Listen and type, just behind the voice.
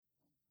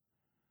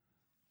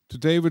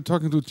Today we're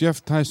talking to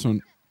Geoff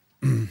Tyson.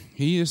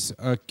 He is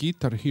a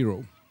guitar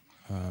hero.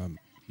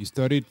 He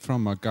studied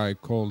from a guy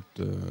called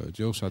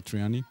Joe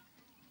Satriani,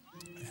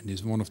 and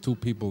he's one of two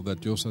people that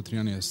Joe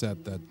Satriani has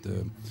said that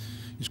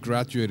he's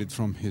graduated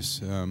from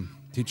his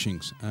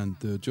teachings. And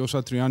Joe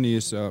Satriani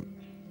is a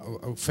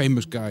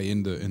famous guy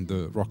in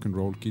the rock and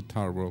roll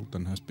guitar world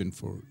and has been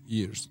for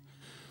years.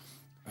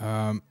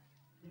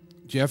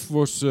 Geoff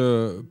was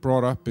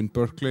brought up in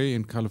Berkeley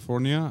in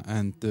California,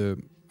 and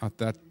at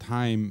that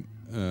time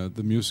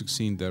the music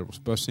scene there was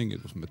buzzing.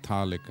 It was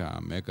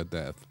Metallica,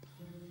 Megadeth,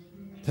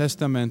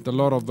 Testament. A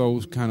lot of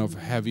those kind of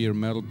heavier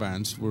metal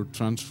bands were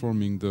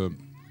transforming the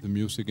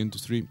music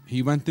industry.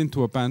 He went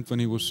into a band when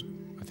he was,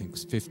 I think,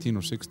 15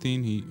 or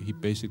 16. He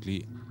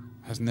basically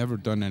has never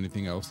done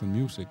anything else than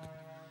music.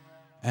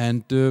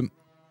 And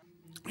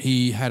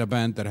he had a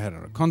band that had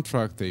a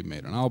contract. They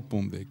made an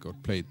album. They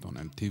got played on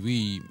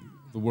MTV,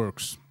 the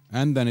works.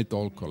 And then it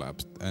all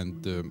collapsed.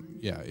 And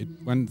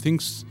when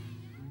things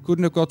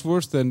couldn't have got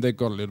worse, then they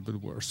got a little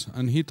bit worse.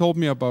 And he told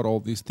me about all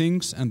these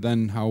things and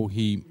then how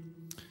he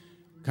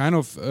kind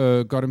of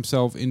got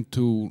himself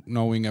into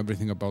knowing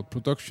everything about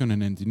production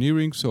and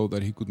engineering so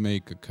that he could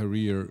make a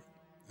career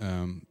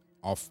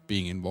of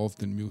being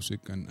involved in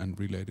music and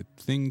related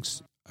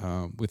things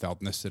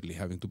without necessarily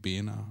having to be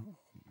in a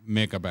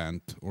mega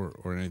band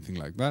or anything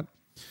like that.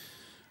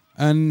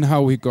 And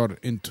how he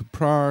got into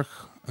Prague.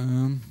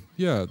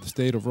 The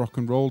state of rock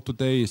and roll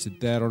today, is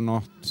it there or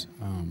not?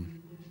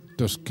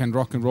 Can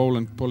rock and roll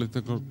and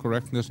political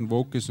correctness and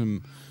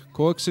wokeism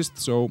coexist?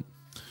 So,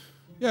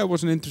 it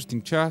was an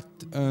interesting chat,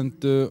 and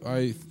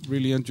I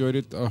really enjoyed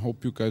it. I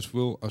hope you guys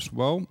will as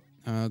well.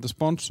 The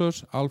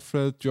sponsors,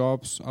 Alfred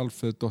Jobs,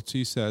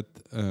 alfred.cz,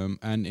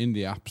 and in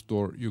the App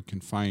Store you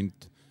can find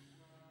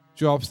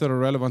jobs that are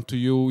relevant to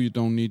you. You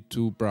don't need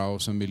to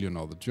browse a million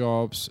other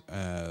jobs,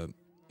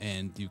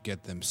 and you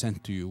get them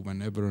sent to you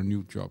whenever a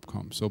new job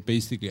comes. So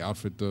basically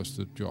Alfred does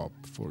the job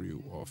for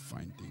you of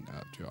finding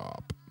a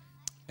job.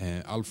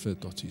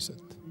 Alfred.cz.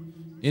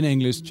 In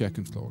English, Czech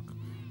and Slovak.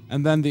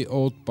 And then the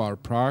Oat Bar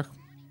Prague.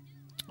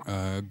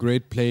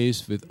 Great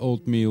place with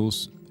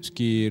oatmeals,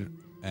 skyr,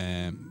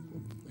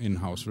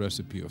 in-house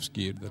recipe of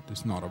skyr that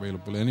is not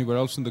available anywhere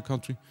else in the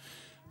country.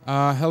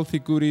 Healthy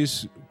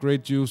goodies,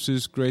 great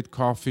juices, great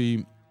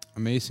coffee,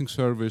 amazing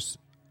service,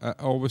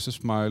 always a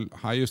smile,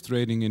 highest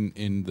rating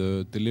in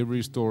the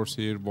delivery stores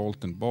here,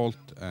 Volt and Bolt,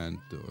 and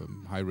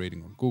high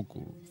rating on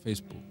Google,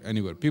 Facebook,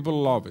 anywhere.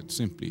 People love it,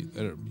 simply.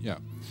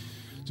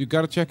 So you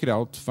gotta check it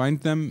out, find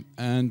them,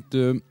 and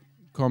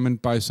come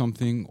and buy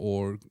something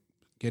or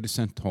get it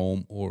sent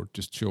home or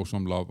just show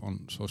some love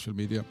on social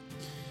media.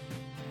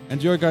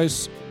 Enjoy,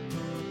 guys.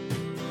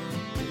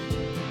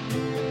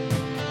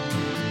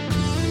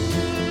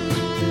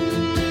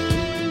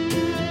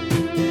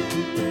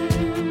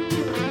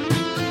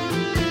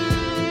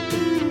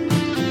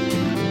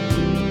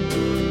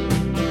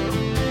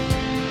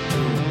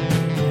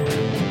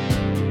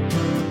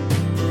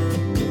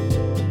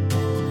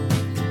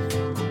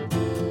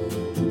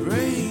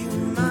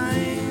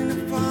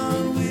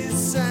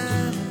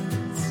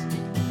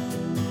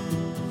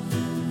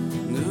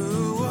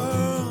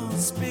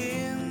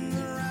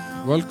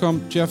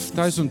 Welcome, Geoff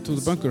Tyson, to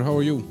the bunker. How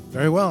are you?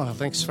 Very well.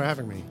 Thanks for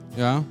having me.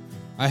 Yeah.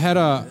 I had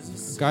a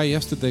guy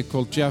yesterday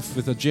called Geoff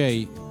with a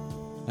J,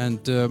 and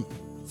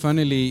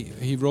funnily,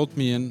 he wrote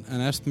me and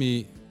asked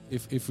me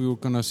if we were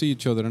going to see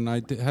each other, and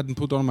I hadn't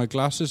put on my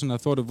glasses, and I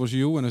thought it was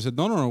you, and I said,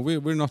 no,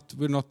 we're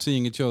not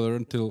seeing each other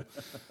until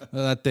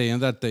that day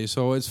and that day.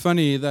 So it's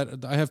funny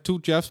that I have two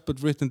Geoffs,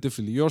 but written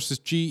differently. Yours is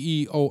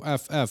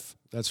Geoff.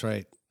 That's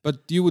right.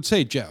 But you would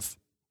say Geoff.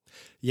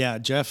 Yeah,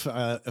 Geoff,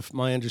 if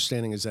my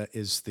understanding is that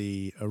is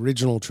the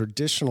original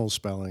traditional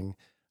spelling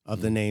of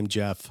the name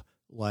Geoff,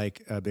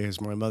 because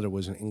my mother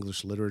was an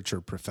English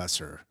literature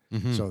professor.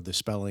 Mm-hmm. So the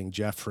spelling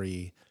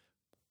Geoffrey,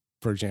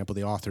 for example,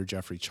 the author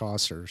Geoffrey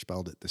Chaucer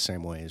spelled it the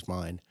same way as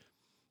mine.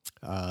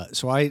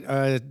 So I'm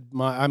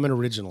an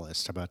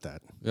originalist. How about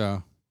that?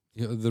 Yeah,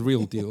 the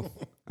real deal.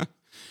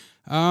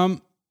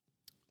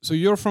 So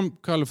you're from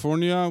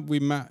California. We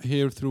met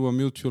here through a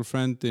mutual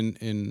friend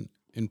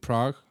in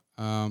Prague.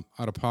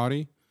 At a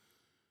party,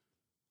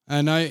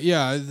 and I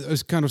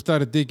kind of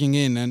started digging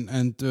in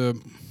and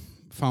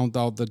found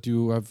out that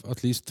you have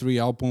at least 3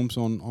 albums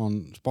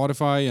on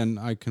Spotify, and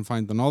I can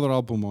find another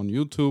album on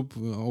YouTube,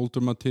 older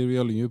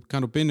material. And you've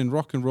kind of been in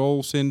rock and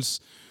roll since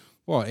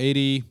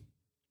 80?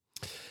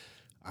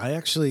 I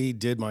actually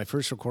did my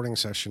first recording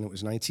session. It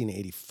was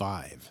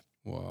 1985.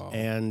 Wow!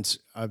 And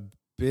I've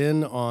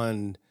been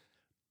on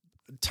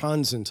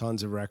tons and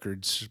tons of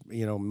records,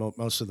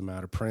 most of them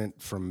out of print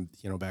from,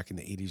 back in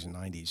the 80s and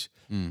 90s.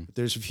 But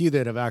there's a few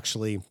that have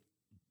actually,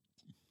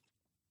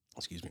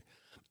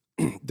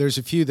 there's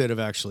a few that have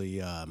actually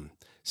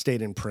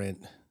stayed in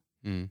print.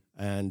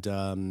 And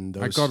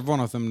I got one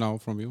of them now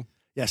from you.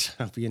 Yes,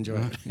 I hope you enjoy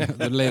it.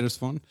 The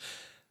latest one.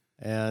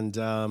 And,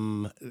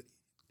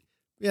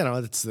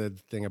 that's the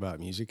thing about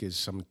music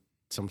is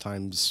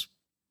sometimes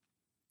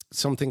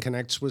something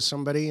connects with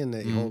somebody and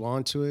that you hold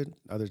on to it.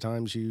 Other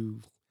times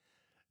you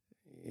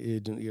you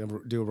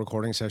do a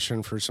recording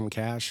session for some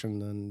cash,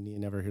 and then you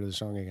never hear the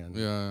song again.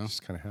 Yeah. It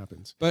just kind of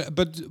happens. But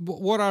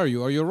what are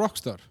you? Are you a rock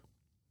star?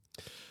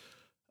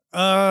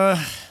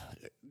 I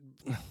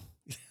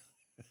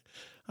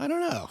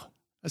don't know.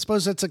 I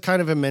suppose that's a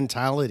kind of a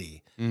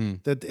mentality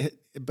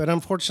but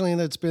unfortunately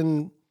that's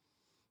been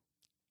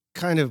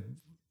kind of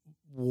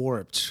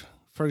warped.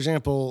 For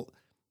example,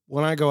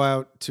 when I go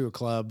out to a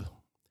club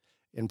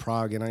in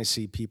Prague and I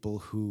see people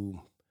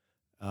who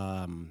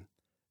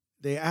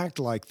they act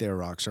like they're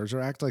rock stars,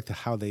 or act like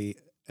how they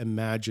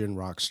imagine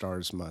rock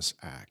stars must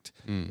act.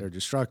 They're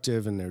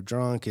destructive and they're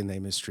drunk and they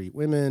mistreat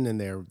women and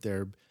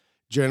they're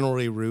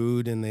generally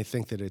rude, and they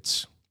think that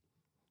it's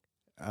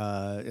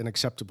an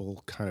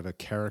acceptable kind of a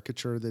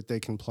caricature that they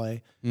can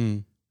play.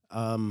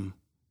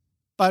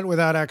 But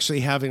without actually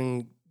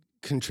having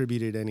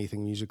contributed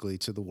anything musically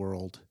to the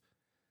world.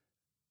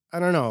 I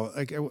don't know.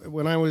 Like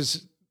when I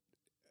was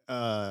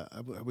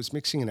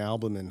mixing an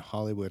album in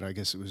Hollywood, I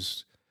guess it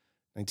was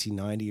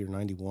 1990 or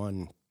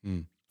 91.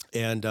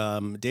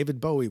 And David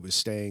Bowie was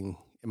staying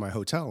in my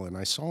hotel, and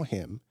I saw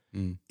him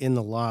in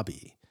the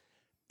lobby.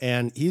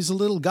 And he's a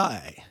little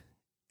guy,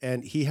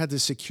 and he had the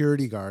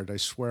security guard, I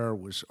swear,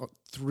 was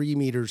 3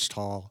 meters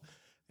tall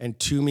and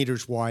 2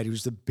 meters wide. He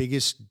was the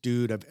biggest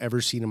dude I've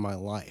ever seen in my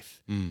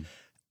life,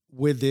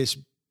 with this,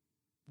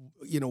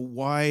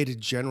 wide,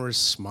 generous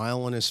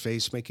smile on his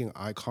face, making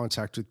eye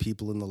contact with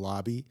people in the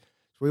lobby.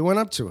 So we went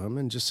up to him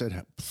and just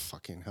said,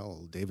 "Fucking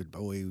hell, David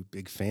Bowie,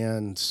 big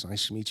fan. It's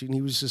nice to meet you." And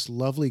he was this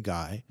lovely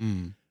guy.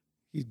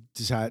 He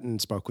sat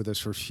and spoke with us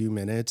for a few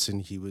minutes,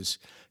 and he was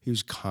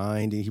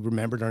kind, and he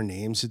remembered our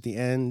names at the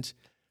end.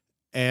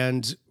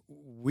 And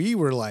we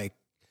were like,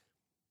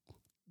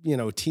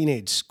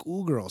 teenage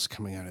schoolgirls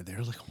coming out of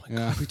there, like, "Oh my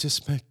God, we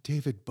just met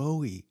David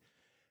Bowie."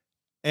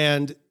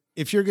 And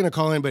if you're going to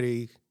call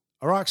anybody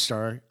a rock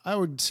star, I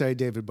would say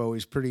David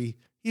Bowie's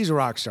he's a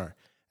rock star.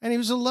 And he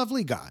was a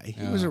lovely guy.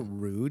 He wasn't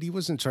rude. He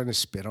wasn't trying to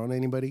spit on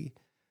anybody.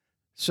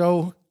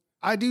 So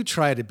I do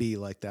try to be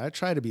like that. I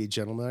try to be a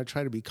gentleman. I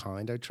try to be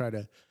kind. I try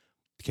to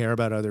care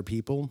about other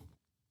people.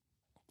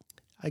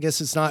 I guess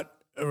it's not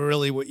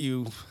really what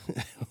you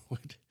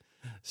would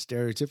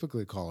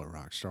stereotypically call a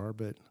rock star,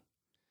 but...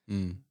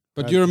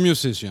 But you're a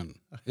musician.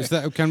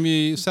 Can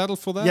we settle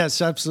for that?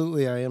 Yes,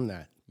 absolutely. I am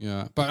that.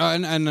 Yeah, but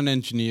and an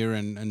engineer,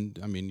 and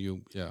I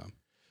mean yeah.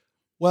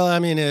 Well, I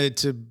mean,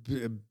 to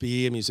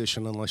be a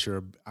musician, unless you're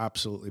an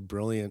absolutely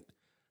brilliant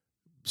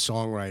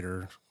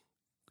songwriter,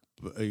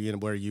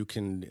 where you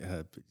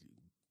can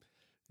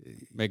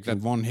make that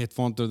one-hit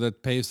wonder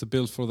that pays the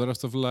bills for the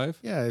rest of life.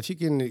 Yeah, if you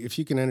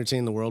can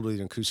entertain the world with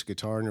an acoustic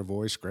guitar and your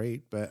voice,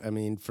 great. But I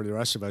mean, for the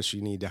rest of us,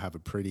 you need to have a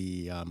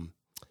pretty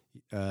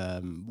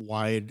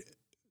wide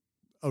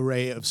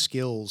array of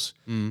skills.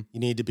 You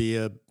need to be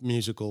a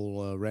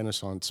musical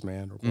renaissance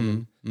man or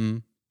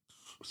woman.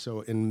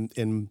 So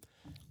in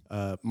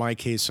my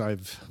case,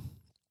 I've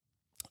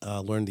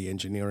learned the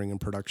engineering and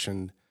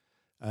production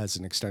as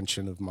an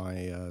extension of my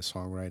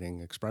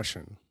songwriting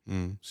expression.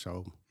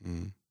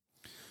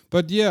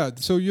 But yeah,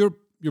 so you're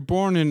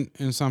born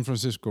in San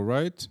Francisco,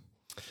 right?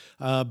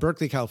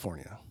 Berkeley,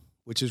 California,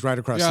 which is right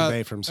across the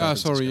bay from San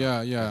Francisco. Sorry,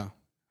 yeah.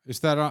 Is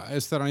that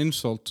an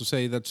insult to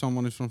say that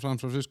someone is from San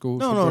Francisco?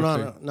 No,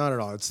 not at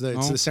all. It's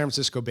the San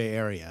Francisco Bay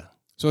Area.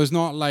 So it's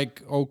not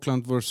like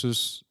Oakland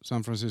versus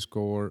San Francisco,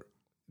 or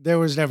there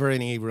was never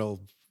any real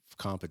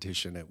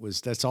competition.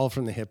 That's all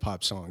from the hip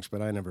hop songs,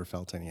 but I never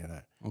felt any of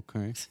that.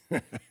 Okay.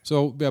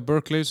 So yeah,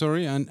 Berkeley,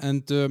 sorry,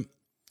 and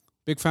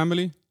big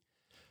family.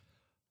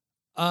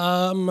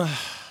 Kind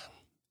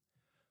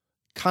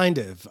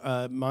of.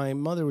 My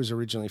mother was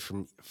originally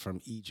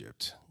from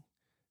Egypt.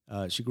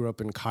 She grew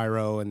up in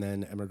Cairo and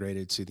then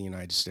emigrated to the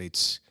United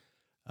States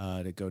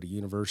to go to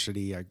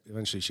university.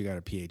 Eventually, she got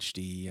a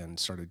PhD and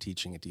started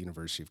teaching at the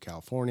University of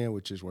California,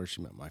 which is where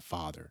she met my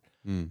father.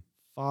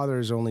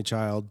 Father's only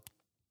child.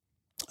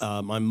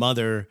 My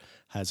mother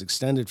has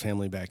extended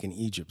family back in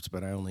Egypt,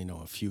 but I only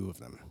know a few of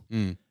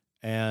them.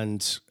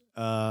 And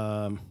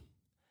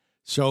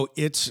so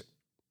it's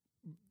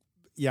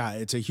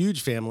a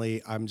huge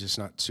family. I'm just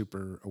not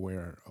super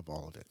aware of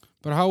all of it.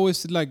 But how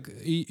is it like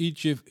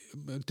Egypt?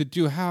 Did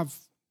you have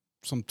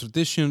some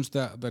traditions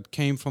that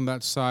came from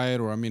that side,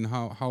 or I mean,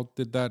 how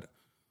did that?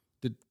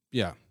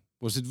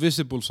 Was it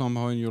visible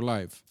somehow in your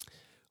life?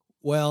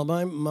 Well,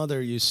 my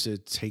mother used to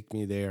take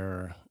me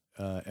there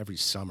every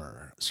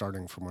summer,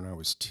 starting from when I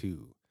was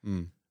 2.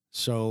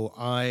 So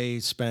I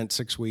spent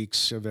 6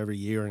 weeks of every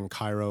year in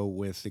Cairo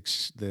with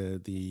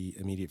the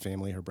immediate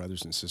family, her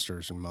brothers and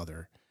sisters and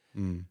mother.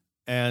 And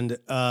and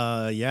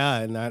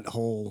that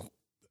whole,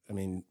 I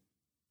mean,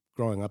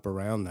 growing up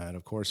around that,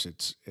 of course,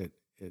 it's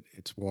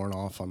worn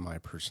off on my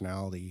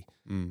personality,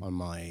 on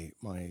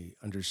my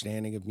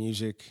understanding of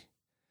music,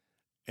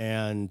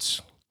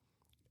 and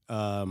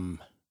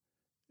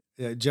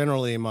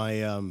generally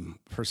my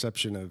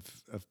perception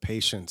of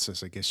patience,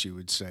 as I guess you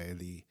would say,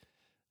 the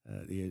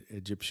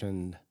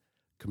Egyptian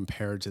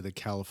compared to the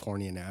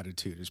Californian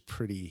attitude is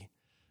pretty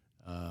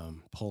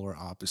polar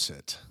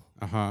opposite.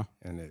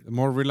 And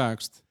more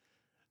relaxed.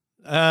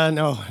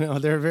 No,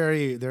 they're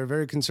a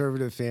very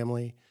conservative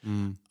family,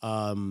 Mm.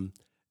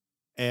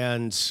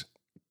 and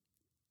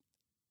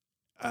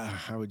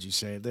how would you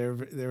say they're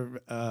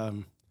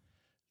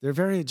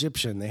very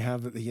Egyptian. They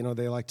have,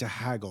 they like to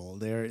haggle.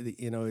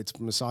 It's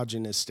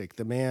misogynistic.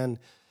 The man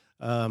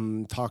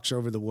talks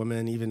over the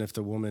woman, even if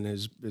the woman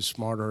is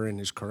smarter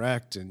and is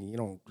correct. And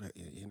you're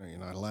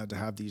not allowed to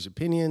have these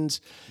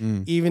opinions,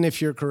 Mm. even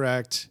if you're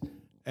correct.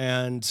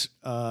 And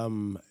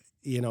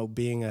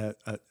being a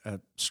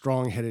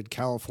strong-headed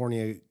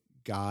California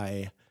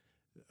guy,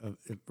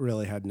 it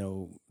really had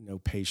no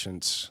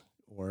patience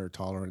or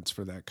tolerance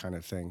for that kind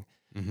of thing.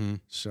 Mm-hmm.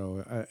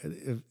 So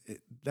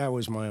that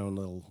was my own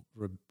little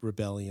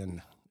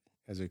rebellion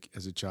as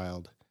a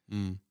child.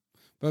 Mm.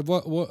 But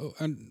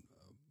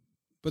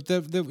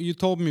you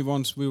told me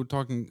once we were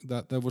talking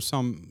that there was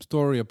some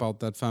story about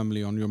that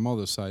family on your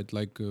mother's side,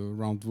 like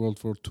around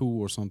World War II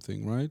or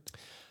something, right?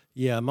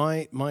 Yeah,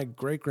 my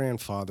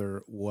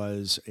great-grandfather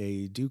was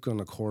a duke on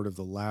the court of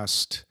the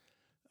last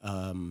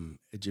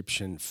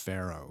Egyptian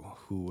pharaoh,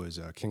 who was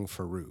King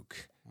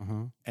Farouk.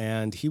 Uh-huh.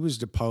 And he was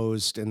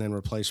deposed and then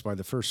replaced by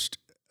the first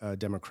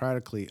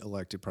democratically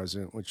elected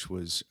president, which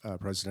was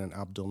President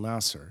Abdel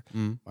Nasser.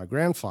 Mm. My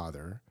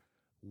grandfather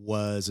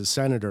was a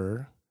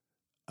senator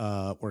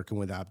working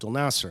with Abdel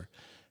Nasser.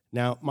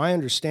 Now, my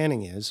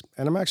understanding is,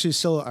 and I'm actually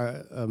still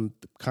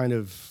kind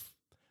of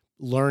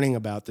learning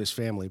about this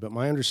family, but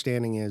my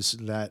understanding is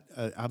that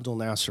Abdel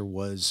Nasser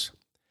was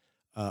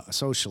a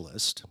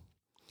socialist,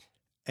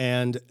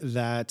 and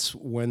that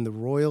when the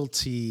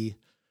royalty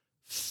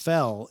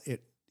fell,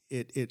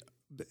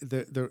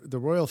 the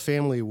royal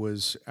family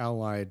was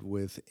allied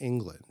with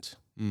England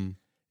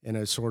in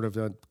a sort of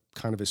a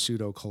kind of a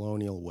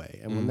pseudo-colonial way.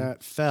 And when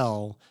that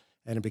fell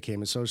and it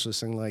became a socialist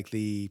thing, like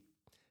the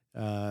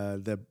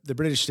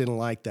British didn't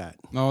like that.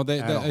 No,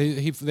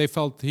 they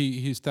felt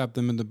he stabbed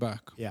them in the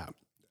back. Yeah.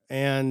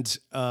 And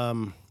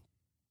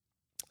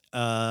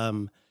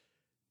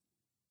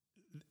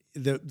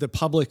the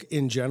public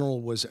in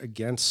general was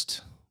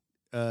against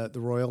the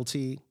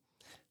royalty.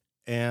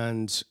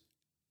 And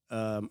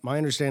my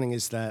understanding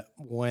is that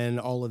when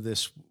all of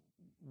this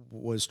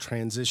was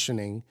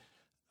transitioning,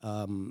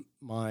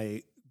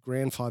 my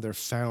grandfather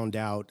found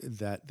out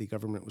that the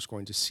government was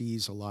going to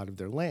seize a lot of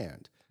their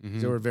land.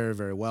 They were very,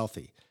 very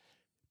wealthy.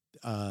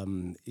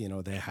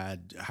 They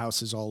had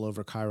houses all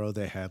over Cairo.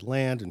 They had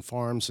land and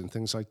farms and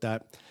things like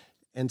that.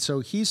 And so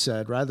he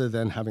said, rather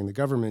than having the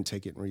government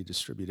take it and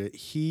redistribute it,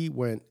 he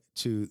went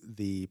to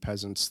the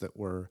peasants that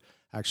were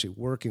actually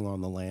working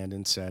on the land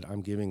and said,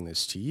 I'm giving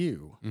this to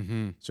you.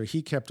 Mm-hmm. So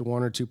he kept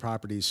one or two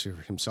properties for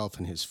himself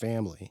and his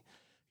family,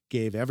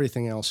 gave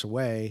everything else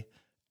away.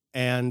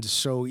 And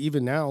so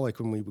even now, like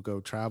when we would go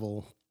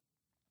travel,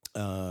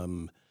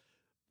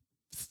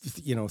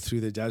 through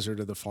the desert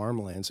or the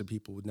farmlands, and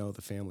people would know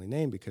the family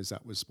name because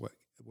that was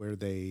where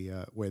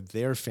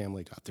their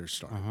family got their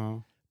start. Uh-huh.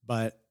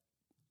 But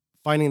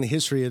finding the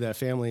history of that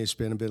family has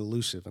been a bit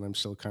elusive, and I'm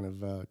still kind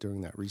of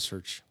doing that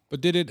research.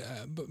 But did it?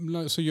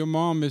 So your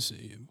mom is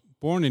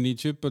born in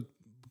Egypt, but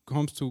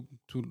comes to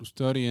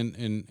study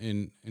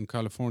in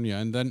California,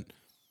 and then,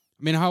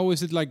 I mean, how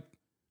is it like?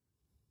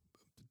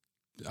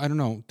 I don't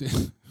know.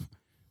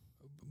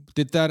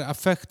 Did that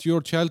affect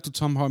your childhood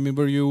somehow? I mean,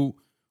 were you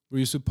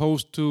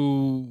supposed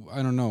to,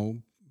 I don't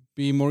know,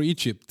 be more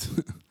Egypt?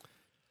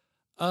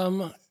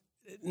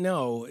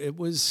 No, it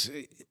was.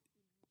 It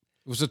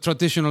was a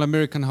traditional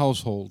American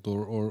household,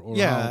 or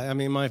yeah. how? I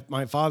mean,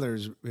 my father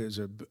is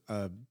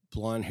a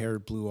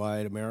blonde-haired,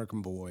 blue-eyed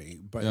American boy,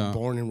 but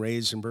born and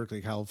raised in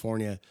Berkeley,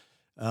 California.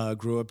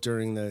 Grew up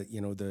during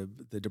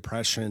the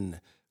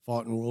Depression,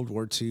 fought in World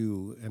War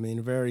II. I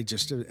mean, very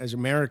just as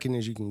American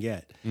as you can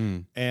get.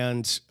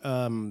 And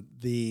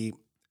the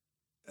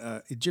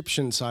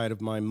Egyptian side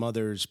of my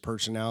mother's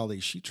personality,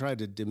 she tried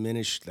to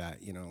diminish that.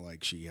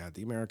 Like she had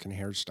the American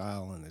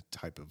hairstyle and the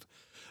type of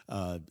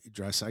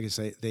dress. I guess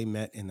they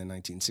met in the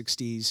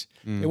 1960s.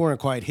 They weren't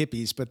quite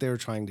hippies, but they were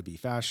trying to be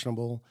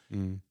fashionable.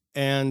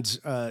 And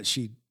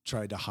she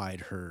tried to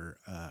hide her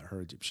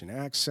Egyptian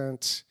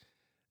accent.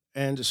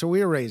 And so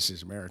we were raised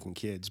as American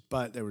kids,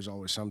 but there was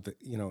always something,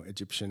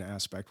 Egyptian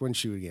aspect. When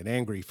she would get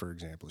angry, for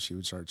example, she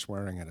would start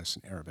swearing at us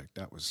in Arabic.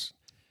 That was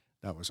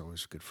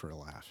always good for a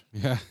laugh.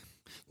 Yeah,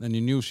 then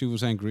you knew she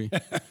was angry.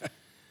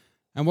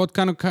 And what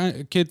kind of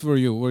kid were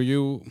you? Were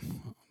you,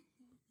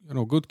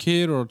 good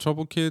kid or a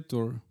trouble kid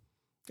or?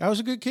 I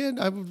was a good kid.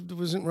 I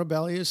wasn't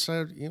rebellious.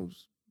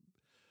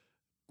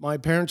 My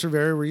parents are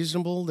very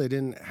reasonable. They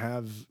didn't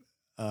have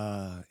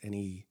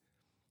any,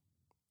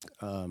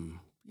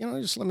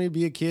 just let me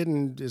be a kid,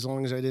 and as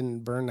long as I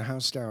didn't burn the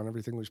house down,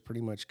 everything was pretty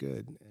much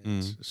good.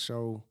 And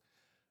so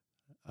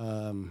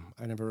I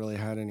never really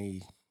had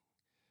any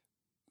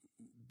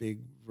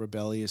big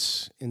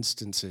rebellious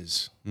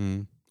instances.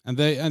 And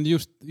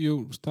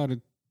you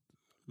started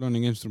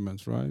learning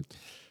instruments, right?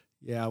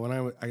 Yeah,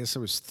 when I guess I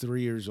was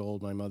 3 years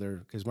old,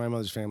 because my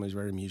mother's family is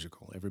very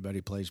musical. Everybody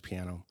plays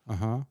piano,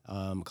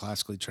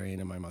 classically trained,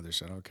 and my mother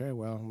said, okay,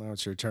 well, now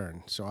it's your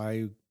turn. So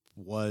I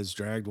was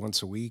dragged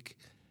once a week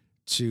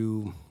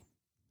to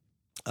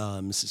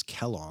Mrs.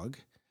 Kellogg,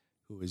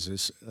 who was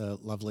this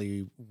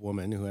lovely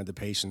woman who had the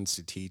patience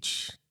to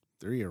teach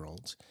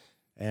 3-year-olds,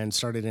 and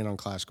started in on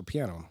classical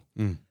piano.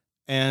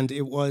 And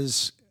it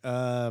was,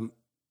 when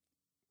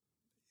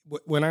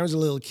I was a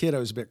little kid, I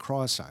was a bit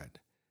cross-eyed,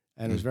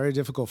 and it was very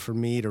difficult for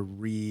me to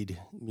read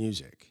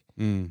music.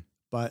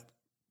 But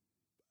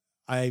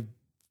I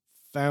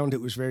found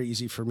it was very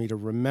easy for me to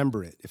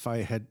remember it. If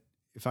I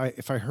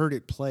heard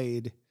it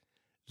played,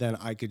 then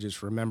I could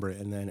just remember it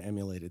and then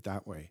emulate it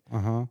that way.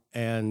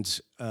 And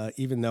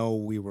even though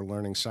we were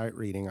learning sight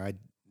reading, I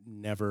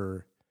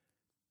never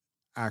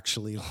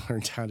actually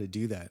learned how to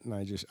do that. And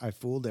I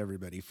fooled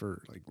everybody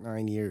for like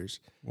 9 years.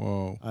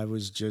 Whoa. I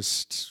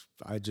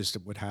just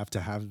would have to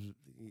have,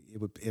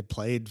 it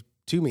played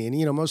to me. And,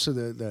 you know, most of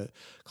the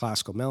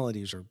classical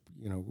melodies are,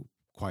 you know,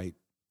 quite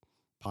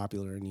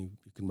popular and you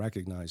can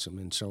recognize them.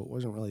 And so it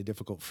wasn't really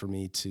difficult for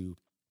me to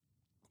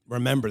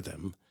remember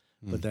them.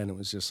 But then it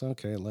was just,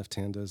 okay, left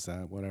hand does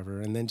that, whatever.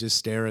 And then just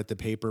stare at the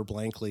paper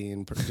blankly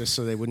and just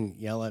so they wouldn't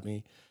yell at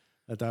me.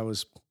 That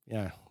was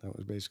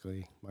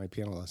basically my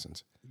piano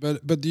lessons.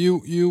 But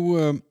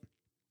you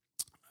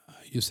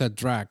said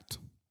dragged.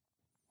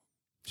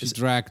 She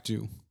dragged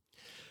you.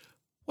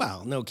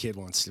 Well, no kid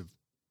wants to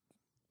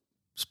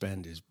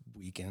spend his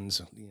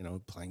weekends, you know,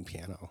 playing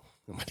piano.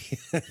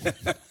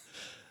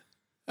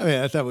 I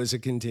mean, I thought it was a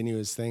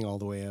continuous thing all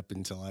the way up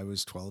until I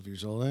was 12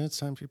 years old. It's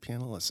time for your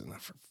piano lesson. Oh,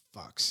 for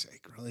fuck's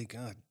sake, really?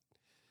 God.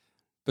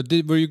 But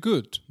were you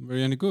good? Were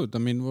you any good? I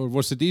mean,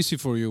 was it easy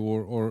for you,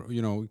 or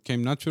you know, it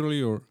came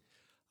naturally, or?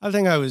 I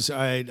think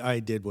I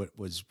did what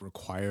was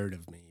required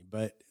of me.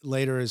 But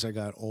later, as I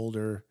got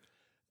older,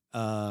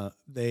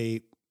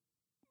 it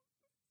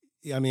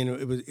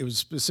was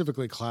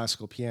specifically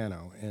classical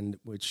piano, and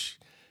which,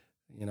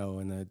 you know,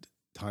 in the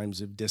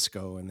times of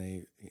disco, and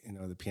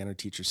the piano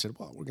teacher said,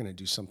 well, we're going to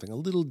do something a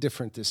little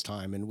different this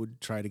time, and would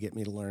try to get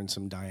me to learn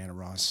some Diana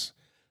Ross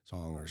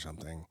song or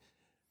something.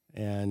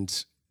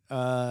 And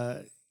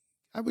I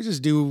would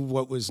just do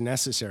what was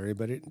necessary,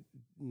 but it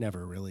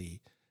never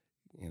really,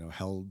 you know,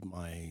 held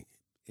my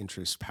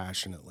interest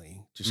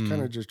passionately. Just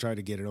kind of just try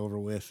to get it over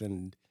with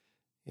and,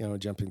 you know,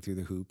 jumping through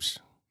the hoops.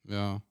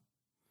 Yeah.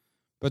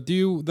 But do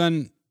you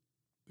then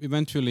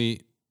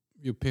eventually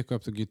you pick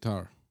up the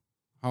guitar?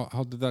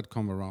 How did that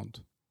come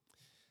around?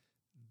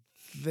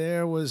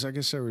 I was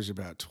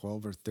about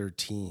 12 or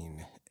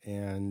 13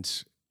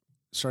 and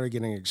started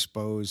getting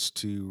exposed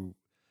to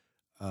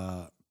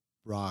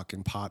rock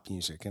and pop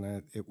music. And I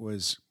think it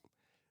was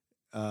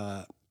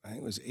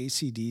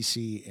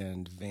AC/DC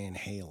and Van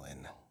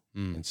Halen.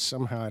 And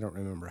somehow I don't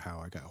remember how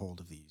I got hold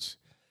of these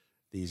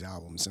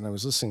albums. And I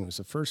was listening, it was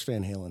the first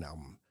Van Halen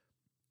album.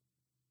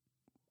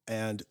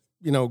 And,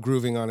 you know,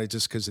 grooving on it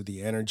just because of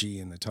the energy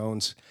and the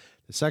tones.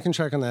 The second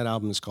track on that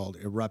album is called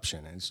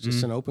Eruption, and it's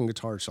just an open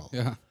guitar solo.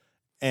 Yeah.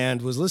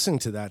 And was listening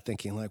to that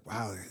thinking like,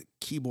 wow, the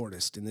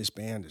keyboardist in this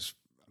band is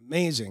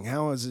amazing.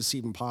 How is this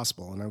even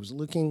possible? And I was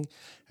looking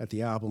at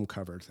the album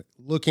cover,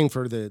 looking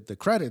for the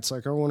credits,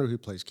 like, I wonder who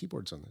plays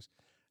keyboards on this.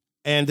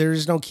 And there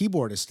is no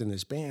keyboardist in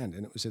this band.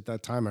 And it was at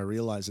that time I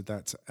realized that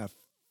that's a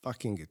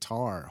fucking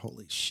guitar.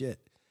 Holy shit.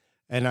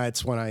 And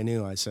that's when I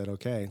knew. I said,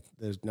 okay,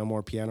 there's no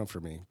more piano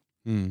for me.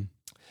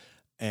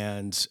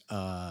 And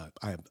I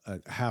have a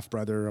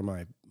half-brother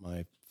on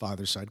my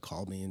father's side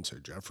called me and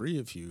said, Jeffrey,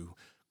 if you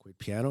quit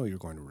piano, you're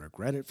going to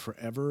regret it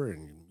forever,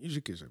 and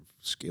music is a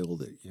skill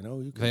that, you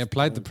know, you can... They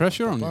applied the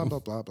pressure on you. Blah,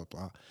 blah, blah,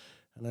 blah.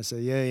 And I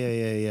said,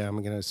 yeah,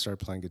 I'm going to start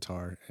playing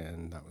guitar,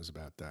 and that was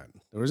about that.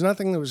 There was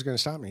nothing that was going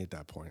to stop me at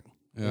that point.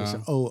 Yeah. I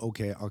said, oh,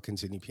 okay, I'll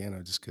continue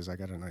piano just because I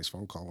got a nice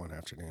phone call one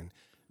afternoon.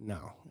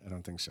 No, I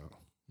don't think so.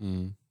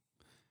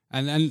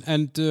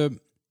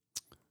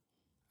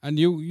 And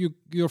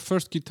your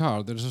first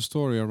guitar, there's a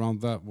story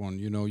around that one.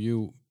 You know,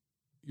 you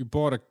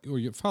bought it, or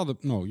your father?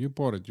 No, you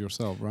bought it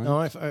yourself, right? No,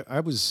 I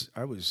was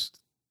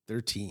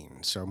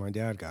 13, so my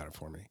dad got it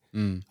for me.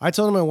 I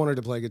told him I wanted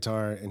to play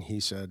guitar, and he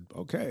said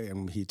okay,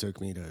 and he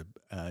took me to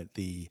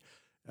the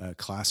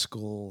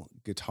classical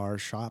guitar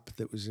shop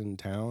that was in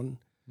town,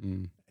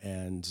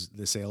 and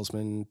the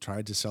salesman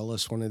tried to sell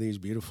us one of these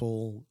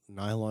beautiful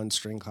nylon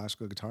string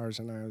classical guitars,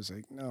 and I was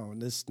like, no,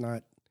 this is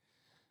not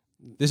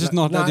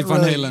Eddie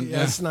Van Halen. Yeah,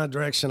 that's not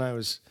direction I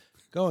was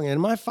going.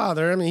 And my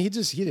father, I mean, he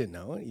didn't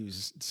know it. He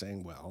was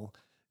saying, well,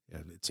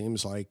 it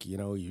seems like, you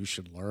know, you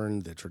should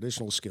learn the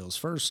traditional skills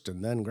first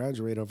and then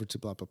graduate over to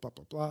blah, blah, blah,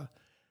 blah, blah.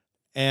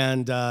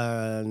 And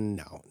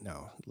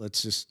no,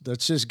 let's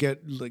just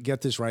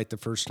get this right the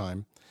first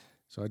time.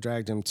 So I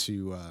dragged him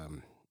to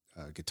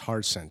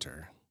Guitar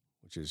Center,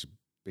 which is a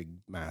big,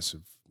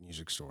 massive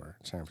music store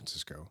in San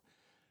Francisco.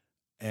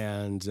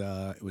 And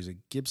it was a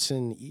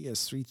Gibson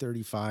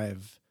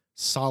ES335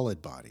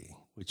 solid body,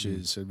 which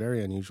is a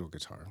very unusual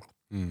guitar.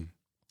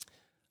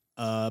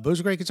 But it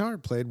was a great guitar.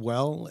 It played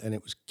well, and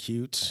it was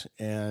cute.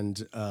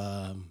 And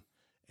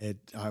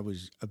I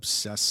was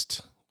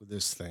obsessed with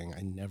this thing.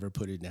 I never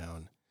put it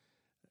down.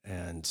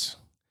 And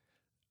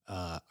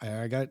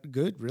I got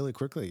good really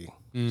quickly.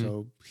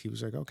 So he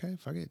was like, okay,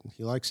 fuck it.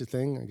 He likes the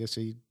thing. I guess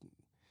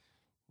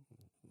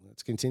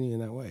let's continue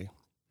in that way.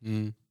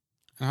 And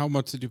how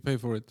much did you pay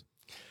for it?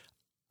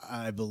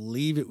 I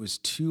believe it was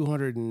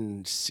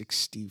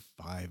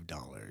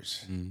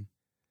 $265.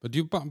 But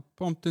you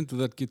bumped into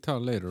that guitar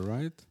later,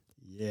 right?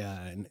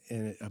 Yeah,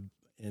 and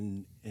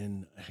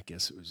I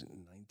guess it was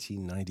in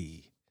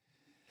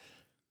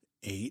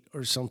 1998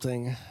 or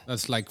something.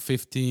 That's like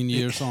 15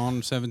 years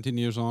on, 17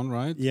 years on,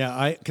 right?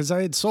 Yeah, because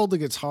I had sold the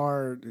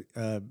guitar.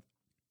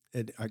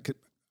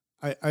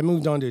 I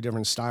moved on to a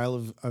different style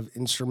of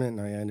instrument,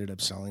 and I ended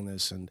up selling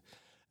this.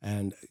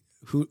 And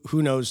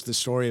who knows the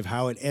story of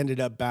how it ended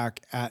up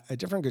back at a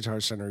different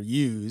Guitar Center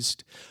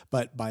used.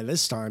 But by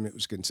this time, it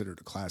was considered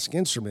a classic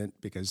instrument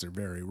because they're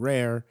very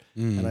rare.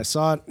 And I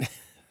saw it.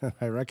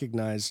 I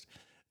recognized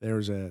there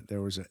was a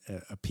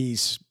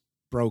piece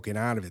broken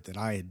out of it that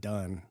I had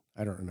done.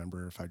 I don't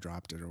remember if I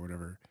dropped it or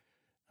whatever.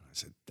 I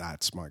said,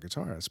 "That's my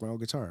guitar. That's my old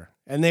guitar."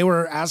 And they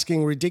were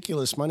asking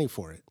ridiculous money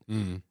for it.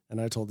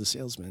 And I told the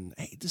salesman,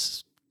 "Hey, this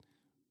is..."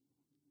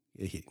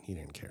 He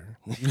didn't care.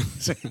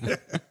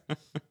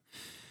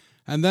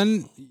 And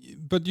then,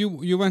 but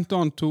you went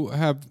on to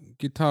have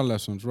guitar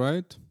lessons,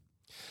 right?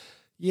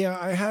 Yeah,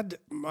 I had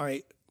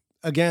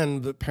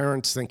the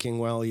parents thinking,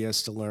 well, he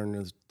has to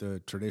learn the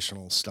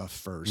traditional stuff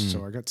first.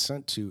 So I got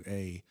sent to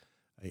a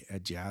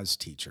jazz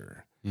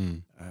teacher.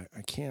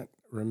 I can't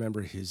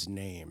remember his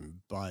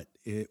name, but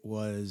it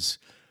was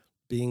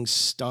being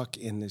stuck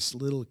in this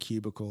little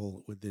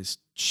cubicle with this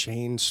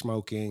chain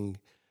smoking,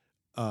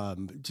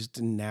 just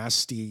a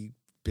nasty,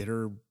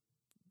 bitter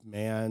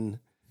man.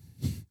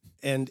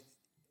 And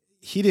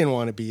he didn't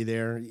want to be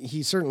there.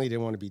 He certainly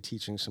didn't want to be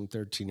teaching some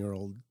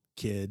 13-year-old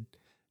kid.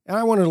 And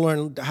I wanted to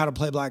learn how to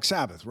play Black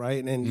Sabbath,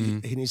 right?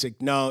 And he's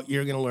like, "No,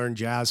 you're going to learn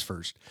jazz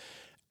first."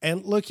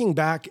 And looking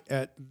back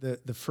at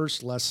the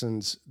first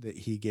lessons that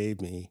he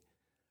gave me,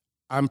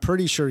 I'm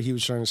pretty sure he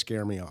was trying to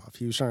scare me off.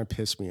 He was trying to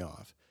piss me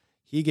off.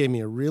 He gave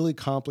me a really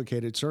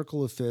complicated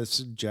circle of fifths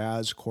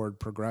jazz chord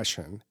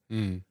progression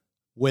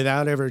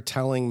without ever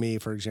telling me,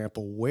 for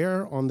example,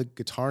 where on the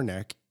guitar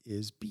neck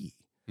is B.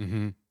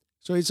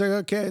 So he's like,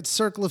 "Okay, it's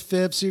circle of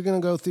fifths. You're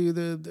going to go through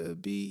the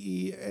B,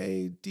 E,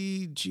 A,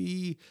 D,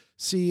 G,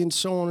 C, and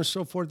so on and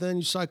so forth. Then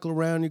you cycle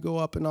around, you go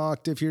up an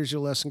octave. Here's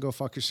your lesson. Go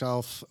fuck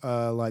yourself.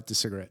 Light the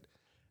cigarette."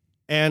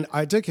 And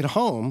I took it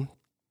home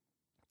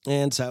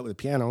and sat with the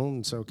piano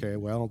and said, "Okay,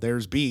 well,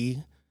 there's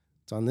B.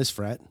 It's on this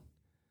fret."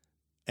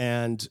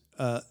 And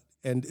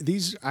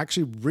these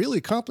actually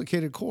really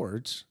complicated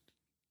chords.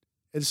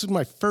 This is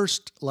my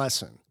first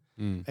lesson.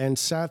 And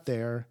sat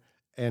there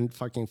and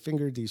fucking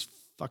fingered these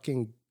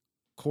fucking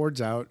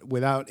chords out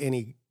without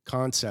any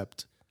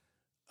concept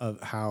of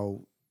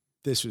how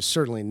this was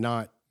certainly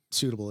not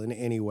suitable in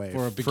any way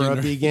for a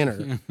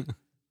beginner.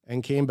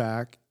 And came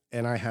back,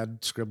 and I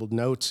had scribbled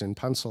notes in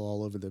pencil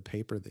all over the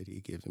paper that he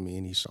given me,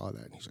 and he saw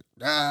that, and he's like,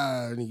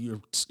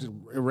 "You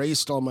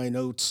erased all my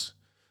notes.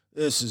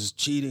 This is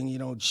cheating. You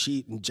don't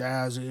cheat in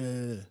jazz."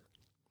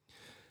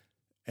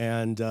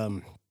 And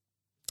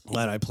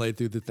but I played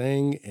through the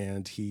thing,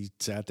 and he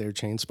sat there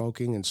chain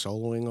smoking and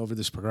soloing over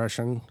this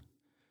progression.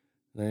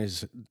 And he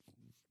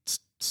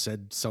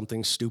said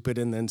something stupid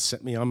and then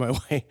sent me on my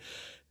way.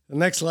 The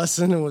next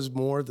lesson was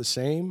more the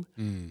same.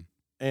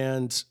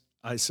 And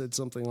I said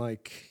something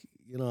like,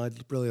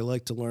 "I'd really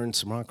like to learn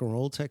some rock and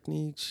roll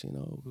techniques.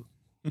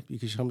 You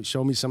could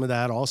show me some of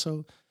that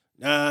also."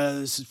 "Nah,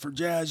 this is for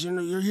jazz.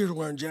 You're here to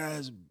learn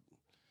jazz."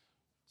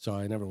 So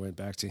I never went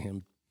back to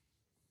him.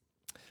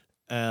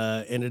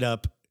 Ended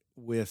up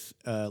with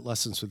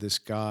lessons with this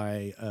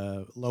guy,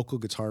 local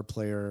guitar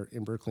player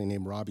in Berkeley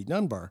named Robbie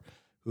Dunbar,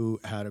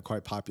 who had a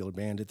quite popular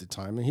band at the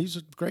time. And he's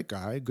a great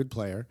guy, good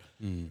player.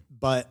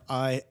 But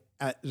I,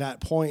 at that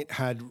point,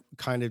 had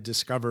kind of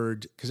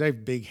discovered, because I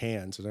have big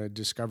hands, and I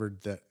discovered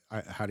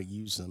how to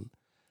use them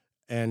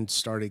and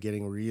started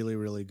getting really,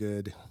 really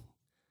good.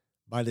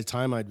 By the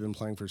time I'd been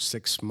playing for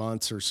 6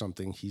 months or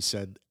something, he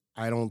said,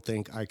 "I don't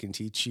think I can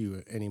teach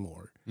you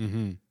anymore.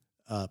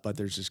 But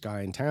there's this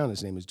guy in town.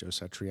 His name is Joe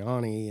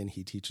Satriani, and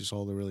he teaches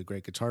all the really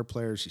great guitar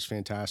players. He's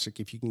fantastic.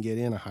 If you can get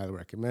in, I highly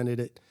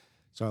recommended it."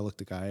 So I looked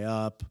the guy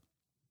up.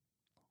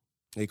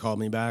 He called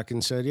me back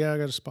and said, "Yeah, I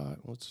got a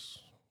spot. Let's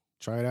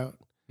try it out."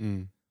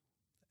 And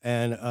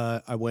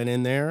I went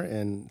in there,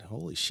 and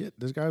holy shit,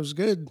 this guy was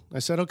good. I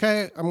said,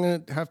 "Okay, I'm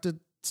going to have to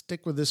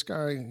stick with this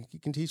guy. He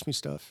can teach me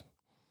stuff."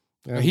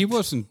 And he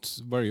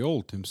wasn't very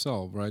old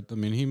himself, right? I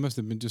mean, he must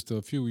have been just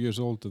a few years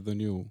older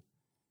than you.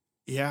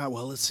 Yeah,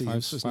 well, let's see.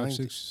 This was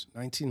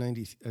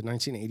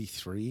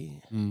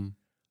 1983.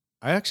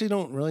 I actually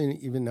don't really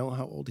even know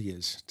how old he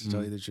is, to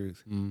tell you the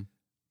truth.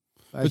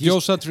 But Joe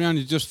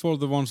Satriani, just for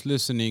the ones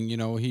listening,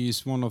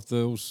 he's one of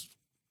those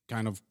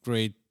kind of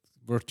great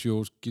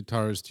virtuose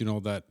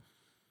guitarists, that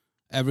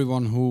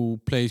everyone who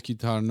plays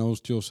guitar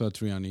knows Joe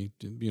Satriani.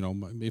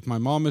 If my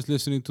mom is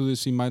listening to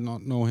this, he might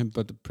not know him,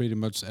 but pretty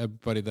much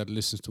everybody that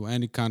listens to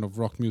any kind of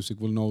rock music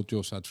will know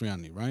Joe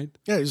Satriani, right?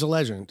 Yeah, he's a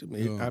legend.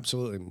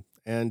 Absolutely.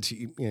 And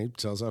he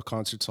sells out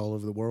concerts all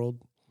over the world.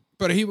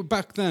 But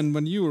back then,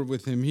 when you were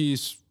with him, he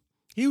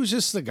was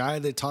just the guy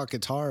that taught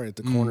guitar at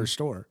the corner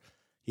store.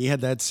 he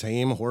had that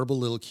same horrible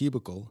little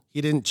cubicle.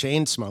 He didn't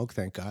chain smoke,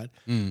 thank God.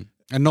 And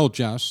no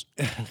jazz.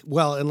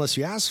 Well, unless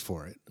you ask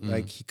for it,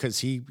 because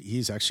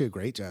he's actually a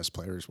great jazz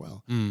player as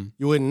well.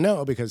 You wouldn't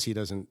know because he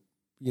doesn't,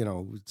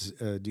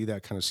 do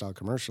that kind of style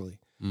commercially.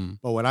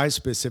 But what I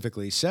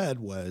specifically said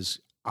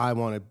was, I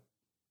want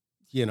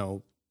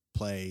to,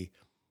 play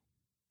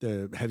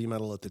the heavy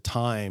metal at the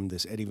time,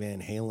 this Eddie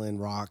Van Halen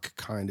rock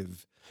kind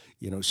of,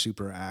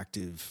 super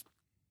active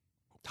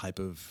type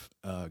of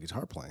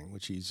guitar playing,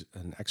 which he's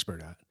an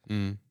expert at,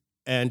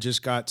 and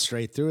just got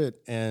straight through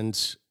it.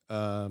 And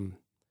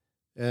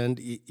a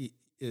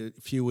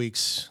few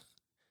weeks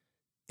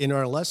in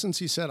our lessons,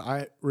 he said,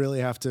 I really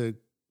have to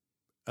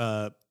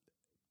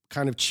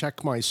kind of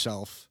check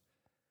myself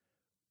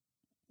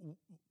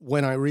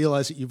when I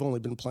realize that you've only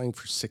been playing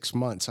for 6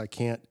 months. I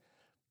can't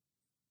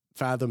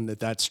fathom that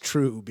that's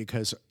true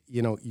because,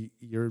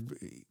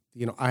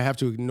 I have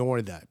to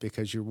ignore that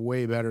because you're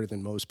way better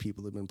than most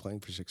people who've been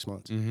playing for 6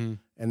 months. And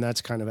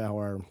that's kind of how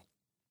our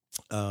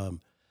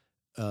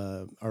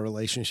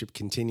relationship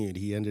continued.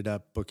 He ended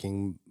up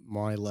booking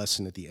my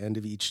lesson at the end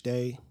of each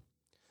day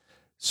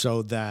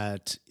so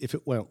that if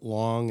it went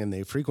long, and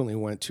they frequently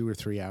went 2 or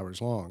 3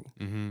 hours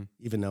long,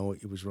 even though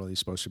it was really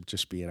supposed to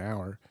just be an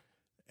hour.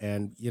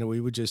 And,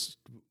 we would just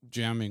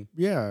jamming.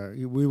 Yeah.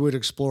 We would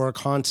explore a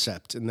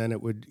concept, and then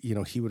it would,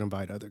 he would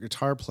invite other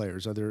guitar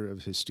players, other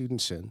of his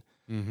students in.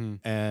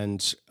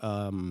 And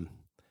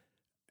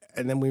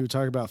then we would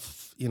talk about,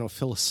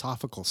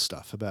 philosophical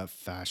stuff about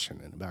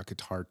fashion and about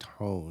guitar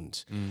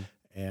tones.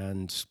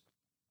 And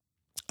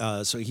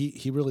so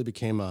he really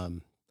became I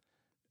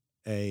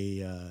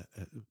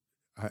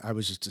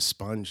was just a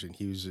sponge, and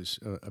he was just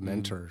a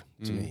mentor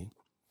to me.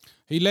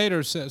 He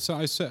later said, so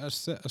I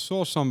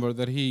saw somewhere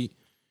that he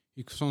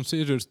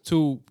considers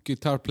 2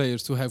 guitar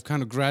players to have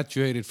kind of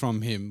graduated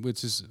from him,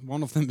 which is,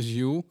 one of them is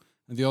you,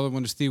 and the other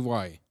one is Steve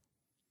Vai,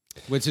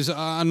 which is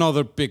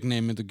another big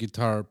name in the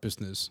guitar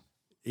business.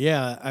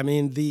 Yeah, I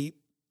mean, the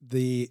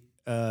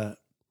at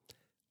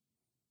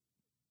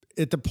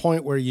the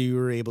point where you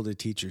were able to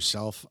teach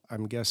yourself,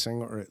 I'm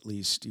guessing, or at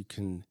least you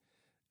can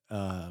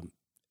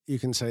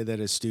say that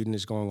a student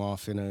is going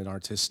off in an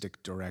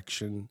artistic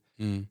direction,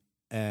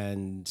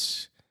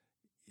 and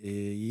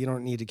you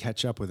don't need to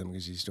catch up with him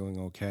because he's doing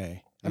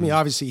okay. I mean,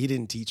 obviously, he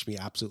didn't teach me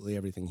absolutely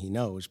everything he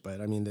knows, but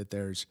I mean that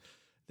there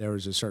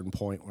was a certain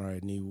point where I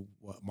knew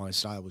what my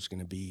style was going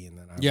to be, and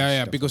then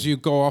because you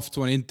go off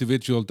to an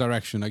individual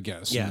direction, I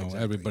guess. Yeah, exactly.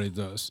 Everybody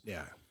does.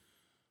 Yeah.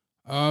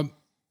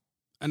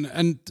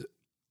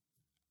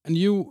 And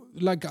you,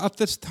 like, at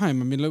this time,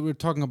 I mean, like, we're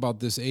talking about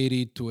this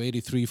 80 to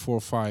 83,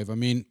 4, 5. I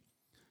mean,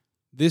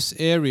 this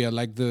area,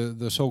 like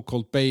the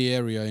so-called Bay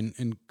Area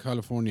in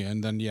California,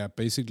 and then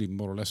basically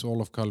more or less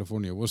all of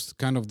California was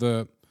kind of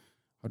the,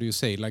 how do you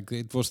say, like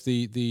it was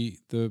the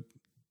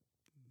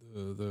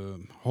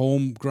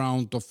home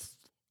ground of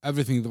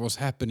everything that was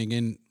happening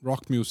in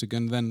rock music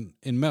and then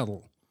in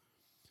metal.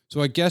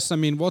 So I guess, I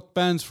mean, what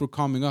bands were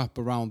coming up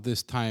around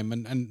this time,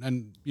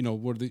 and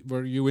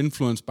were you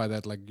influenced by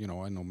that? Like, I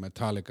know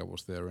Metallica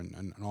was there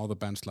and all the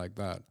bands like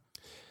that.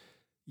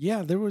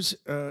 Yeah, there was.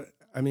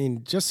 I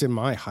mean, just in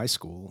my high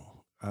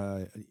school,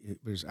 it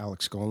was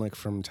Alex Skolnick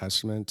from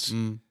Testament,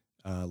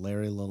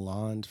 Larry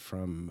Lalonde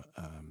from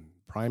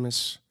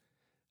Primus,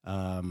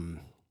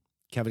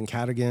 Kevin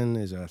Cadigan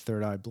is a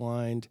Third Eye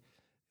Blind.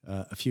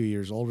 A few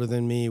years older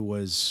than me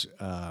was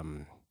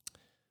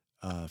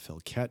Phil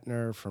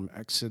Kettner from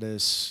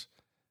Exodus.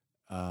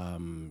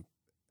 I'm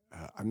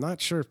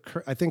not sure.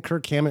 I think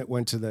Kirk Hammett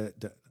went to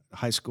the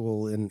high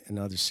school in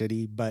another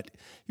city, but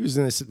he was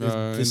in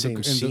the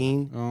same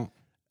scene.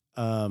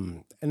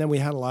 And then we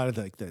had a lot of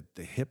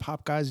the hip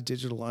hop guys,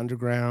 Digital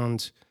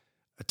Underground,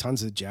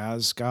 tons of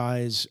jazz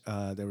guys.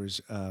 There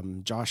was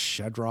Josh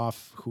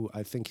Shedroff, who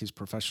I think his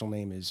professional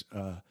name is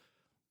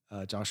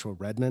Joshua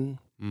Redman.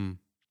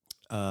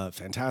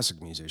 Fantastic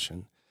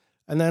musician.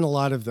 And then a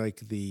lot of the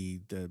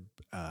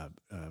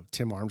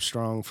Tim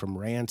Armstrong from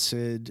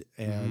Rancid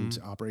and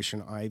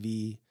Operation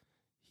Ivy.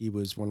 He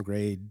was one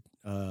grade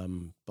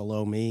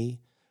below me.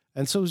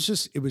 And so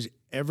it was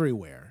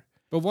everywhere.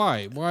 But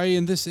why? Why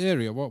in this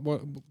area?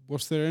 What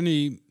was there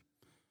any?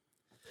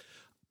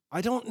 I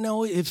don't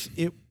know if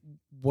it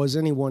was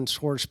any one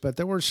source, but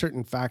there were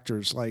certain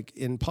factors. Like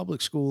in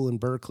public school in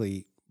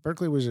Berkeley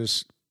was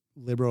this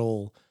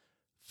liberal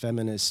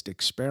feminist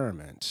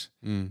experiment.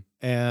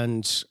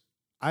 And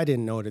I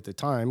didn't know it at the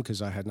time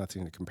because I had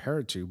nothing to compare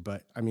it to.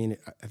 But I mean,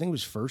 I think it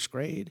was first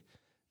grade.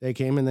 They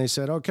came and they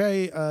said,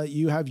 okay,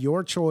 you have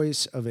your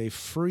choice of a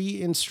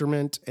free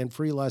instrument and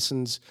free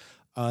lessons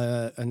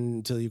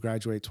until you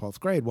graduate 12th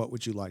grade. What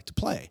would you like to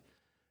play?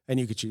 And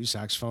you could choose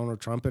saxophone or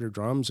trumpet or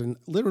drums and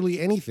literally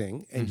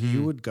anything. And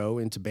you would go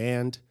into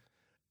band,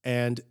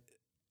 and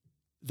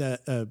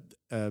the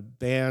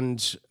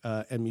band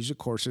and music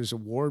courses,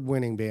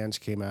 award-winning bands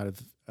came out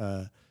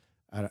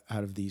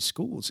of these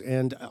schools.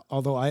 And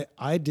although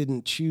I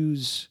didn't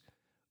choose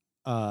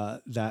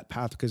that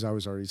path because I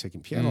was already taking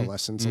piano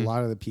lessons, a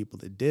lot of the people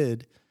that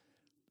did,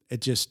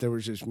 there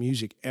was just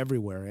music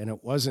everywhere, and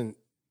it wasn't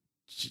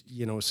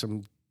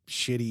some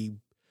shitty,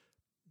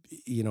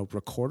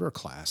 recorder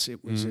class.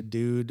 It was a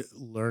dude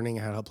learning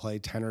how to play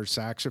tenor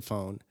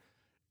saxophone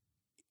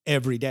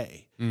every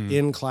day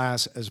in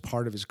class as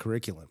part of his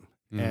curriculum.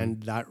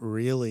 And that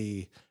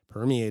really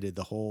permeated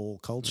the whole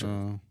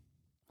culture.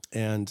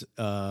 And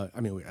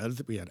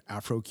we had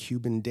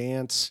Afro-Cuban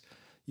dance.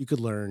 You could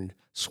learn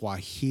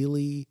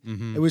Swahili.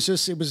 It was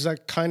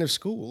that kind of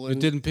school. You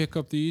didn't pick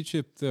up the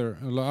Egypt or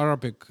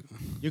Arabic.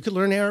 You could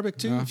learn Arabic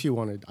too if you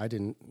wanted. I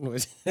didn't.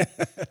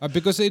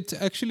 Because it's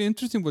actually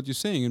interesting what you're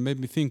saying. It made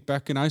me think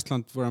back in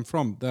Iceland, where I'm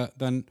from.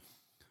 Then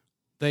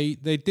they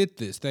did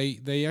this.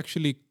 They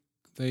actually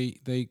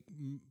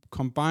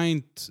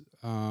combined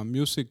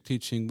music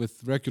teaching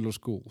with regular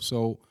school.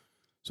 So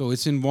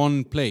it's in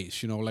one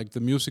place. Like the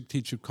music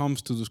teacher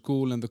comes to the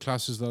school and the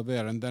classes are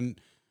there, and then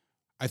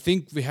I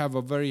think we have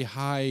a very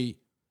high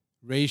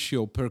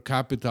ratio per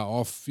capita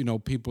of,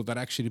 people that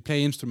actually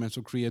play instruments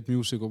or create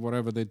music or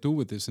whatever they do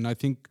with this. And I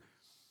think,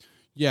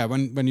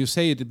 when you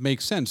say it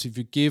makes sense. If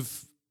you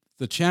give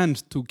the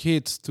chance to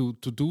kids to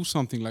do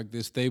something like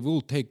this, they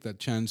will take that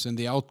chance and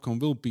the outcome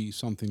will be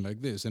something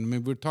like this. And I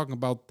mean, we're talking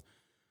about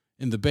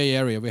in the Bay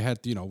Area, we had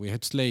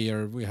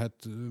Slayer, we had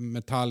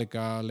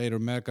Metallica, later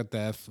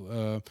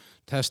Megadeth,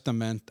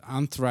 Testament,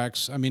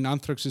 Anthrax. I mean,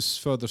 Anthrax is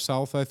further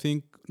south, I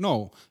think.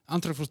 No,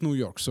 Anthrax was New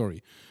York,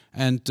 sorry.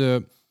 And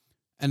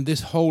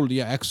this whole,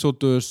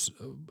 Exodus,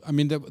 I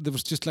mean, there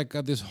was just like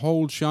this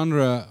whole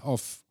genre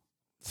of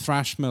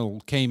thrash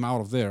metal came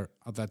out of there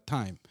at that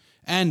time.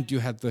 And you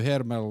had the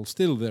hair metal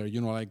still there,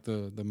 like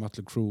the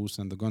Mötley Crüe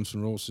and the Guns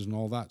N' Roses and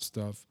all that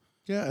stuff.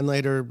 Yeah, and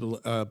later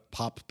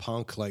pop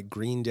punk like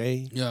Green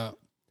Day. Yeah.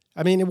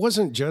 I mean, it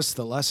wasn't just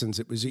the lessons.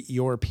 It was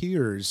your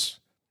peers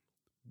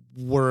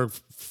were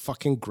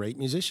fucking great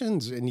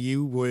musicians. And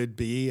you would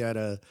be at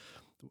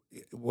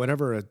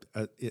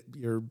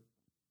you're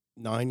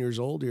 9 years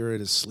old, you're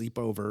at a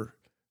sleepover,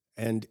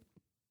 and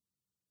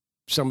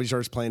somebody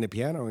starts playing the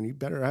piano, and you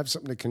better have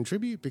something to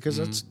contribute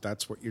because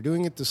that's what you're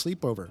doing at the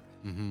sleepover.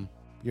 Mm-hmm.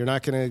 You're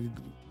not going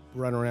to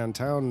run around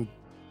town,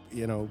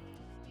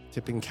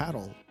 tipping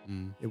cattle.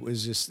 It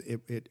was just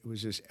it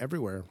was just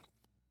everywhere.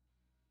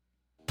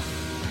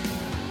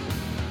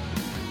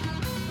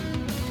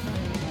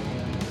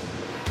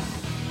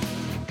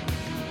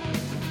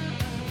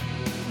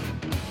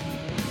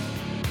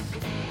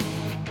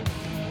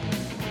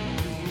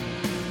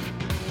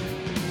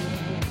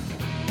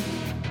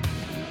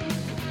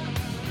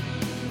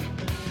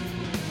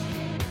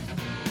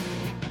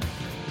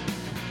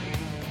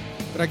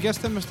 But I guess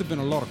there must have been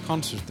a lot of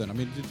concerts then. I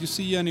mean, did you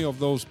see any of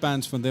those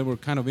bands when they were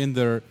kind of in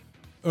their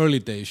early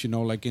days,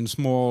 like in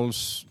small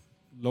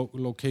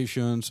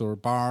locations or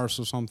bars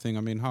or something?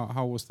 I mean,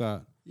 how was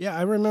that? Yeah,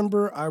 I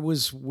remember I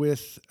was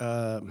with,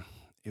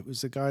 it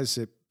was the guys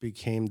that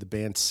became the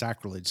band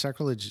Sacrilege.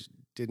 Sacrilege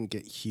didn't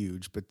get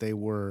huge, but they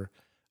were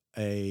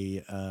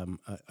a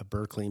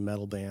Berkeley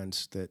metal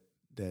band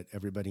that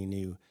everybody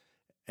knew.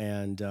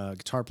 And a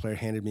guitar player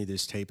handed me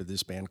this tape of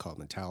this band called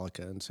Metallica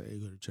and said,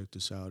 "You got to check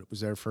this out." It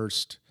was their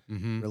first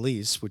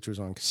release, which was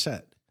on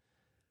cassette.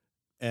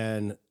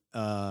 And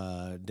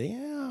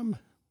damn,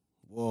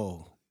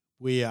 whoa,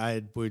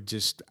 I would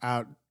just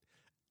out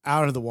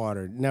of the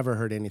water. Never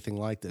heard anything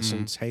like this.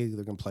 And hey,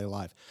 they're gonna play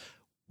live.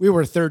 We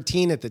were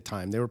 13 at the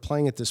time. They were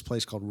playing at this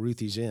place called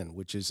Ruthie's Inn,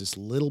 which is this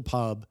little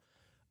pub.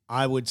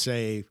 I would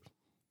say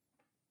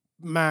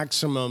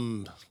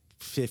maximum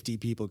 50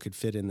 people could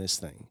fit in this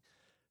thing.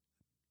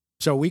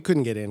 So we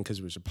couldn't get in because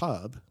it was a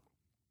pub,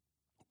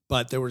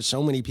 but there were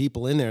so many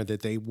people in there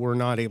that they were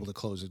not able to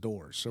close the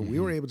doors. So we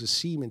were able to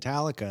see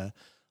Metallica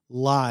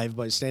live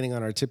by standing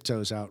on our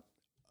tiptoes out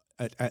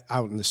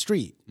in the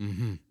street.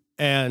 Mm-hmm.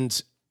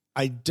 And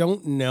I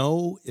don't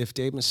know if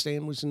Dave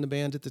Mustaine was in the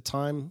band at the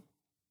time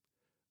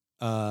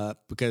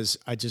because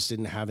I just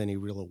didn't have any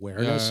real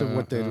awareness of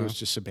what it was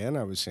just a band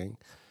I was seeing.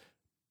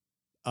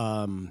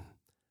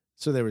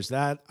 So there was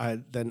that.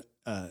 Then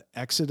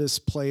Exodus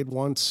played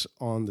once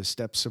on the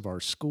steps of our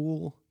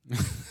school.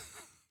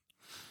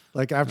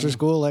 Like after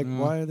school,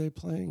 why are they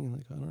playing?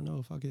 Like, I don't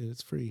know. Fuck it.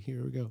 It's free.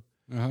 Here we go.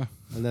 Uh-huh.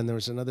 And then there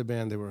was another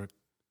band. They were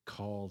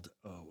called,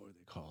 what were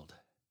they called?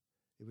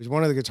 It was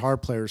one of the guitar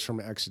players from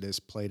Exodus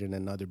played in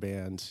another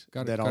band.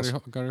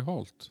 Gary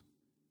Holt?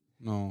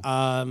 No.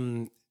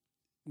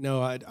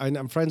 No,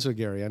 I'm friends with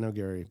Gary. I know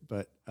Gary.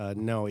 But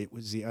no, it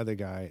was the other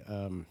guy.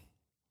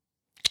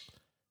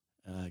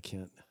 I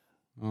can't.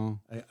 Oh,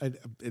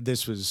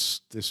 this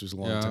was a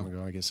long time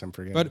ago. I guess I'm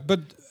forgetting.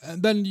 But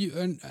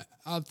then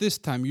at this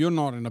time you're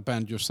not in a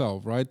band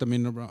yourself, right? I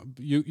mean,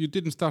 you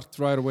didn't start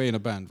right away in a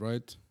band,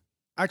 right?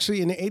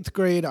 Actually, in 8th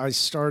grade, I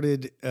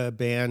started a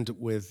band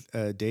with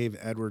Dave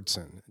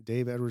Edwardson.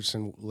 Dave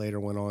Edwardson later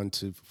went on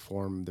to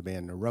form the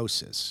band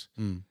Neurosis.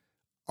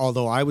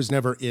 Although I was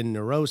never in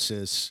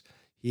Neurosis,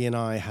 he and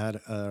I had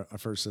a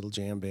first little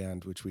jam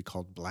band, which we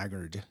called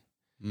Blackguard,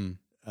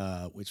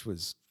 which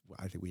was,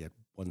 I think we had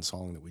one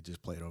song that we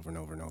just played over and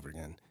over and over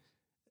again.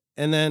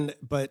 And then,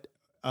 but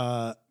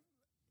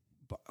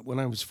when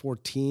I was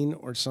 14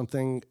 or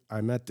something,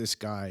 I met this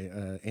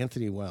guy,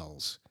 Anthony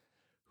Wells,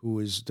 who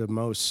was the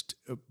most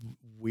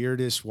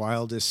weirdest,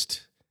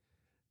 wildest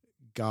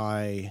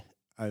guy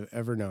I've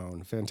ever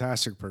known.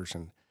 Fantastic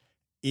person.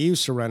 He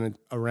used to run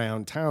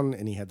around town,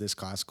 and he had this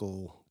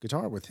classical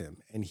guitar with him,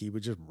 and he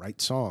would just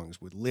write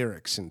songs with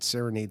lyrics and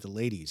serenade the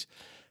ladies.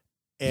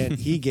 And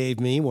he gave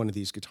me one of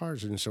these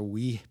guitars, and so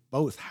we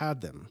both had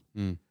them.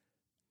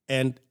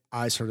 And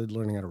I started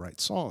learning how to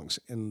write songs,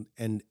 and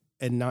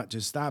not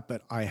just that,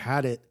 but I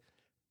had it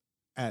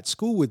at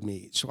school with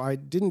me. So I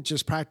didn't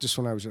just practice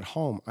when I was at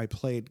home. I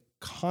played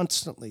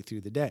constantly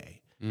through the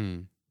day.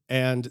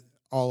 And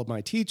all of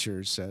my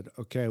teachers said,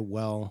 okay,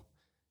 well,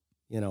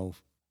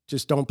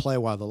 just don't play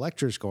while the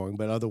lecture's going,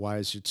 but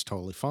otherwise it's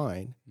totally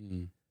fine.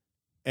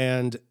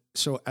 And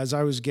so as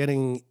I was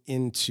getting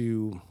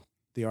into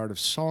the art of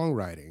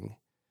songwriting,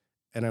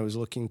 and I was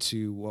looking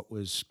to what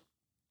was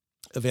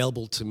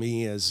available to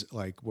me as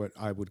like what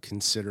I would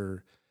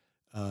consider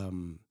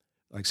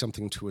like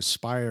something to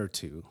aspire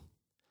to,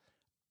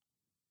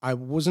 I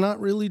was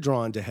not really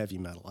drawn to heavy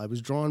metal. I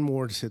was drawn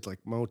more to like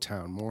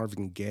Motown,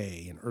 Marvin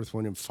Gaye, and Earth,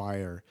 Wind &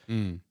 Fire,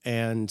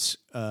 and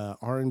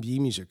R&B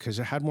music, because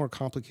it had more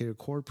complicated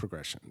chord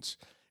progressions.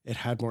 It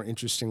had more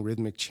interesting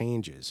rhythmic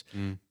changes,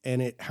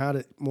 and it had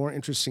a more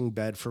interesting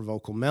bed for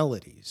vocal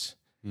melodies.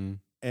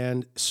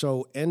 And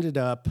so ended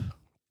up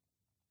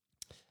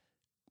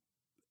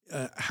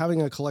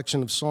having a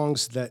collection of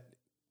songs that,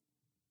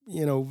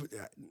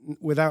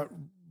 without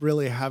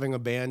really having a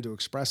band to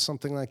express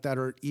something like that,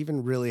 or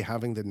even really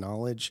having the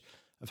knowledge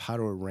of how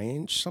to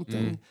arrange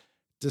something,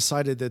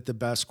 decided that the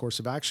best course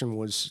of action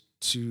was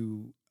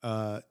to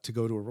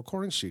go to a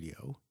recording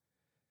studio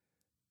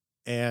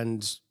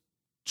and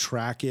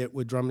track it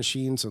with drum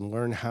machines and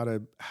learn how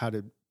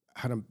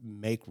to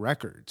make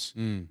records.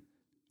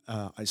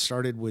 I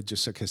started with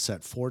just a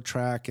cassette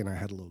 4-track, and I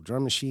had a little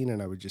drum machine,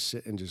 and I would just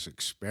sit and just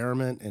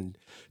experiment and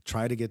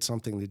try to get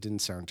something that didn't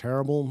sound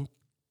terrible.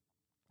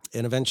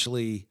 And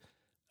eventually,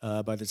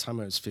 by the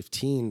time I was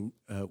 15,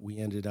 we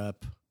ended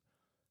up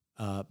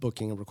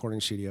booking a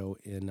recording studio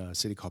in a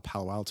city called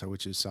Palo Alto,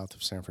 which is south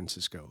of San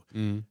Francisco.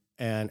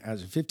 And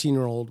as a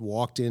 15-year-old,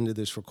 walked into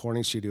this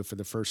recording studio for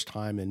the first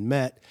time and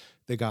met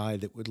the guy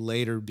that would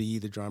later be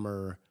the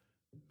drummer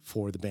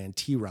for the band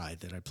T-Ride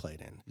that I played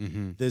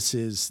in. This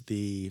is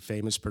the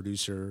famous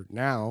producer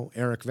now,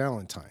 Eric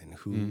Valentine,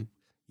 who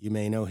you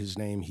may know his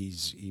name.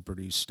 He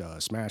produced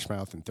Smash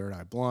Mouth and Third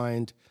Eye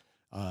Blind.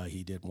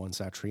 He did one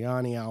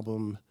Satriani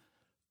album,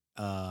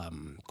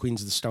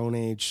 Queens of the Stone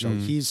Age. So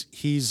he's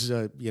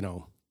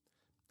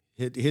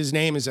his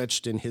name is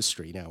etched in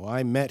history now.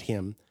 I met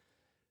him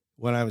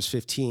when I was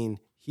 15.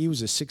 He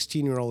was a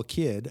 16-year-old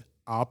kid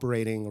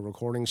operating a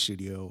recording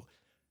studio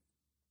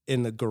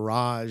in the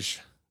garage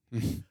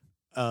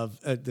of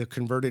the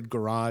converted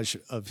garage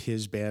of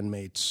his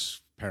bandmates'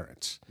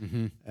 parents.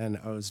 And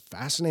I was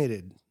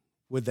fascinated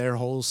with their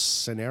whole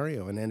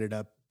scenario and ended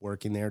up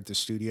working there at the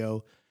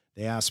studio.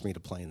 They asked me to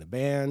play in the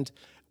band.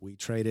 We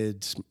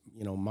traded,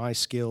 my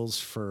skills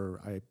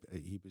for,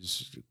 he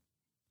was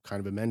kind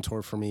of a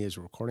mentor for me as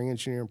a recording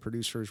engineer and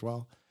producer as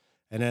well,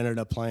 and ended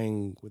up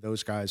playing with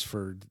those guys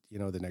for,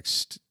 the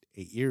next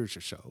 8 years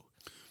or so.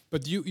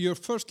 But your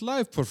first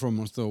live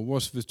performance, though,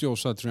 was with Joe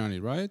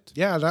Satriani, right?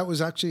 Yeah, that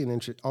was actually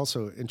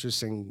also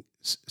interesting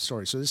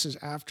story. So this is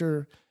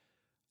after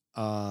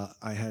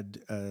I had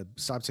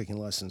stopped taking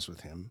lessons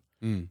with him.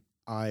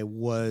 I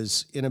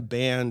was in a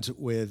band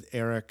with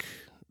Eric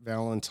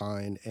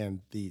Valentine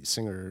and the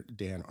singer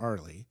Dan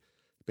Arley.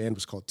 The band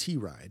was called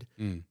T-Ride.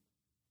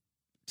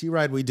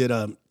 T-Ride, we did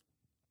a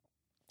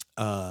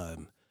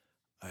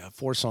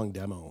 4-song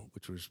demo,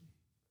 which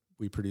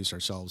we produced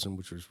ourselves, and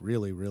which was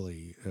really,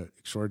 really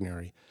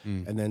extraordinary.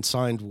 And then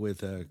signed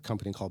with a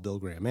company called Bill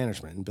Graham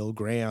Management. And Bill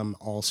Graham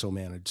also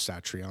managed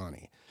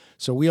Satriani.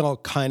 So we all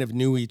kind of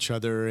knew each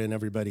other, and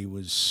everybody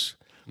was,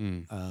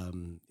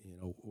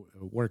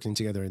 working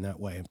together in that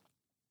way.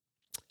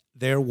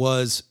 There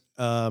was,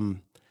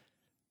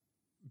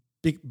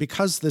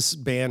 because this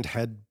band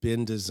had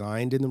been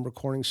designed in the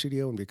recording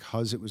studio, and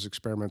because it was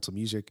experimental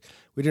music,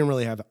 we didn't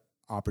really have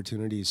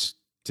opportunities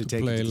to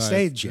take it to the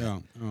stage yet.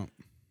 Yeah.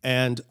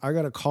 And I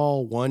got a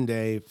call one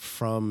day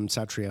from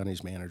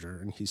Satriani's manager,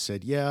 and he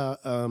said,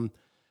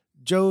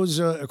 Joe's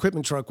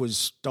equipment truck was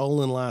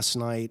stolen last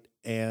night,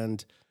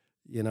 and,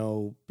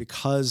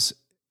 because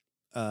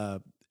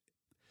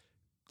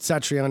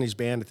Satriani's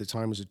band at the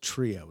time was a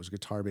trio, it was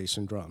guitar, bass,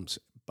 and drums,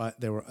 but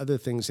there were other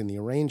things in the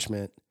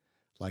arrangement,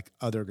 like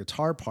other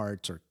guitar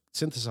parts or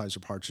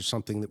synthesizer parts or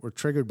something that were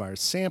triggered by a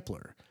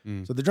sampler.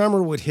 So the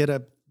drummer would hit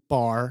a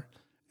bar,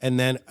 and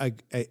then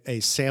a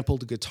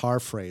sampled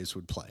guitar phrase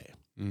would play.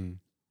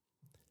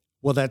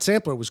 Well, that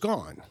sampler was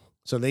gone.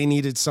 So they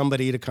needed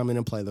somebody to come in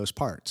and play those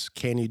parts.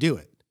 Can you do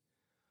it?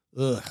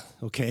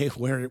 Okay,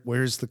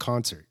 where's the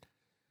concert?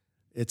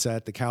 It's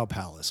at the Cow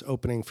Palace,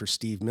 opening for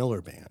Steve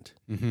Miller Band.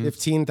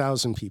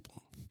 15,000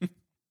 people.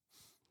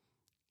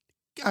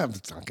 I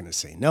was not going to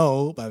say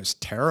no, but I was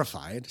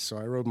terrified. So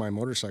I rode my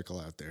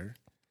motorcycle out there.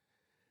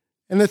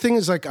 And the thing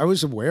is, I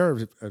was aware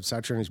of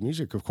Satriani's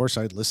music. Of course,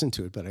 I'd listened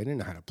to it, but I didn't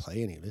know how to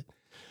play any of it.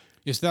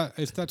 Is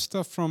that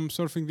stuff from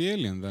Surfing the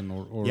Alien then,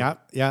 or?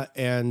 Yeah,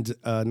 and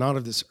Not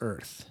of This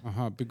Earth.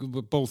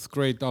 Both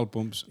great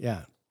albums.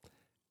 Yeah,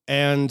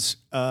 and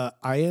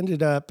I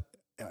ended up,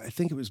 I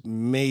think it was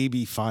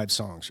maybe 5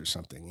 songs or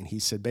something, and he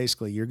said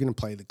basically you're going to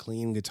play the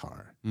clean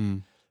guitar.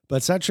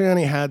 But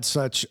Satriani had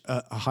such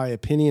a high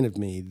opinion of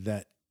me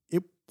that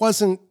it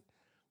wasn't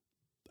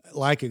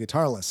like a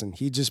guitar lesson.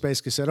 He just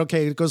basically said,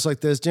 okay, it goes like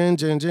this, dun,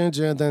 dun, dun,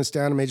 dun, then it's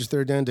down to major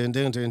third, dun, dun,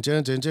 dun, dun,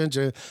 dun, dun, dun,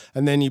 dun,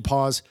 and then you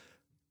pause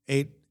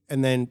 8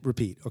 and then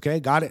repeat. Okay,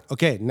 got it.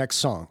 Okay, next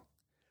song.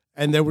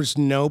 And there was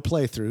no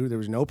playthrough. There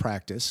was no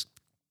practice.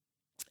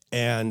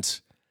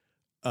 And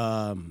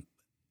and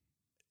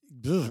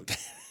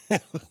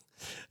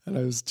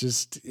I was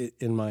just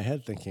in my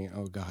head thinking,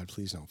 oh God,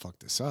 please don't fuck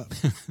this up.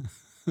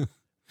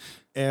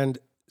 And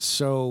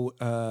so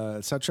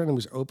Satriani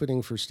was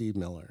opening for Steve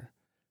Miller.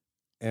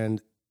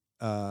 And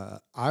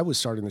I was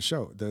starting the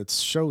show. The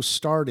show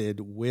started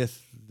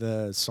with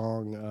the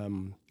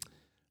song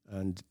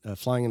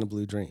Flying in a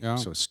Blue Dream. Yeah.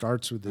 So it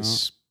starts with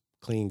this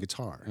clean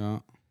guitar. Yeah.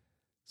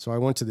 So I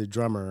went to the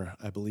drummer,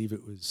 I believe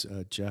it was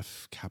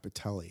Geoff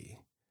Capitelli,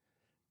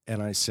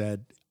 and I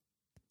said,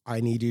 I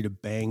need you to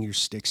bang your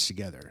sticks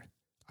together.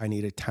 I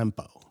need a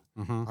tempo.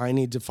 I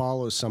need to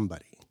follow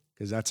somebody,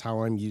 because that's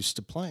how I'm used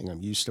to playing.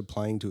 I'm used to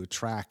playing to a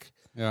track.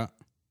 Yeah.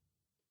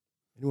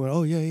 And he went,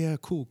 oh, yeah,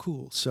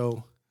 cool.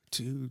 So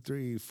 2,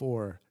 3,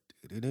 4.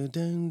 Dun,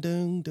 dun,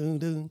 dun, dun,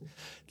 dun.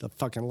 The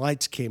fucking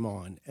lights came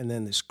on, and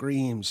then the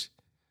screams.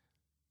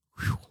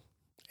 Whew.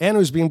 And it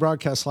was being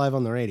broadcast live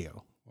on the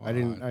radio. I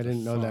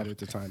didn't know that at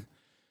the time.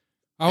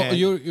 Oh, and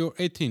you're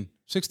 18,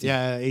 16?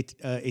 Yeah,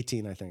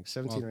 18, I think.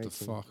 17 or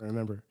 18, I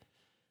remember.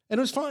 And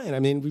it was fine. I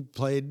mean, we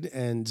played,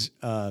 and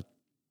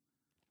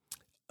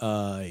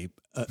I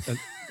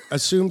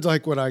assumed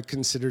like what I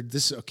considered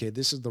this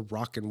is the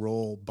rock and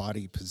roll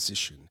body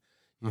position.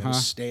 You know,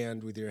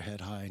 stand with your head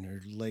high and your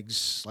legs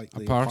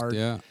slightly apart.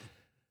 Yeah.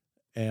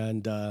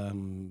 And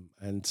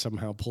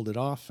somehow pulled it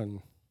off.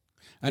 And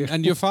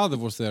your father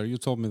was there. You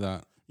told me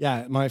that.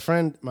 Yeah, my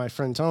friend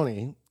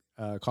Tony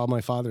called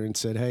my father and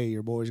said, "Hey,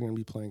 your boy's going to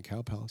be playing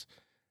Cow Palace."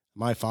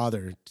 My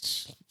father,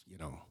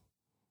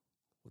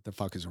 what the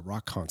fuck is a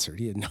rock concert?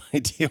 He had no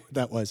idea what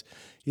that was.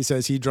 He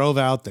says he drove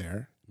out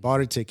there,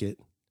 bought a ticket,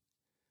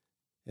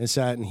 and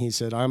sat, and he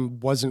said, I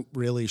wasn't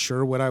really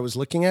sure what I was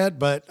looking at,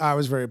 but I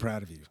was very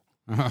proud of you.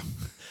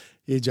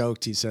 He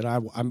joked. He said, I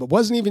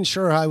wasn't even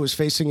sure I was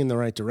facing in the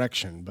right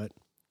direction, but...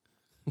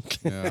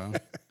 Yeah.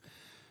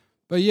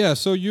 But yeah,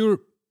 so you're,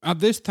 at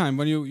this time,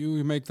 when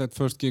you make that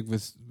first gig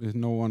with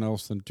no one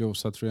else than Joe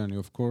Satriani,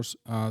 of course,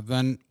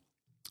 then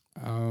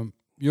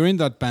you're in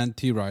that band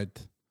T-Ride.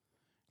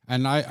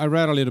 And I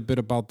read a little bit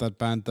about that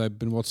band. I've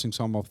been watching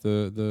some of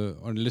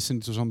or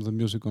listening to some of the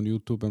music on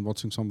YouTube and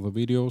watching some of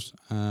the videos.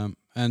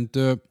 And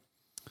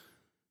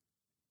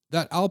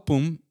that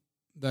album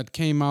that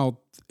came out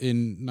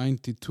in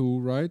 92,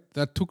 right?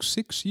 That took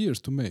 6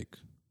 years to make.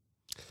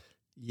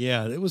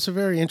 Yeah, it was a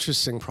very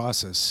interesting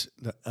process.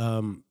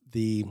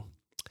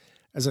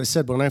 As I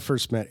said, when I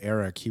first met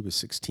Eric, he was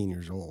 16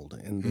 years old.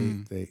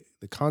 And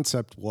the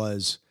concept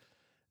was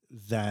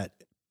that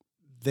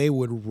they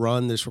would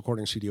run this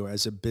recording studio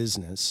as a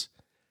business,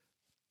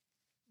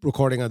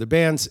 recording other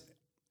bands,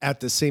 at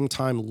the same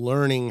time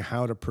learning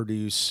how to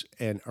produce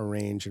and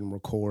arrange and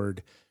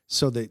record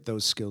so that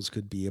those skills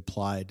could be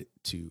applied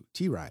to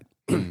T-Ride.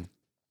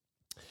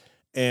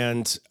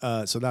 And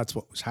so that's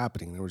what was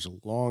happening. There was a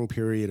long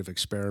period of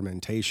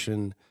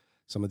experimentation.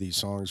 Some of these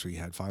songs, we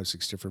had 5,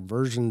 6 different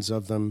versions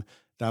of them.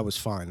 That was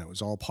fine. That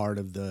was all part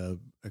of the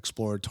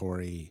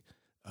exploratory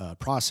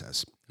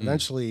process.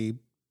 Eventually,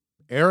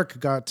 Eric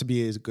got to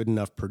be a good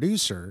enough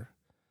producer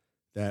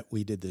that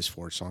we did this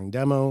 4-song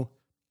demo.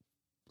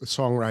 The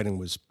songwriting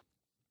was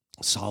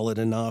solid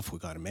enough. We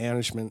got a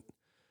management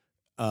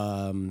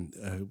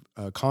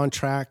a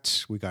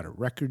contract. We got a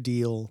record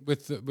deal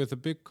with a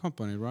big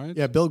company, right?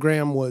 Yeah, Bill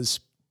Graham was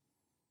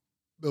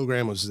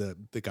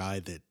the guy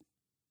that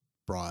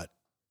brought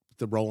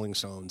the Rolling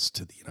Stones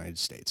to the United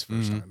States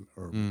first time,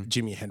 or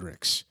Jimi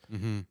Hendrix.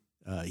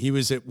 He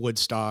was at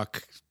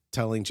Woodstock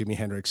telling Jimi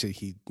Hendrix that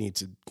he needs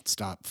to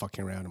stop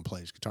fucking around and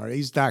play his guitar.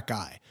 He's that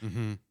guy.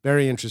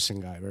 Very interesting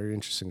guy. Very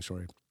interesting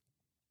story.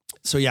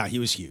 So yeah, he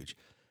was huge.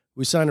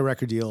 We signed a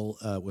record deal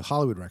with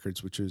Hollywood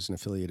Records, which was an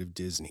affiliate of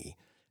Disney,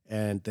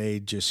 and they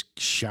just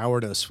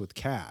showered us with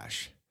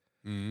cash,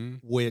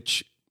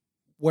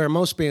 where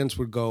most bands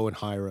would go and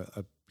hire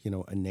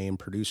a name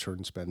producer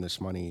and spend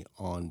this money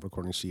on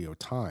recording studio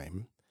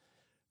time.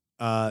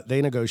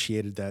 They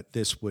negotiated that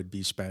this would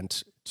be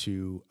spent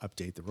to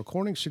update the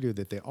recording studio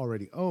that they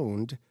already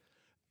owned,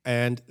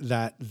 and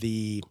that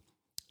the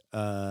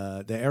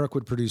Eric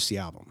would produce the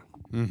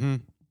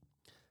album.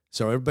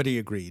 So everybody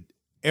agreed.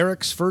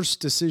 Eric's first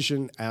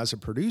decision as a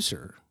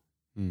producer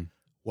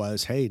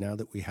was, hey, now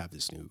that we have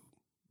this new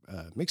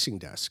mixing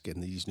desk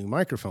and these new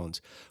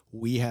microphones,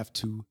 we have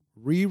to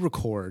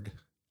re-record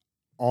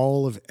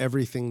all of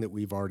everything that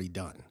we've already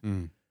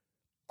done.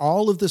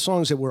 All of the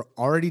songs that were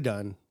already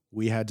done,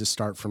 we had to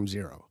start from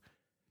zero.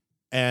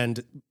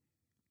 And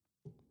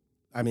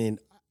I mean,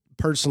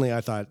 personally,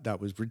 I thought that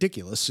was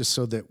ridiculous, just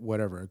so that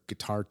whatever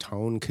guitar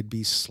tone could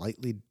be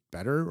slightly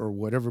better or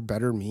whatever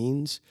better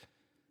means.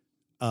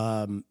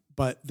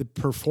 But the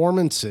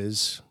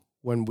performances,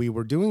 when we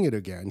were doing it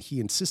again, he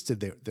insisted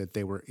that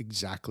they were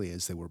exactly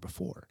as they were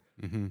before,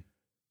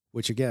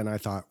 which again, I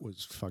thought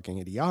was fucking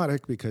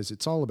idiotic because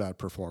it's all about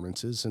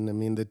performances. And I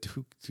mean,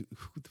 who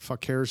the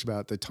fuck cares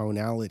about the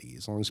tonality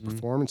as long as the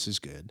performance is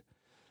good?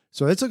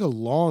 So it took a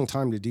long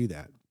time to do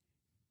that.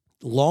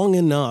 Long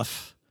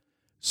enough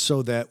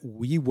so that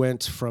we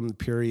went from the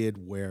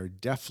period where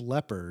Def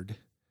Leppard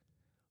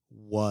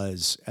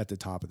was at the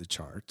top of the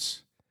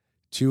charts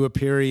to a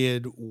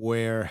period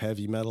where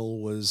heavy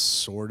metal was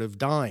sort of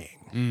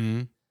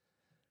dying.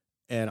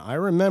 And I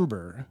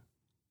remember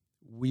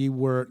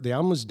the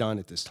album was done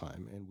at this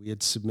time and we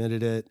had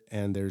submitted it,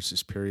 and there's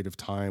this period of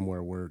time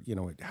where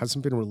it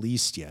hasn't been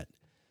released yet,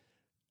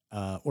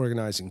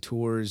 organizing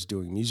tours,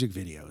 doing music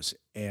videos.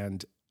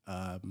 And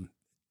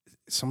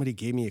somebody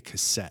gave me a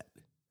cassette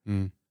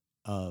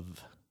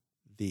of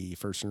the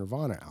first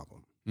Nirvana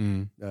album.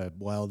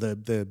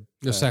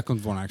 The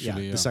second one,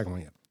 actually. The second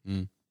one, yeah.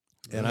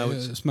 And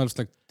it smells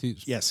like tea.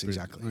 Yes,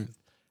 exactly. Right.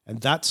 And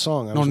that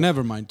song...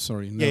 never mind,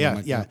 sorry.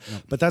 Yeah.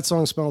 But that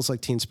song smells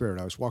like Teen Spirit.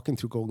 I was walking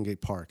through Golden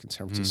Gate Park in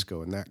San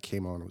Francisco, and that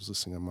came on. I was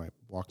listening on my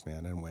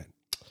Walkman and went,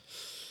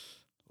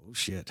 oh,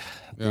 shit.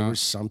 There was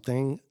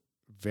something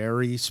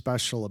very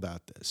special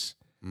about this.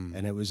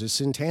 And it was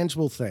this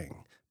intangible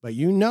thing. But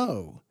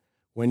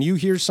when you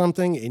hear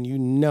something and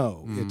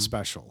it's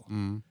special.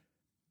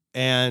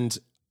 And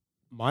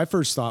my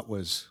first thought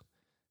was,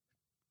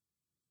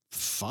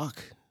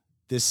 fuck,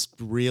 this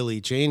really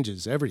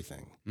changes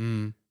everything.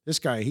 This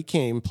guy, he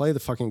can't even play the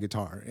fucking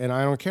guitar, and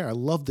I don't care. I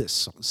love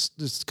this.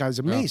 This guy's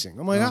amazing.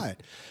 Oh my God.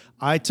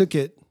 I took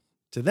it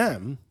to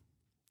them,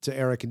 to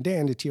Eric and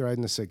Dan, to T-Ride,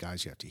 and I said,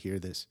 guys, you have to hear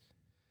this.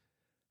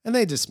 And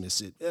they dismiss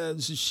it.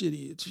 This is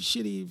shitty. It's a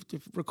shitty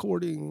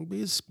recording.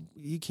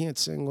 He can't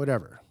sing,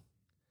 whatever.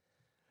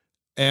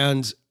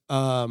 And,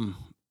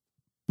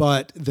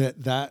 but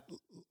the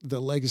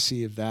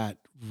legacy of that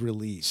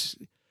release,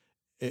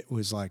 it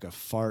was like a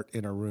fart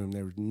in a room.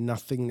 There was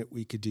nothing that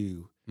we could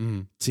do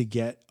to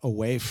get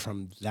away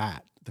from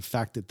that. The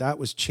fact that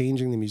was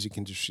changing the music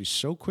industry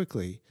so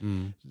quickly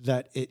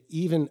that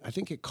I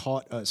think it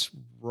caught us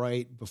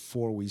right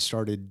before we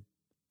started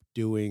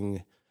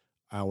doing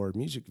our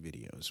music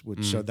videos,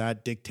 so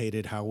that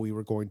dictated how we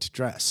were going to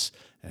dress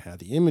and how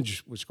the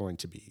image was going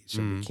to be.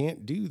 So we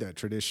can't do that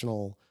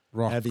traditional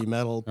rock, heavy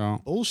metal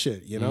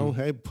bullshit,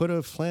 Hey, put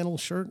a flannel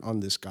shirt on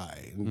this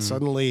guy, and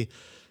suddenly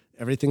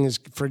everything is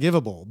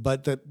forgivable.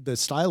 But the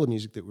style of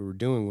music that we were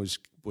doing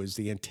was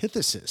the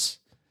antithesis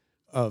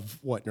of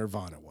what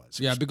Nirvana was.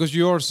 Yeah, because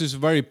yours is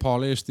very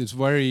polished. It's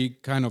very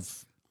kind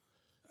of,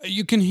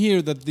 you can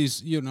hear that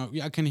this,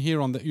 I can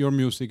hear on your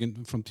music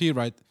and from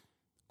T-Ride,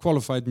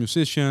 qualified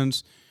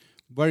musicians,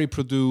 very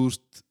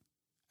produced.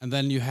 And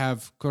then you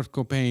have Kurt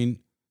Cobain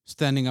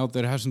standing out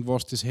there, hasn't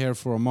washed his hair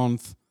for a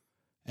month,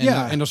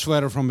 and a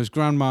sweater from his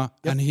grandma,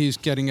 and he's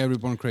getting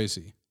everyone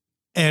crazy.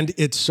 And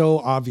it's so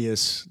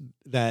obvious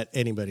that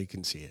anybody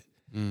can see it.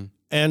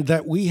 And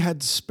that we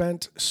had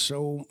spent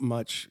so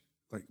much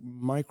like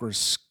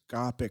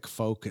microscopic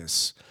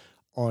focus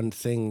on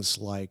things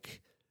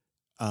like,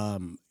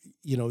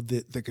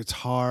 the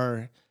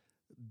guitar,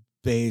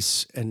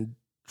 bass, and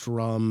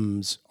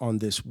drums on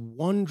this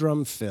one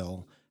drum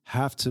fill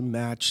have to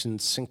match and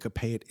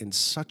syncopate in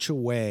such a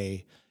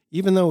way,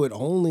 even though it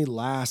only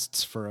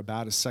lasts for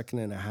about a second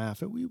and a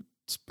half, we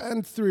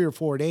spend 3 or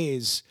 4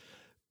 days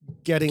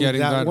getting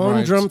that one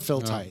right. Drum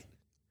fill tight.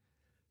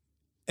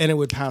 And it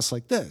would pass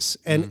like this.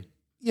 And,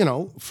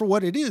 for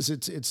what it is,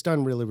 it's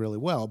done really, really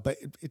well. But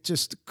it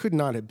just could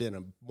not have been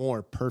a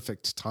more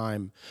perfect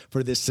time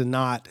for this to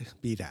not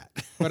be that.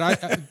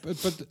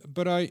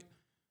 The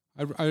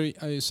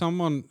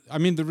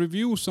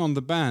reviews on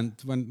the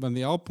band, when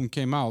the album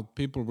came out,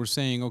 people were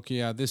saying, okay,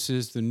 yeah, this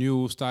is the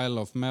new style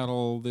of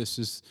metal.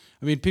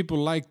 People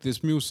like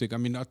this music.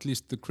 At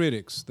least the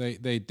critics,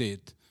 they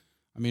did.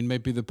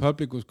 Maybe the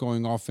public was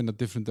going off in a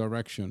different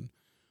direction.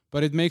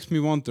 But it makes me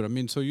wonder.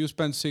 So you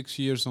spent 6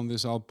 years on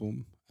this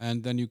album,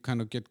 and then you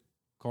kind of get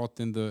caught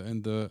in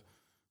the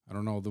I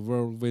don't know, the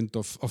whirlwind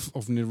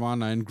of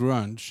Nirvana and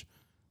grunge,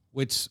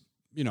 which,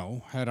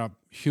 had a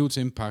huge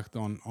impact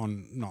on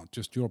not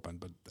just your band,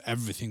 but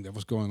everything that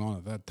was going on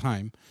at that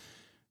time.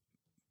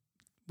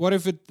 What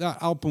if that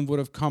album would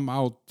have come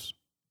out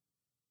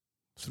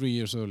 3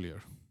 years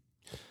earlier?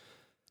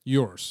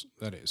 Yours,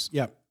 that is.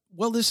 Yeah.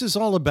 Well, this is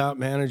all about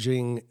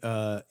managing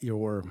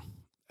your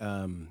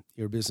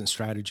business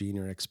strategy and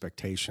your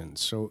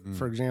expectations. So,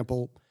 for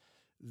example,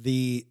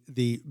 the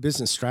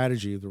business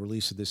strategy of the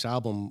release of this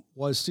album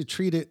was to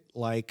treat it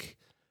like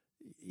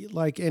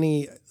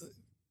any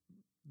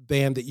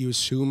band that you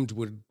assumed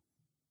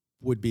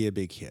would be a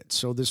big hit.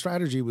 So the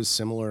strategy was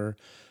similar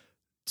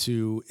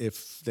to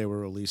if they were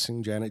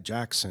releasing Janet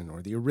Jackson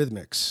or the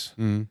Eurythmics.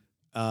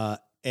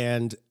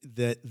 And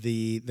that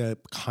the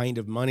kind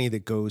of money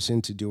that goes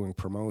into doing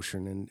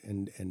promotion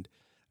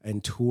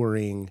and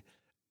touring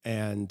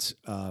and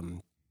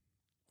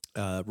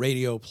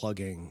radio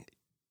plugging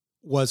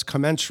was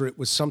commensurate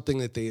with something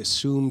that they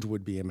assumed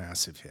would be a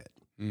massive hit.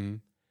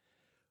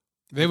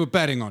 They were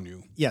betting on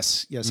you.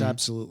 Yes,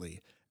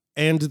 absolutely.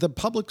 And the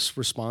public's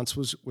response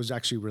was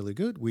actually really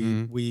good.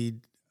 We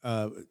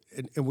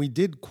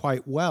did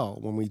quite well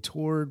when we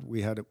toured.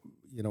 We had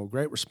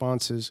great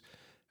responses.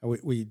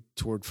 We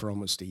toured for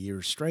almost a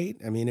year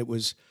straight. I mean, it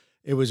was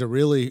a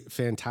really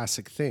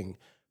fantastic thing.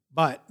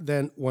 But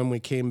then when we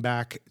came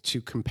back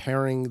to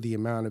comparing the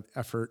amount of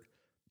effort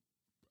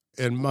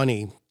and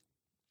money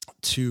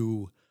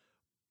to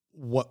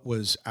what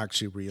was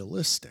actually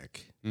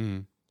realistic,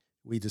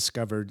 we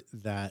discovered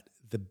that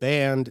the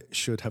band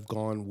should have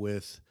gone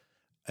with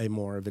a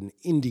more of an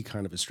indie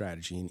kind of a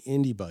strategy, an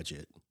indie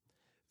budget,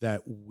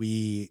 that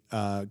we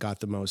got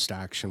the most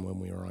action when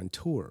we were on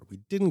tour. We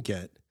didn't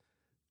get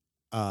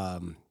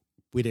on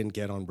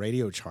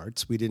radio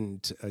charts. We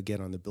didn't get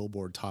on the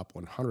Billboard Top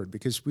 100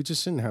 because we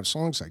just didn't have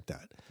songs like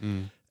that.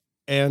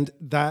 And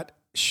that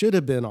should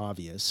have been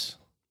obvious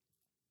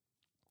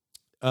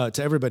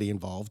to everybody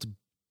involved.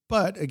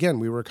 But again,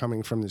 we were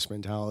coming from this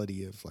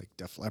mentality of like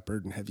Def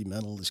Leppard and heavy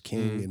metal is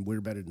king and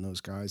we're better than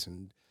those guys.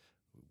 And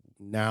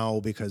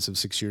now, because of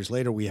 6 years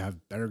later, we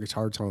have better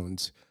guitar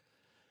tones.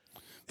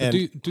 But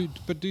do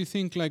you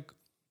think like,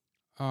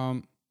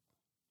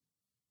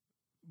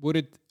 would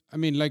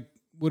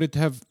it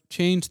have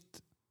changed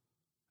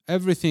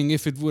everything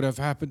if it would have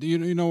happened?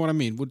 You know what I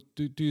mean?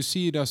 Do you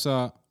see it as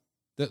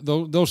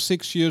those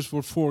 6 years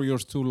were 4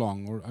 years too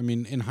long? Or, I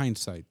mean, in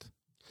hindsight.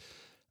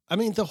 I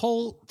mean, the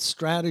whole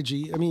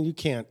strategy, I mean, you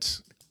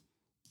can't,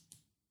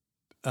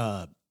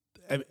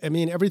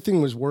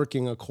 everything was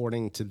working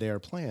according to their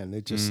plan. They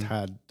just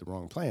had the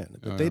wrong plan.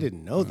 But they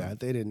didn't know that.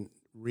 They didn't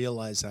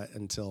realize that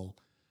until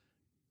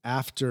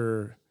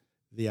after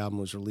the album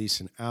was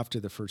released and after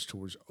the first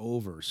tour was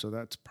over. So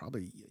that's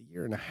probably a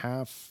year and a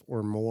half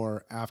or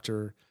more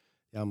after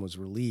the album was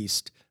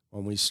released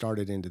when we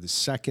started into the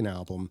second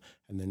album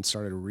and then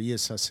started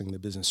reassessing the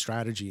business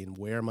strategy and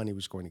where money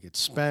was going to get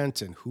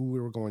spent and who we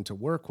were going to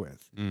work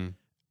with.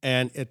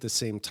 And at the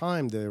same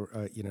time, they were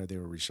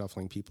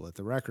reshuffling people at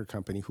the record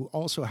company who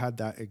also had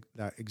that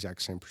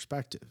exact same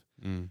perspective.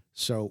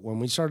 So when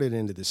we started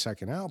into the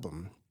second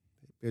album,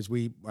 because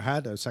we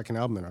had a second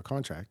album in our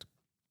contract,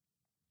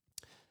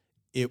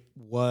 it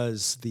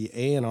was the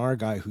A&R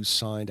guy who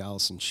signed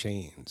Alice in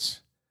Chains.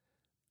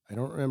 I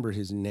don't remember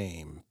his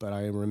name, but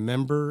I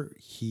remember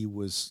he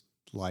was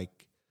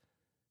like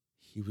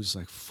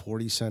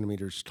 40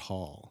 centimeters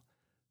tall,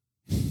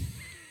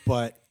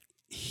 but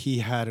he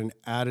had an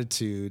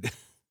attitude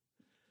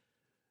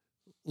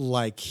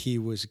like he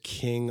was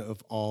king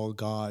of all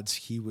gods.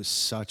 He was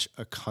such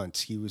a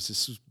cunt. He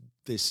was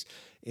this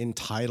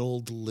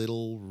entitled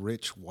little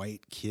rich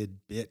white kid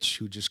bitch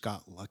who just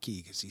got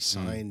lucky because he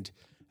signed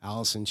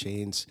Alice in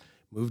Chains,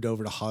 moved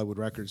over to Hollywood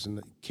Records,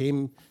 and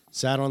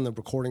sat on the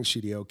recording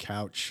studio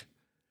couch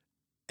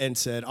and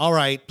said, "All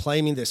right,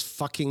 play me this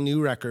fucking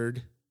new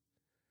record."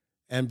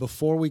 And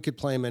before we could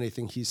play him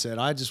anything, he said,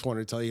 "I just want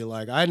to tell you,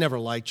 like, I never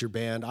liked your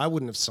band. I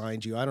wouldn't have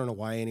signed you. I don't know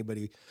why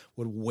anybody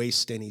would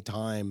waste any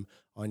time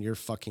on your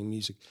fucking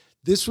music."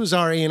 This was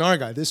our A&R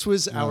guy. This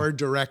was our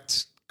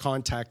direct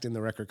contact in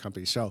the record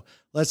company. So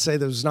let's say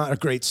there was not a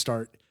great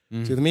start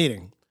to the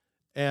meeting.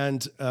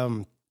 And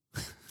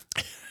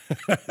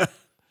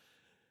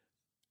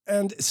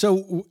and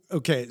so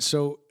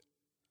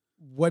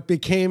what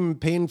became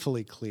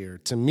painfully clear,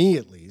 to me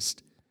at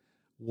least,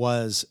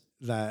 was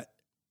that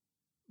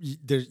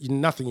there's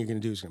nothing you're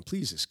going to do is going to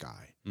please this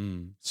guy.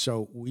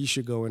 So we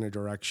should go in a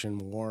direction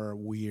more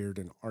weird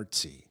and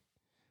artsy.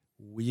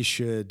 We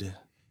should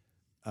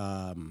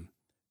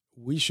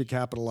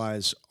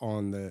capitalize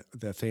on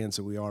the fans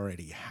that we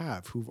already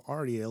have, who've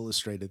already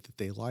illustrated that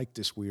they like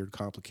this weird,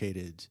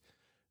 complicated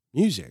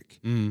music.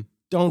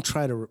 Don't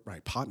try to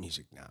write pop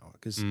music now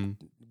because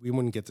we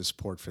wouldn't get the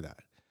support for that.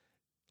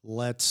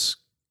 Let's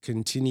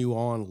continue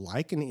on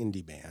like an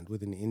indie band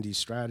with an indie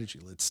strategy.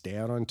 Let's stay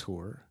out on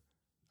tour.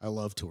 I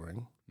love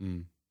touring.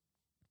 And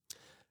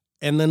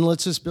then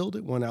let's just build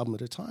it one album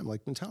at a time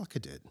like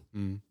Metallica did.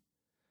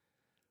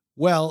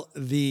 Well,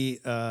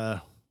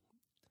 that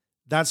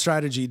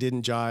strategy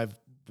didn't jive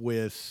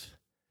with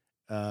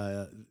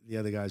the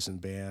other guys in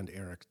the band.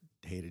 Eric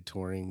hated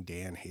touring.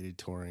 Dan hated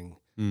touring.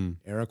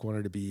 Eric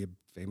wanted to be a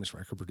famous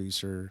record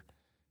producer.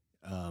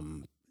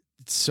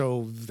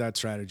 So that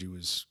strategy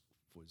was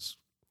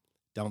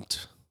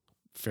dumped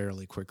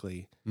fairly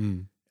quickly.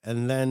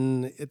 And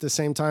then at the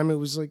same time, it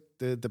was like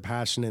the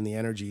passion and the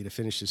energy to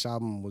finish this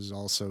album was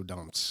also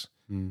dumped.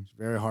 It's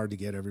very hard to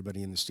get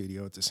everybody in the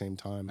studio at the same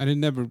time. And it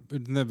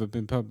never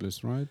been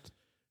published, right?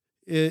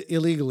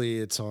 Illegally,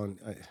 it's on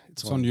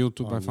YouTube.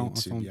 YouTube, I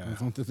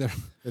found it there.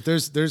 But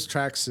there's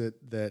tracks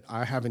that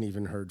I haven't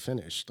even heard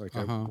finished. Like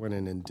I went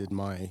in and did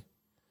my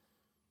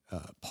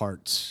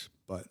parts,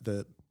 but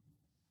the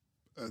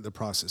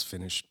process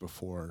finished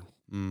before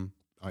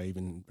I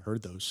even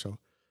heard those. So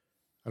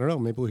I don't know.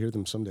 Maybe we'll hear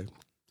them someday.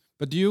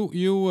 But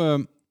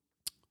you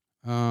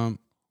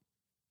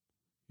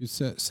You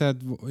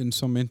said in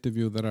some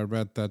interview that I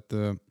read that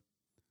that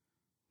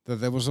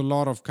there was a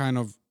lot of kind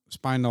of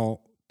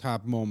Spinal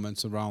Tap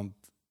moments around,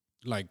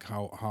 like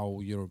how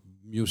your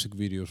music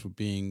videos were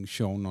being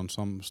shown on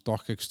some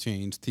stock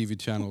exchange TV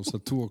channels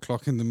at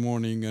 2:00 in the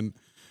morning, and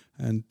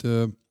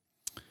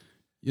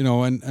you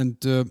know,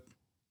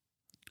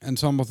 and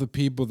some of the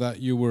people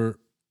that you were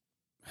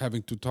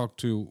having to talk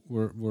to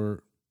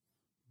were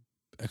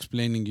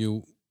explaining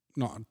you,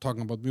 not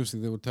talking about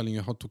music, they were telling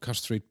you how to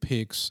castrate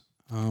pigs.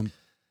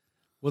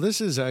 Well,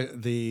 this is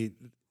the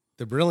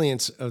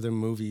brilliance of the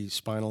movie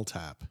Spinal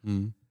Tap.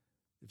 Mm.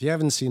 If you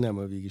haven't seen that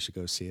movie, you should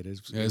go see it.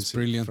 It's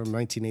brilliant. From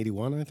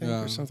 1981, I think,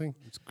 or something.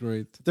 It's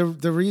great.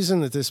 The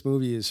reason that this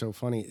movie is so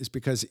funny is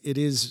because it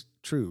is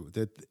true.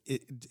 That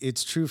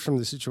it's true from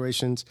the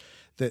situations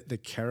that the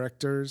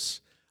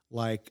characters,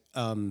 like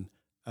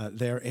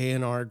their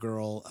A&R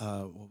girl,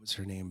 what was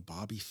her name?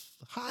 Bobby.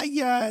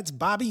 Hiya, it's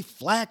Bobby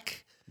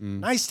Fleck.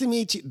 Nice to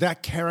meet you.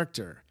 That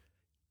character.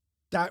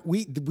 That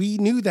we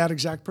knew that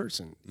exact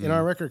person in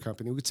our record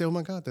company. We'd say, "Oh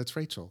my God, that's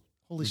Rachel."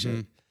 Holy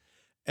shit.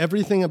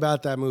 Everything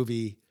about that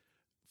movie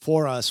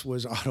for us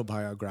was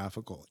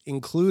autobiographical,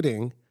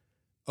 including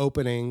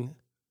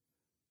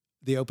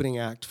the opening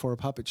act for a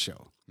puppet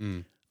show.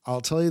 I'll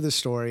tell you the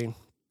story.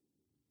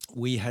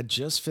 We had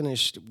just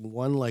finished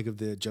one leg of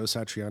the Joe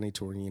Satriani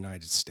tour in the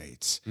United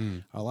States.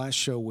 Our last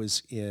show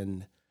was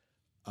in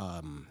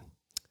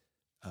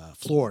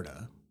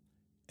Florida,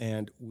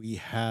 and we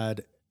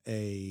had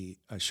a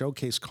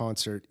showcase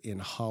concert in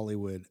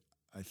Hollywood,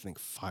 I think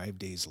 5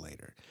 days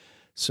later.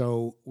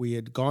 So we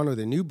had gone with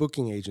a new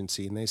booking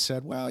agency, and they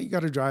said, well, you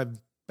got to drive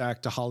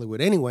back to Hollywood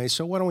anyway,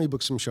 so why don't we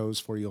book some shows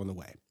for you on the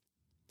way?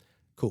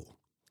 Cool.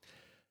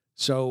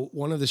 So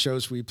one of the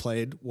shows we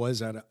played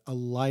was at a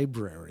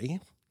library,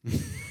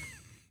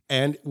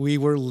 and we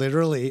were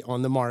literally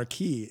on the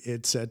marquee.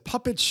 It said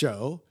puppet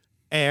show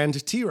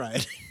and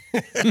T-Ride.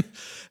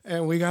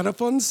 And we got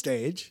up on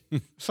stage,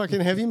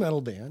 fucking heavy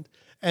metal band,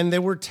 and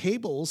there were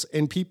tables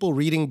and people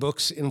reading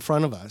books in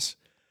front of us.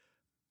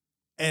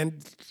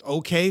 And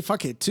okay,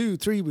 fuck it, 2,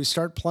 3, we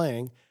start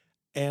playing,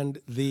 and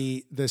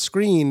the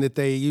screen that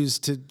they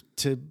used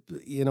to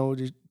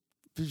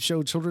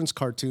show children's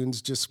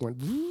cartoons just went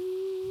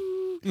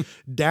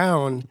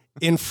down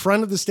in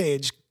front of the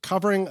stage,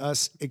 covering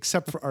us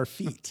except for our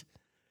feet.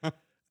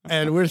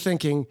 And we're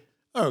thinking,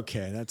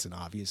 okay, that's an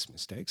obvious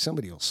mistake.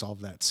 Somebody will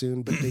solve that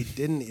soon, but they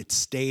didn't. It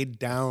stayed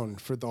down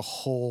for the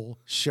whole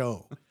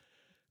show.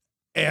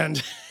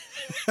 And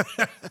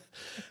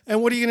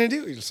and what are you going to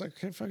do? You're just like,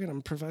 okay, fuck it,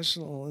 I'm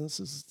professional. This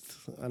is,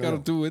 I don't know.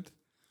 Gotta do it.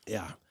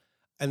 Yeah.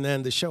 And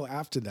then the show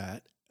after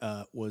that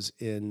was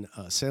in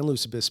San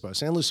Luis Obispo.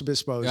 San Luis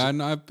Obispo. Yeah,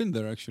 I've been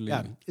there actually.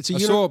 Yeah, I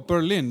saw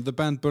Berlin, the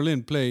band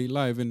Berlin, play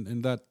live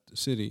in that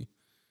city.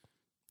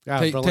 Yeah,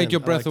 take your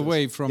breath like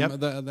away from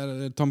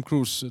the Tom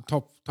Cruise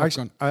Top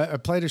Gun. I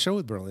played a show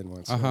with Berlin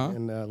once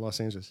in Los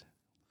Angeles.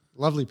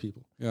 Lovely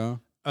people. Yeah.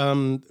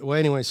 Well,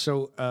 anyway,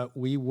 so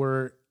we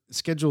were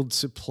scheduled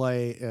to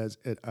play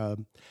at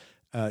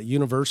a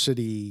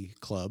university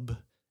club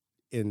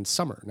in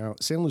summer. Now,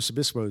 San Luis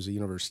Obispo is a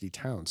university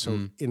town,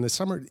 so in the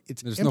summer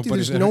it's empty.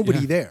 There's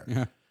nobody there.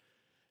 Yeah.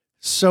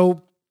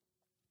 So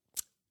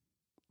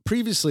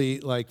previously,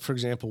 like for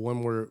example,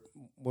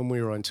 when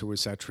we were on tour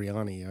with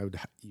Satriani, I would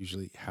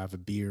usually have a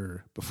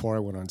beer before I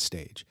went on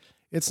stage.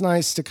 It's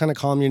nice to kind of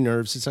calm your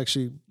nerves. It's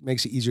actually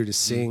makes it easier to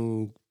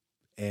sing,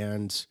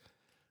 and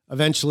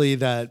eventually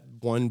that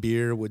one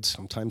beer would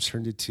sometimes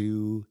turn to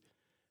 2.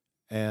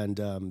 And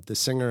the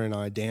singer and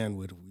I, Dan,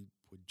 would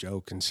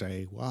joke and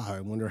say, wow,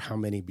 I wonder how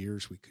many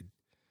beers we could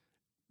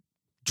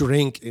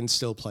drink and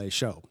still play a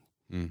show.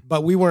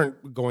 But we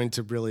weren't going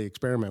to really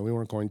experiment. We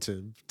weren't going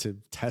to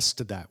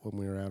test that when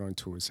we were out on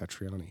tour with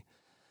Satriani.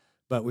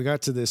 But we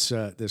got to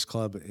this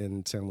club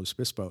in San Luis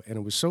Obispo, and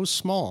it was so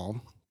small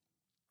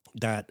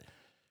that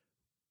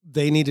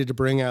they needed to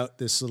bring out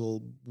this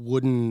little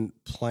wooden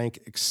plank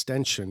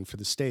extension for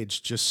the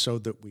stage just so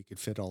that we could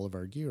fit all of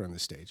our gear on the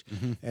stage.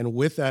 And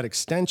with that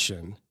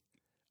extension,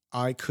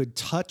 I could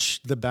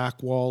touch the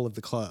back wall of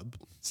the club.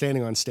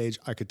 Standing on stage,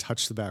 I could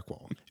touch the back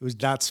wall. It was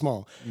that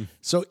small.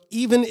 So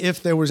even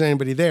if there was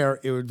anybody there,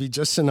 it would be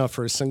just enough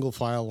for a single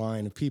file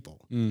line of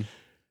people.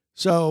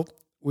 So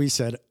we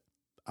said,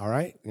 all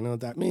right, you know what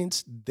that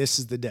means? This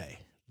is the day.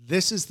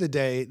 This is the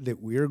day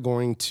that we're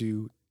going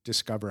to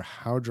discover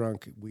how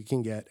drunk we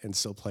can get and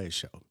still play a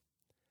show.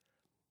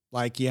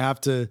 Like you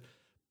have to,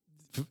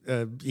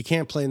 you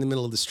can't play in the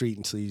middle of the street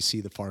until you see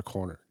the far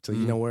corner,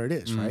 until you know where it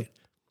is, right?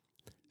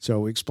 So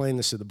we explained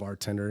this to the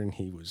bartender, and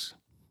he was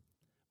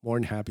more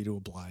than happy to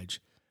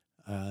oblige.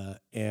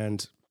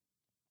 And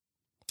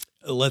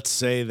let's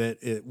say that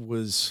it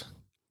was,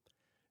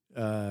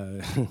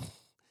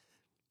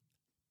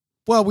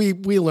 well,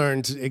 we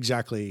learned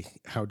exactly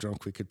how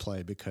drunk we could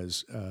play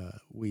because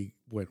we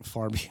went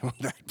far beyond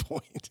that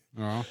point.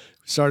 We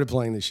started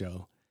playing the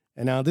show.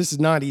 And now this is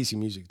not easy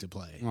music to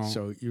play.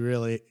 So you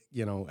really,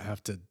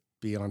 have to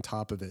be on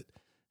top of it.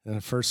 And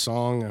the first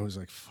song, I was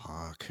like,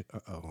 fuck,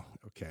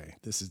 okay.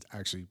 This is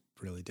actually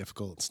really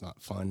difficult. It's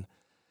not fun.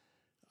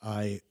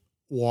 I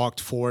walked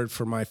forward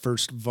for my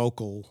first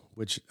vocal,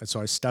 so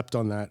I stepped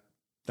on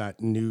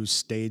that new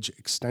stage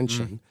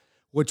extension,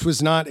 which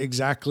was not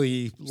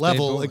exactly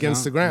level Stable,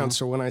 against yeah, the ground. yeah.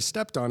 So when I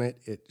stepped on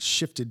it, it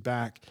shifted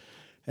back,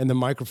 and the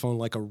microphone,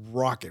 like a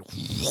rocket,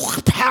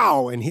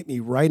 pow, and hit me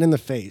right in the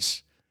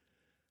face.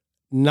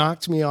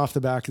 Knocked me off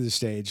the back of the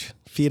stage,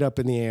 feet up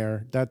in the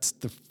air. That's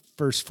the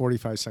first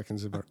 45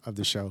 seconds of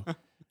the show.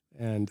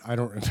 And I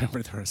don't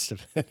remember the rest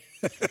of it.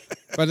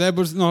 But there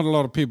was not a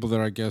lot of people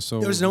there, I guess. So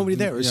There was nobody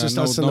there. It was just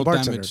us and no the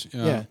bartender. damage,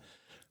 Yeah.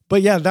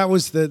 But yeah, that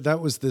was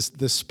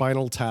the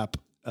Spinal Tap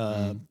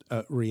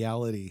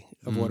reality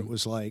of what it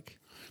was like.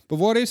 But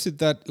what is it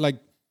that, like,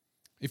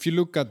 if you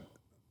look at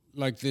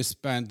like this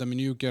band, I mean,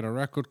 you get a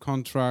record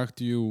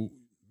contract, you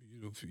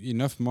have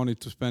enough money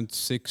to spend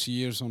 6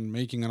 years on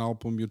making an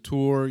album, you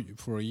tour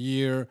for a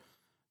year,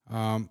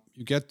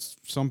 you get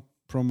some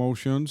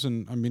promotions,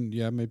 and I mean,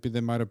 yeah, maybe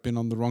they might have been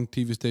on the wrong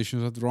TV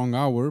stations at the wrong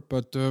hour,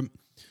 but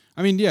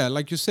I mean, yeah,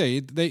 like you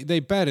say, they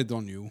betted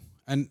on you,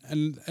 and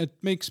it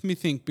makes me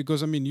think,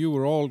 because I mean, you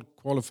were all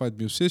qualified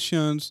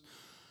musicians.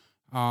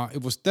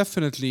 It was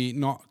definitely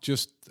not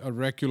just a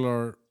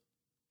regular.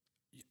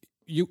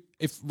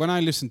 When I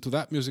listened to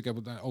that music, I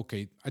would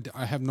okay,